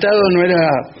 Su estado no era,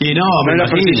 no era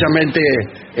precisamente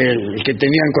el que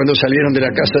tenían cuando salieron de la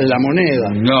Casa de la Moneda.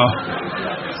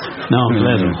 No,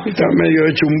 claro. Estaba medio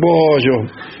hecho un bollo.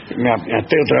 Me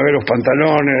até otra vez los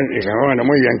pantalones. Y dije, bueno,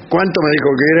 muy bien. ¿Cuánto me dijo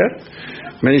que era?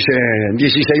 Me dice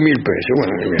 16.000 pesos.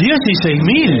 Bueno,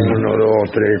 ¿16.000? 1,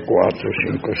 2, 3, 4,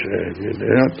 5, 6, 7,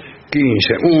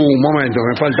 15. Un momento,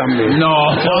 me faltan 1.000. No,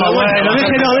 bueno,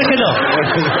 déjelo.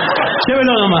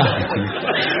 Llévelo nomás.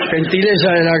 Gentileza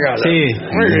de la casa. Sí.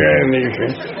 Muy bien, dije.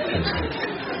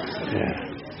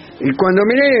 Y cuando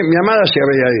miré, mi amada se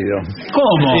había ido.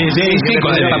 ¿Cómo? Sí,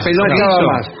 con el papelón no estaba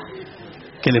más.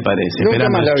 ¿Qué le parece? Nunca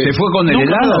más la vi. ¿Se fue con el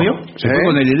 ¿Nunca helado? la vio? ¿Se fue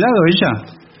con el helado ella?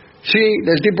 Sí,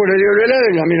 el tipo le dio el helado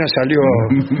y la mina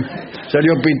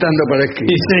salió pitando para esquí.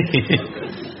 Sí.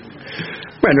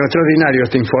 Bueno, extraordinario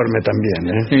este informe también,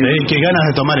 Qué ganas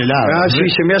de tomar helado. Sí,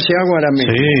 se me hace agua a la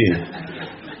mente. Sí.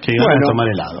 Qué ganas de tomar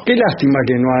helado. Qué lástima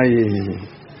que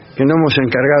no hemos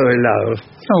encargado helados.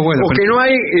 No, bueno, porque no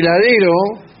hay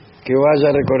heladero que vaya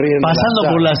recorriendo.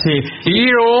 Pasando por las... Sí.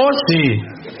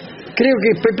 Creo que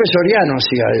Pepe Soriano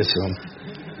hacía eso.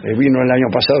 Vino el año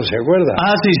pasado, ¿se acuerda?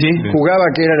 Sí. Jugaba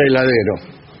que era el heladero.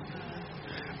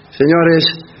 Señores,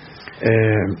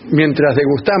 mientras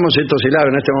degustamos estos helados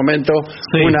en este momento,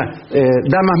 unas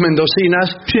damas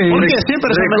mendocinas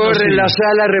recorren la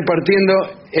sala repartiendo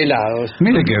helados.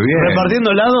 Mire qué bien.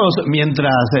 Repartiendo helados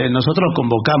mientras nosotros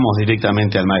convocamos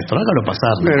directamente al maestro. Hágalo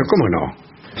pasar. Pero cómo no.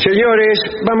 Señores,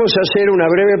 vamos a hacer una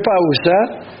breve pausa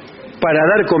para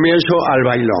dar comienzo al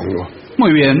bailongo.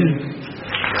 Muy bien.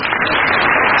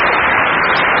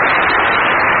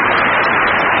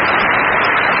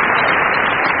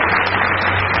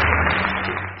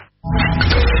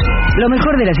 Lo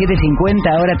mejor de las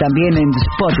 7.50 ahora también en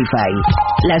Spotify.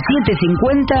 Las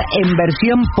 7.50 en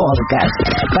versión podcast.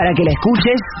 Para que la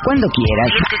escuches cuando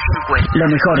quieras. 7.50. Lo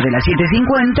mejor de las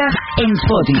 7.50 en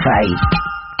Spotify.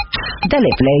 Dale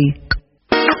play.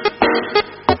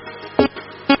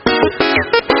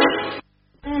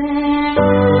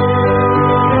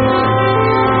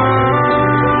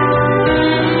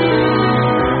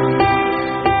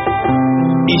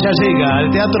 Y ya llega al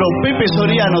Teatro Pepe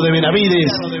Soriano de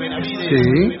Benavides,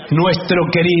 nuestro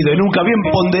querido y nunca bien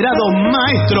ponderado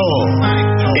maestro,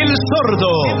 el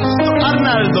sordo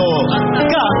Arnaldo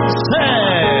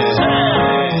Cancel.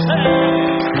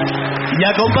 Y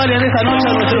acompañan esta noche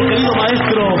a nuestro querido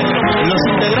maestro los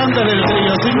integrantes del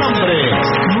trío sin nombre,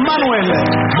 Manuel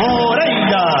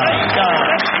Moreira,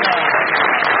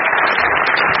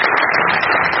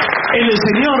 el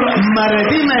señor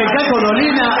Martín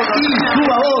Cacololina y su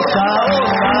babosa,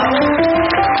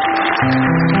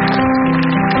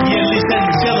 y el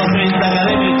licenciado frente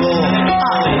académico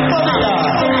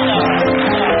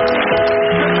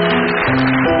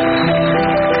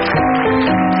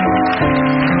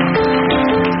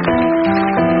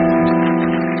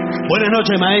Buenas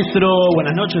noches, maestro.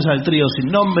 Buenas noches al trío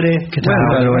sin nombre. ¿Qué tal?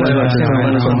 Buenas noches.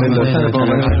 Buenas noches.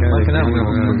 Más que nada,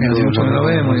 porque hace mucho que no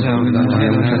vemos.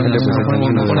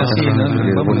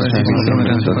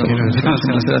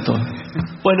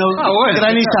 Bueno,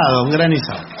 granizado.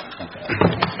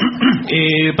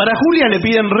 Para Julia le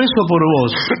piden rezo por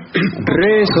vos.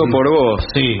 Rezo por vos.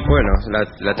 Sí. Bueno,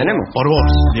 la tenemos. Por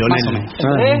vos, Lionel.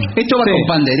 ¿Esto va con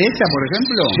pandereta, por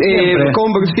ejemplo?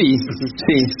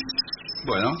 Sí.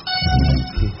 Bueno.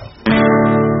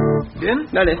 ¿Bien?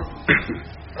 Dale.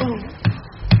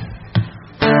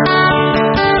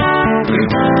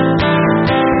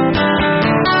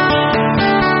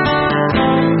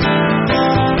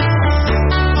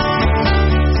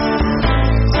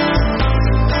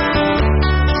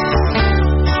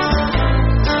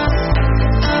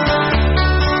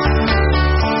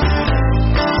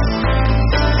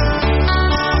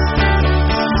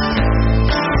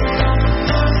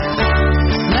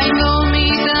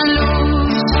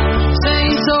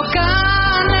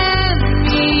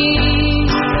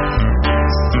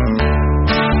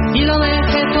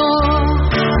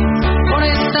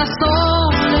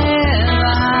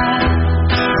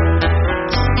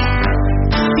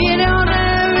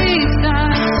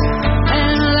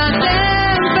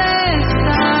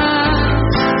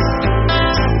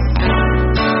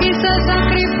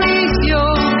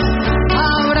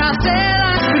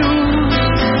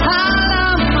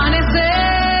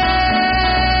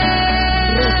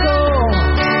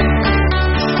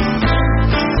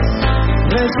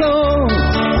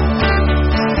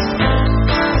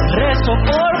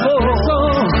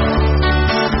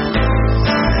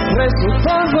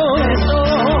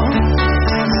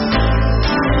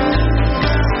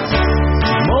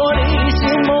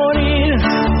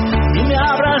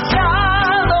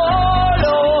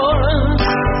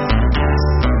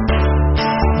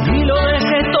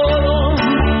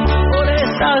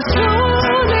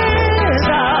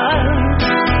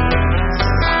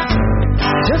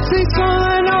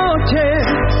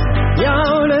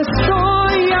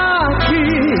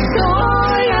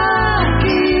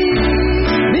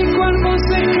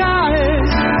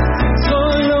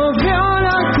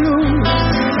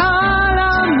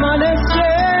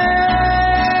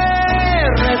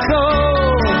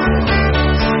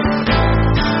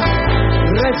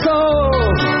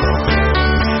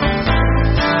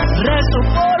 Rezo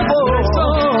por vos.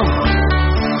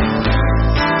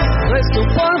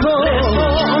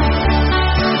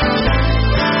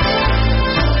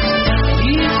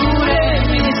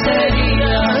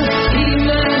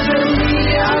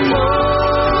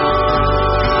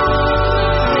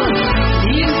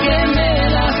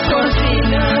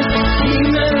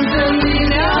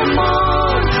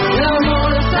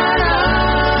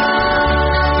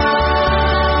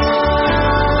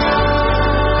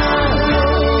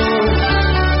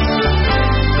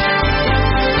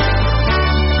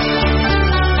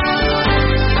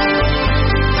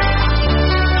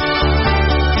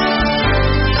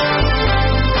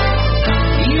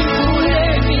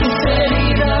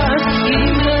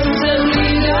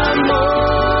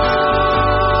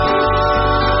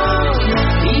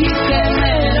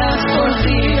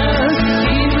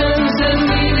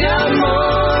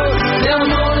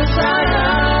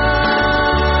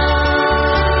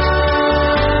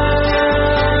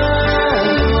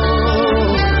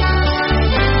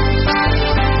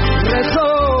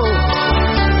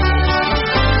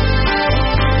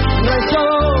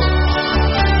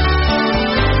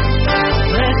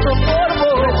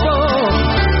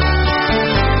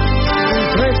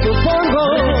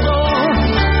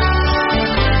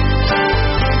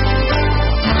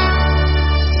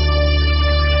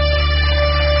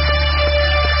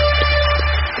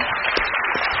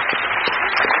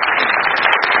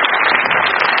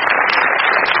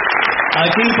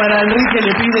 Aquí para Enrique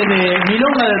le piden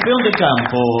milonga del peón de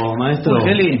campo, maestro.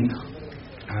 Qué lindo.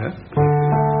 A ver.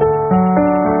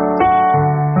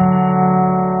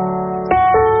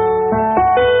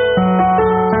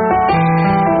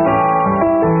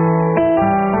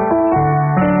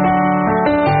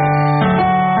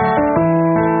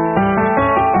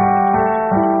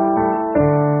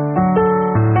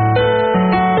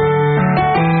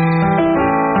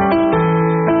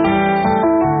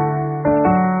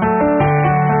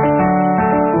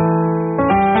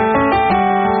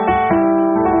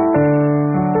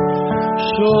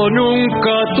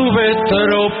 Nunca tuve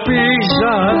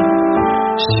tropilla,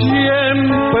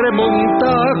 siempre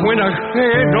montajo en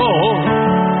ajeno.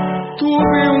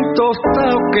 Tuve un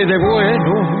tostado que de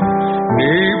bueno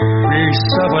ni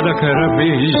pisaba la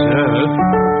caramilla.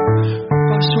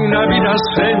 Pasé una vida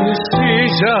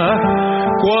sencilla,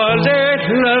 ¿cuál es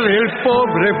la del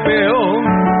pobre peón?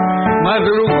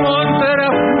 Madrugón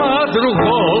tras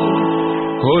madrugón,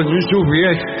 con lluvia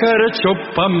escarcho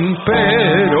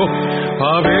pampero,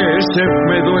 a veces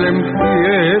me duelen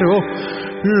fiero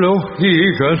los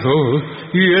hígados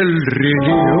y el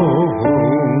riñón.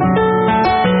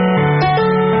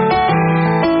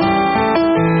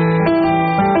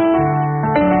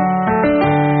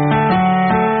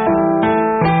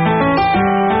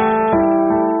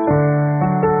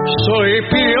 Soy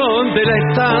peón de la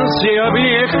estancia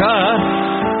vieja,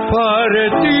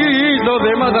 partido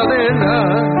de Magdalena,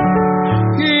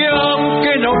 y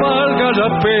aunque no valga la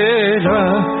pena,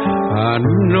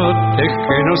 anote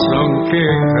que no son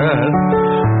quejas.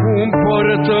 Un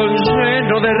portón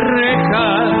lleno de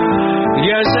rejas y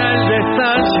allá en la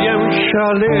estancia un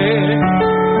chalet,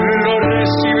 lo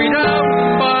recibirá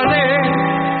un ballet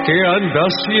que anda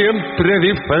siempre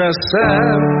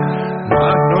disfrazado.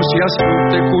 Mas no se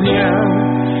asuste, cuñado,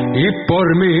 y por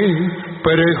mí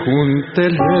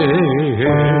pregúntele.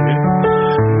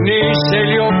 Ni se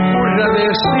le ocurra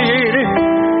decir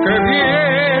que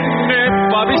viene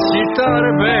pa'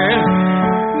 visitarme.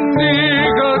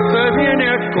 Diga que viene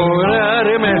a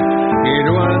cobrarme y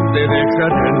no han de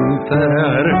dejar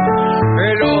entrar.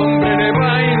 El hombre le va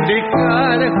a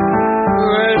indicar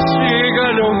que siga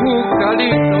los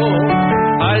bucalitos.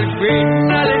 Al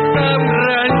final está un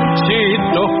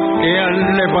ranchito que al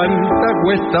levantar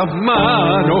estas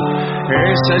manos,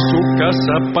 esa es su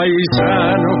casa,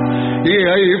 paisano, y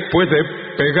ahí puede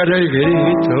pegar el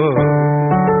grito.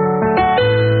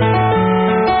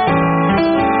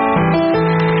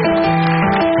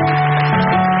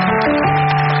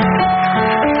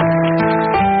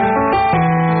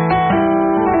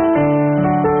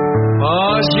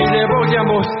 Allí le voy a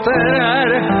mostrar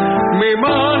mi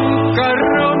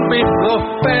mancarrón, mis dos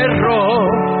perros,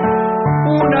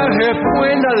 una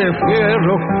espuela de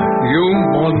fierro y un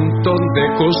montón de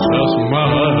cosas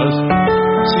más.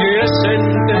 Si es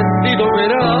entendido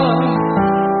verá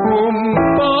un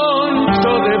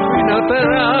poncho de fina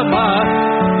trama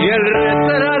y el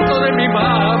retrato de mi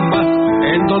mamá,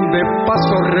 en donde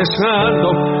paso rezando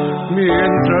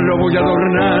mientras lo voy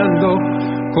adornando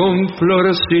con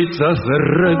florecitas de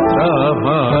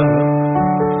retama.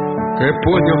 ¿Qué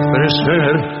puede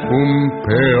ofrecer un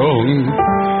peón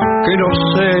que no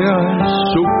sea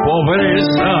su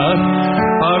pobreza?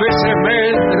 A veces me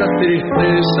entra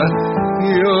tristeza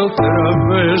y otras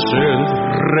veces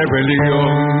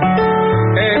rebelión.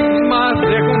 En más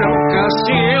de una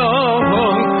ocasión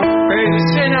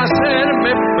pensé en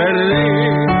hacerme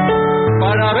perder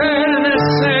para ver de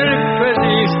ser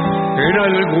feliz en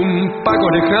algún pago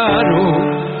lejano,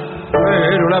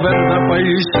 pero la verdad,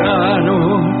 paisano,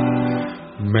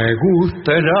 me gusta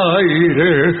el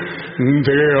aire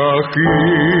de aquí.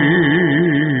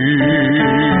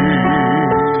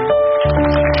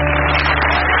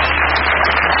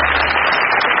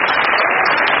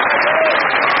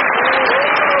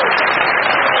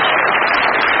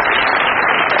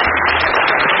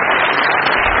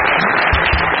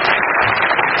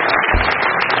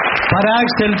 Para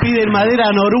Axel piden madera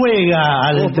noruega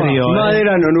al trío.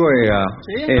 Madera noruega.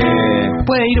 ¿Sí?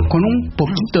 Puede ir con un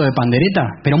poquito de pandereta,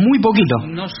 pero muy poquito.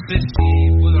 No sé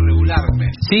si puedo regularme.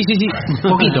 Sí,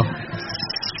 poquito.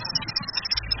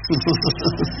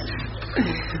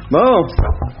 Vamos.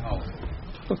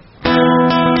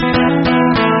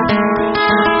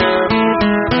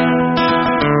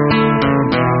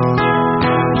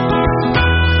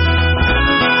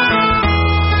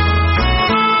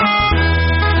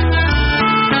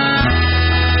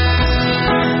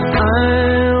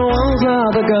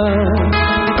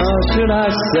 Should I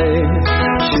say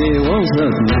she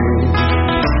wasn't me?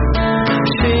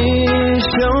 She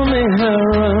showed me her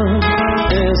room,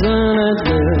 isn't it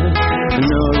good?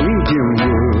 Norwegian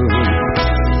wood.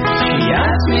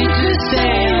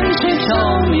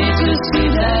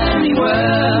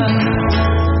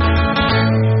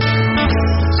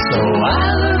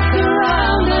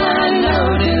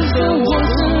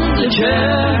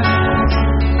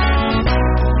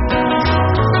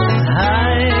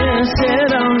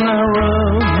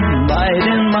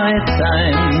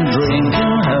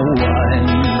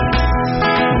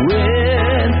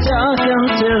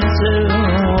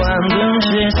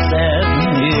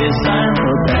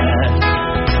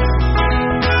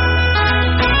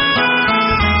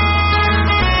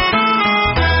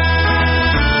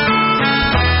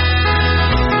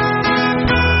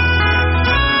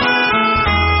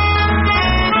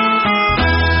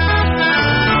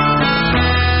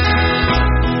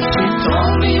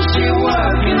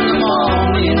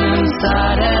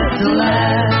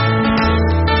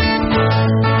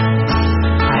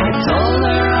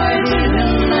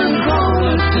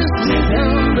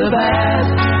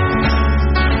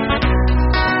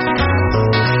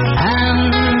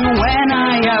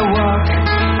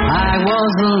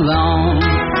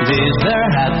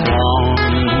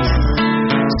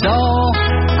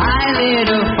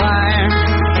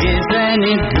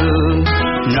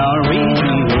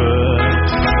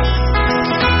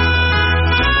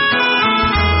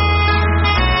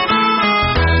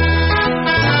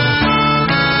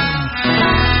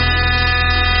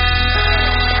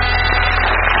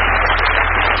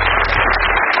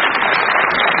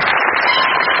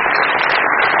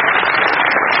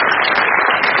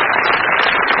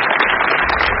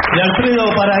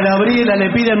 le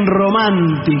piden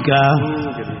romántica.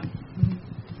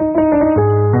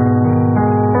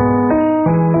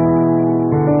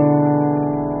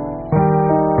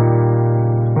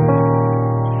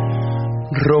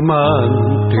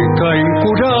 Romántica,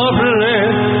 incurable,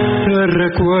 te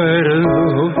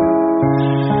recuerdo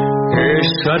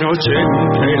esa noche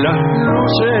entre las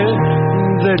luces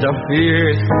de la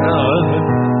fiesta.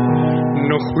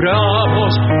 Nos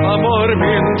juramos amor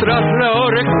mientras la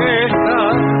orquesta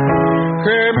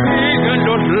gemía en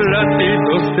los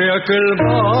latidos de aquel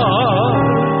bar.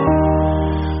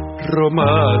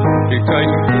 Romántica,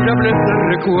 incurable, te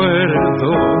recuerdo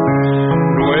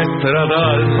nuestra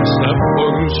danza fue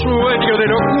un sueño de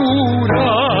locura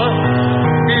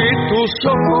y tus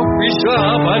ojos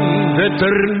brillaban de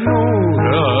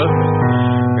ternura,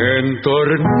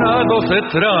 entornados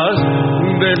detrás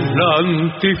del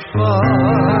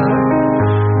antifaz.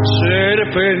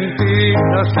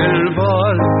 Serpentinas del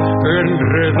bar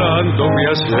enredando mi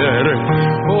hacer,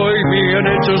 hoy me han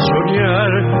hecho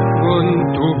soñar con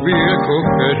tu viejo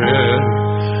querer.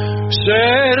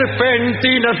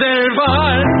 Serpentinas del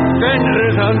bar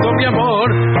enredando mi amor,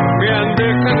 me han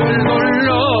dejado el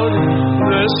dolor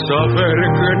de saber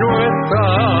que no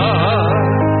estás.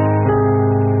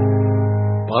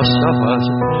 Pasabas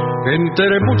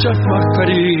entre muchas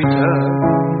mascarillas,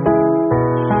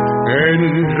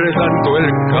 enredando el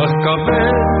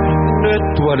cascabel de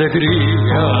tu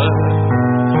alegría,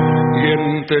 y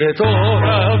entre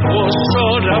todas vos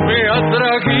sola me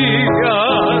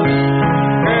atraías,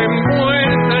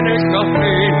 envuelta en el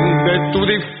jazmín de tu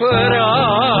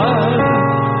disfraz.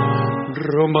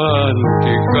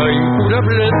 Romántica,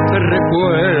 incurable, te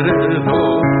recuerdo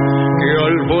que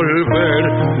al volver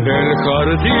del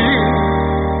jardín,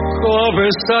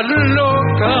 cabeza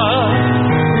loca,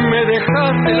 me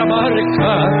dejaste la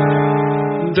marca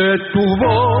de tu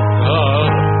boca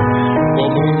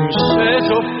como un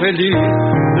sello feliz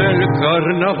del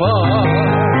carnaval.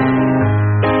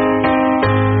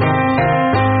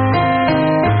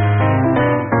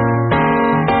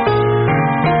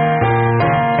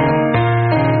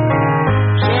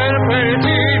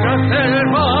 Serpentinas del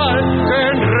mar que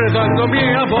enredando mi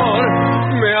amor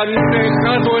me han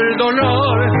dejado el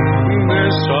dolor de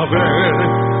saber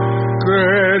que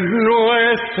no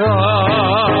estás.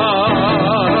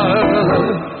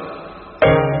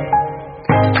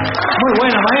 Muy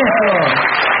buena, maestro.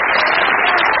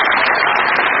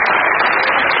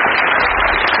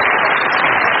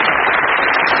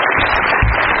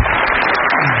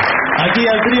 Aquí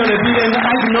al trío le piden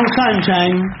Ain't No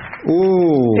Sunshine.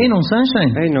 ¿Ain't No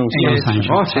Sunshine? Ain't No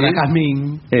Sunshine. Oh, sí. Para Jazmín.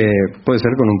 ¿Puede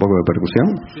ser con un poco de percusión?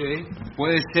 Sí,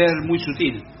 puede ser muy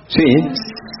sutil. Sí.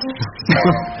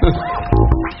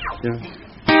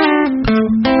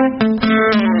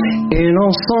 Ain't no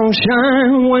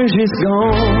sunshine when she's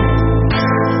gone.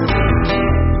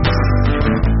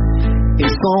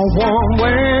 It's so warm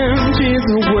when she's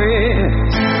away.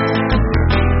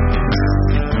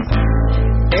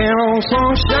 Ain't no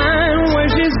sunshine when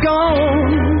she's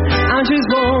gone, and she's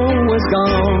always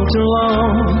gone too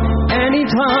long.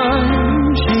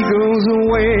 Anytime she goes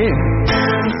away,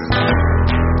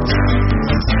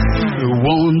 I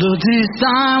wonder this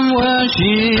time where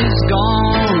she's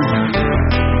gone.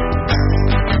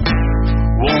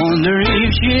 Wonder if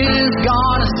she's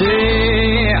gonna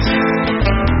stay.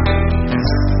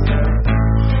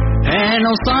 Ain't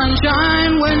no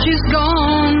sunshine when she's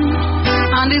gone,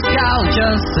 and this gal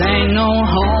just ain't no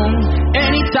home.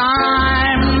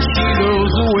 Anytime she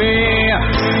goes away,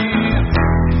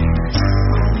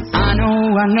 I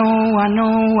know, I know, I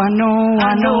know, I know,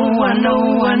 I know, I know,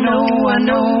 I know, I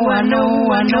know, I know,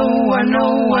 I know, I know,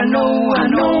 I know,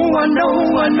 I know, I know,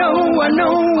 I know, I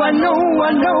know, I know,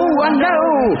 I know, I know.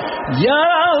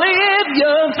 Y'all leave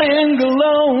your thing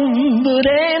alone, but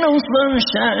ain't no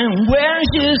sunshine when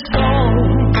she's gone.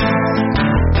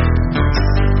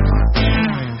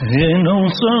 Ain't no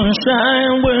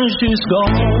sunshine when she's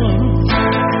gone.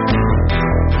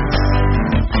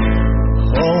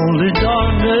 Only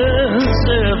darkness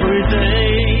every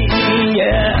day,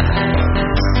 yeah.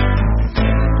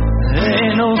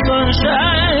 Ain't no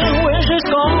sunshine when she's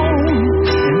gone.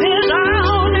 And this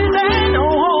house it ain't no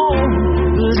home,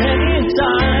 but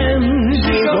anytime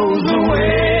she goes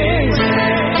away,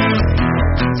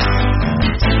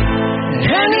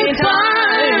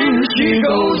 anytime she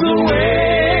goes away,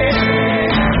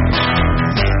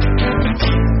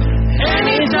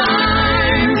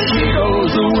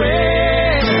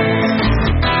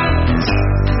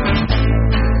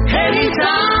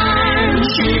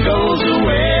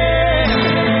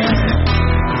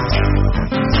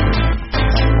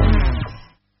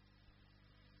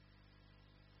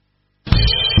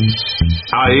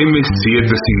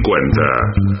 AM750.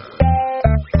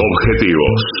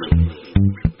 Objetivos,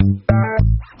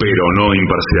 pero no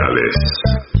imparciales.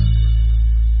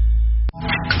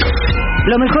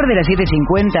 Lo mejor de la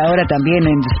 750 ahora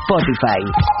también en Spotify.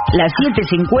 La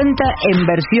 750 en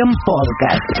versión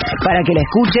podcast, para que la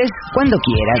escuches cuando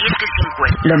quieras.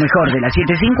 Lo mejor de la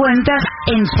 750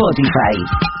 en Spotify.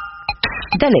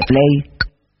 Dale play.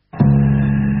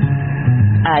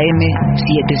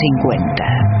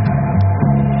 AM750.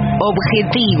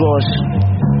 Objetivos,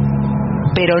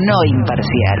 pero no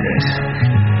imparciales.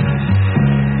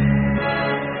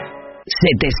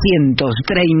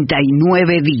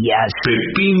 739 días.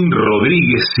 Pepín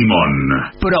Rodríguez Simón.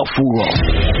 Prófugo.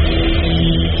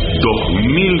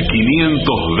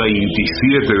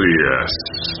 2527 días.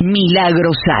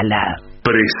 Milagro Sala.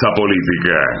 Presa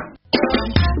política.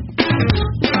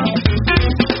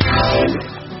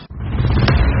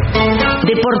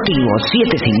 Deportivo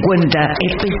 750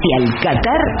 especial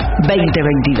Qatar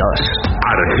 2022.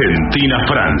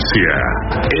 Argentina-Francia.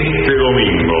 Este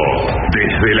domingo,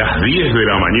 desde las 10 de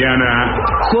la mañana.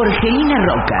 Jorgelina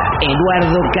Roca,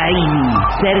 Eduardo Caini,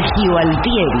 Sergio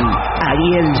Altieri,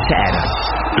 Ariel Ser.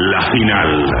 La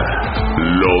final.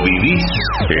 Lo vivís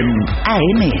en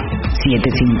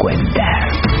AM750.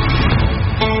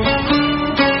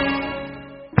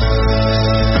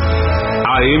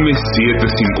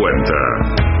 AM750.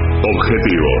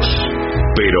 Objetivos,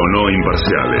 pero no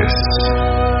imparciales.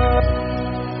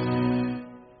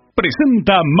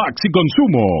 Presenta Maxi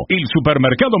Consumo, el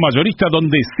supermercado mayorista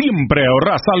donde siempre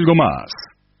ahorrás algo más.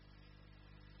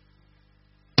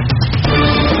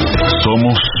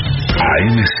 Somos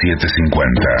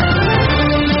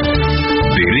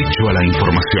AM750. Derecho a la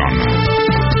información.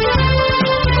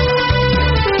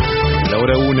 La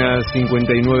hora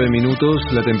 1:59 minutos,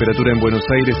 la temperatura en Buenos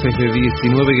Aires es de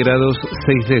 19 grados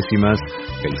 6 décimas,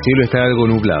 el cielo está algo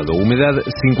nublado, humedad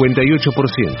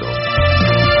 58%.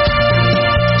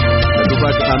 La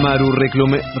Tupac Amaru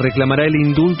reclamará el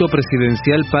indulto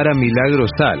presidencial para Milagro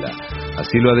Sala.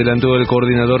 Así lo adelantó el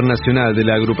coordinador nacional de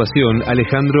la agrupación,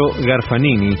 Alejandro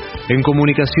Garfanini, en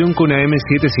comunicación con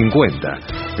AM750.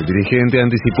 El dirigente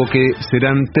anticipó que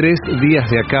serán 3 días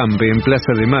de acampe en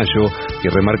Plaza de Mayo y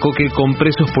remarcó que con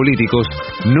presos políticos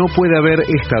no puede haber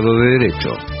Estado de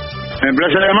Derecho. En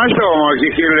Plaza de Mayo vamos a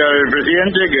exigirle al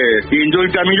presidente que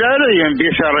indulte a Milagro y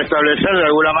empiece a restablecer de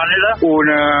alguna manera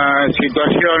una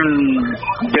situación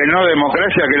de no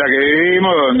democracia que es la que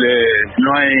vivimos, donde no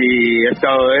hay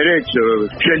Estado de Derecho.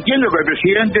 Yo entiendo que el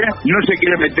presidente no se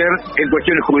quiere meter en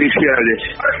cuestiones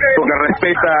judiciales, porque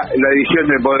respeta la división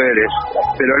de poderes,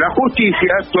 pero la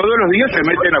justicia todos los días se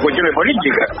mete en las cuestiones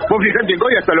políticas. Vos fijate que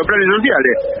hoy hasta los planes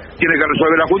sociales tiene que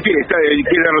resolver la justicia,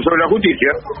 quiere resolver la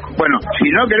justicia. Bueno, si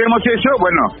no queremos eso,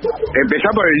 bueno,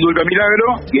 empezamos por el indulto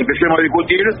Milagro y empecemos a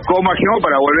discutir cómo hacemos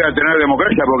para volver a tener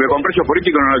democracia, porque con presos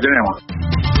políticos no la tenemos.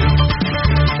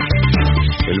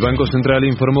 El Banco Central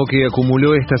informó que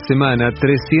acumuló esta semana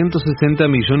 360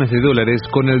 millones de dólares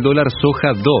con el dólar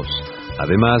soja 2.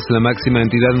 Además, la máxima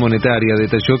entidad monetaria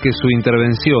detalló que su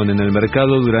intervención en el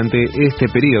mercado durante este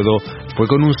periodo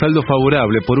fue con un saldo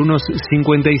favorable por unos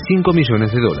 55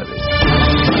 millones de dólares.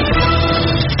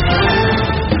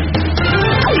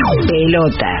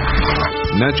 Pelota.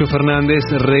 Nacho Fernández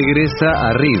regresa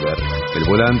a River. El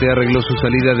volante arregló su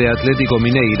salida de Atlético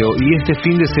Mineiro y este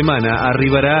fin de semana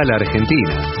arribará a la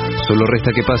Argentina. Solo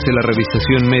resta que pase la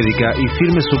revisación médica y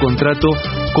firme su contrato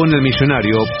con el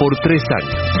millonario por 3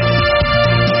 años.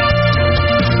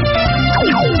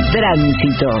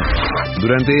 Tránsito.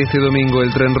 Durante este domingo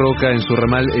el tren Roca en su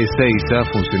ramal Ezeiza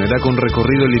funcionará con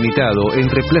recorrido limitado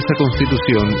entre Plaza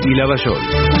Constitución y Lavallol.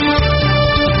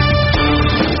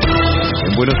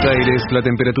 En Buenos Aires la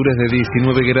temperatura es de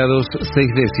 19 grados 6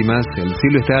 décimas, el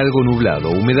cielo está algo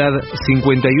nublado, humedad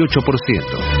 58%.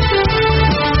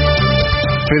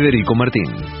 Federico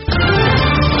Martín.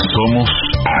 Somos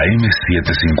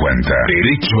AM750.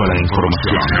 Derecho a la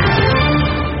información.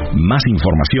 Más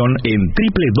información en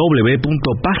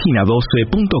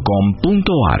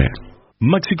www.pagina12.com.ar.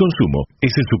 Maxi Consumo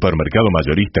es el supermercado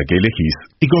mayorista que elegís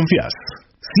y confías.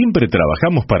 Siempre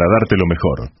trabajamos para darte lo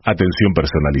mejor. Atención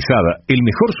personalizada, el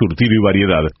mejor surtido y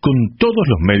variedad con todos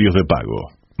los medios de pago.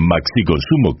 Maxi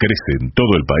Consumo crece en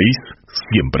todo el país,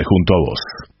 siempre junto a vos.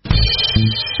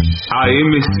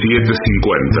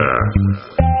 AM750.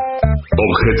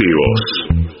 Objetivos,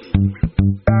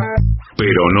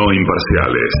 pero no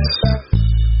imparciales.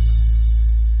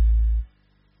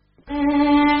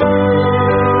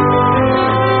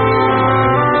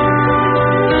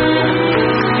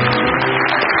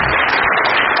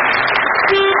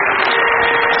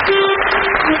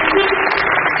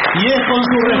 Y es con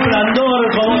su resplandor,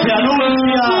 como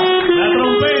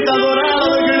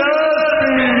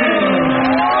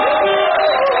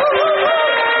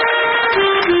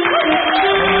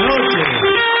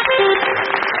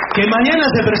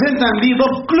mañana en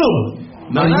Bebop Club.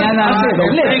 Mañana,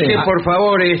 por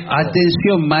favor.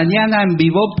 Atención, mañana en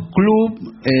Bebop Club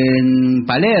en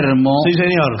Palermo. Sí,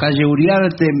 señor. Calle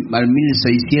Uriarte al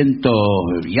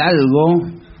 1600 y algo.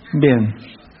 Bien.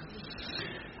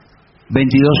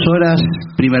 22 horas,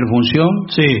 primer función.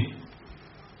 Sí.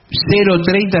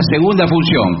 0:30, segunda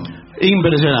función.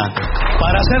 Impresionante.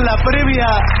 Para hacer la previa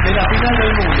de la final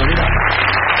del mundo, mirá.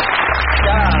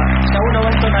 Ya uno va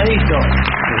entonadito.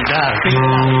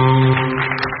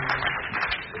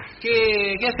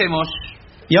 ¿Qué hacemos?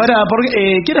 Y ahora,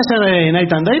 ¿quiere hacer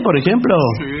Night and Day, por ejemplo?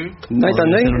 Sí. ¿Night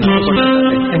and Day?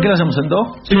 ¿En qué lo hacemos? ¿En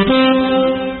do? Sí.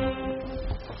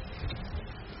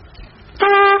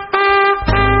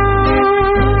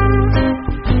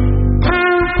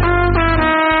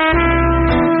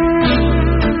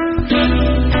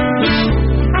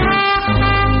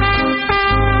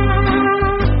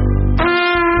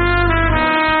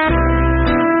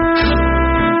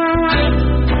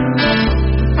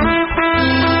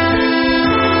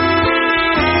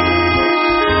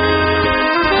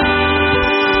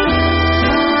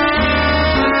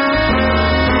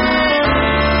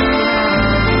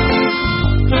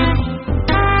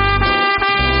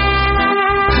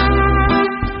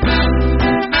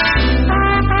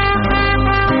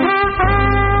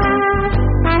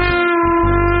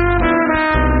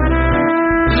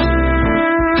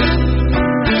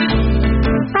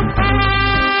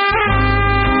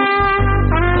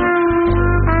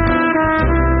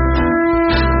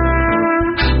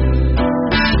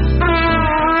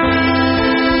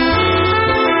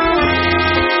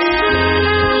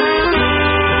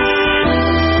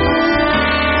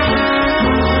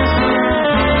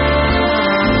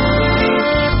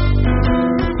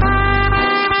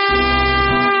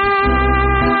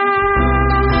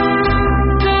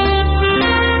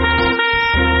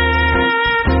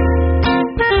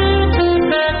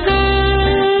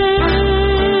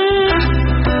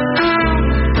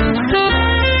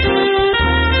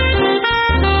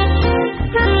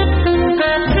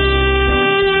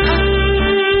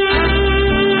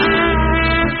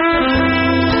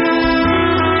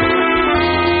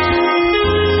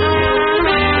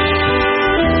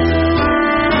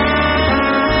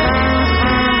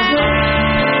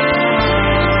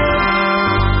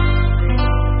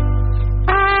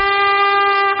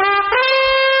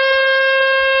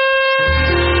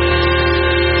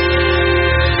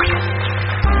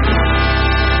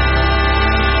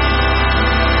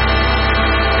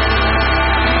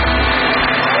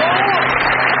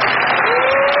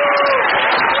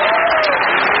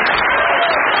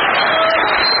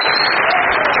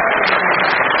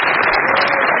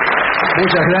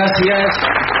 Muchas gracias.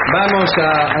 Vamos a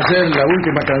hacer la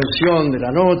última canción de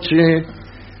la noche,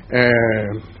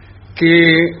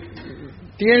 que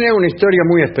tiene una historia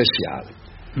muy especial.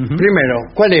 Primero,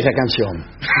 ¿cuál es la canción?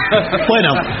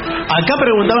 Bueno, acá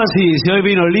preguntaban si hoy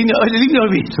vino el indio. El indio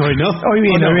vino hoy, ¿no? Hoy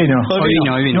vino.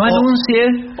 No anuncie.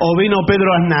 O vino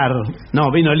Pedro Aznar.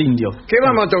 No, vino el indio. ¿Qué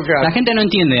vamos a tocar? La gente no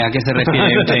entiende a qué se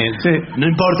refiere usted. Sí. No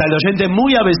importa, el oyente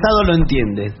muy avesado lo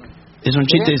entiende. Es un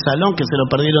chiste de salón que se lo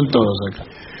perdieron todos acá.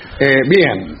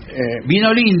 Bien.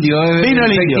 Vino el indio. Vino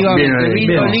el indio.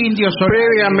 Vino el indio.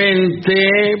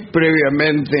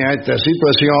 Previamente a esta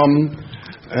situación,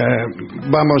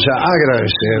 vamos a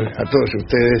agradecer a todos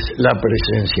ustedes la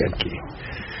presencia aquí.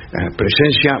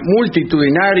 Presencia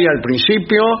multitudinaria al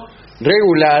principio,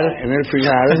 regular en el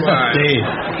final,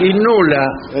 sí, y nula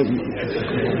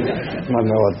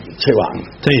cuando se van.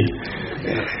 Sí.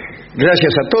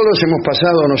 Gracias a todos, hemos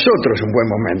pasado nosotros un buen momento.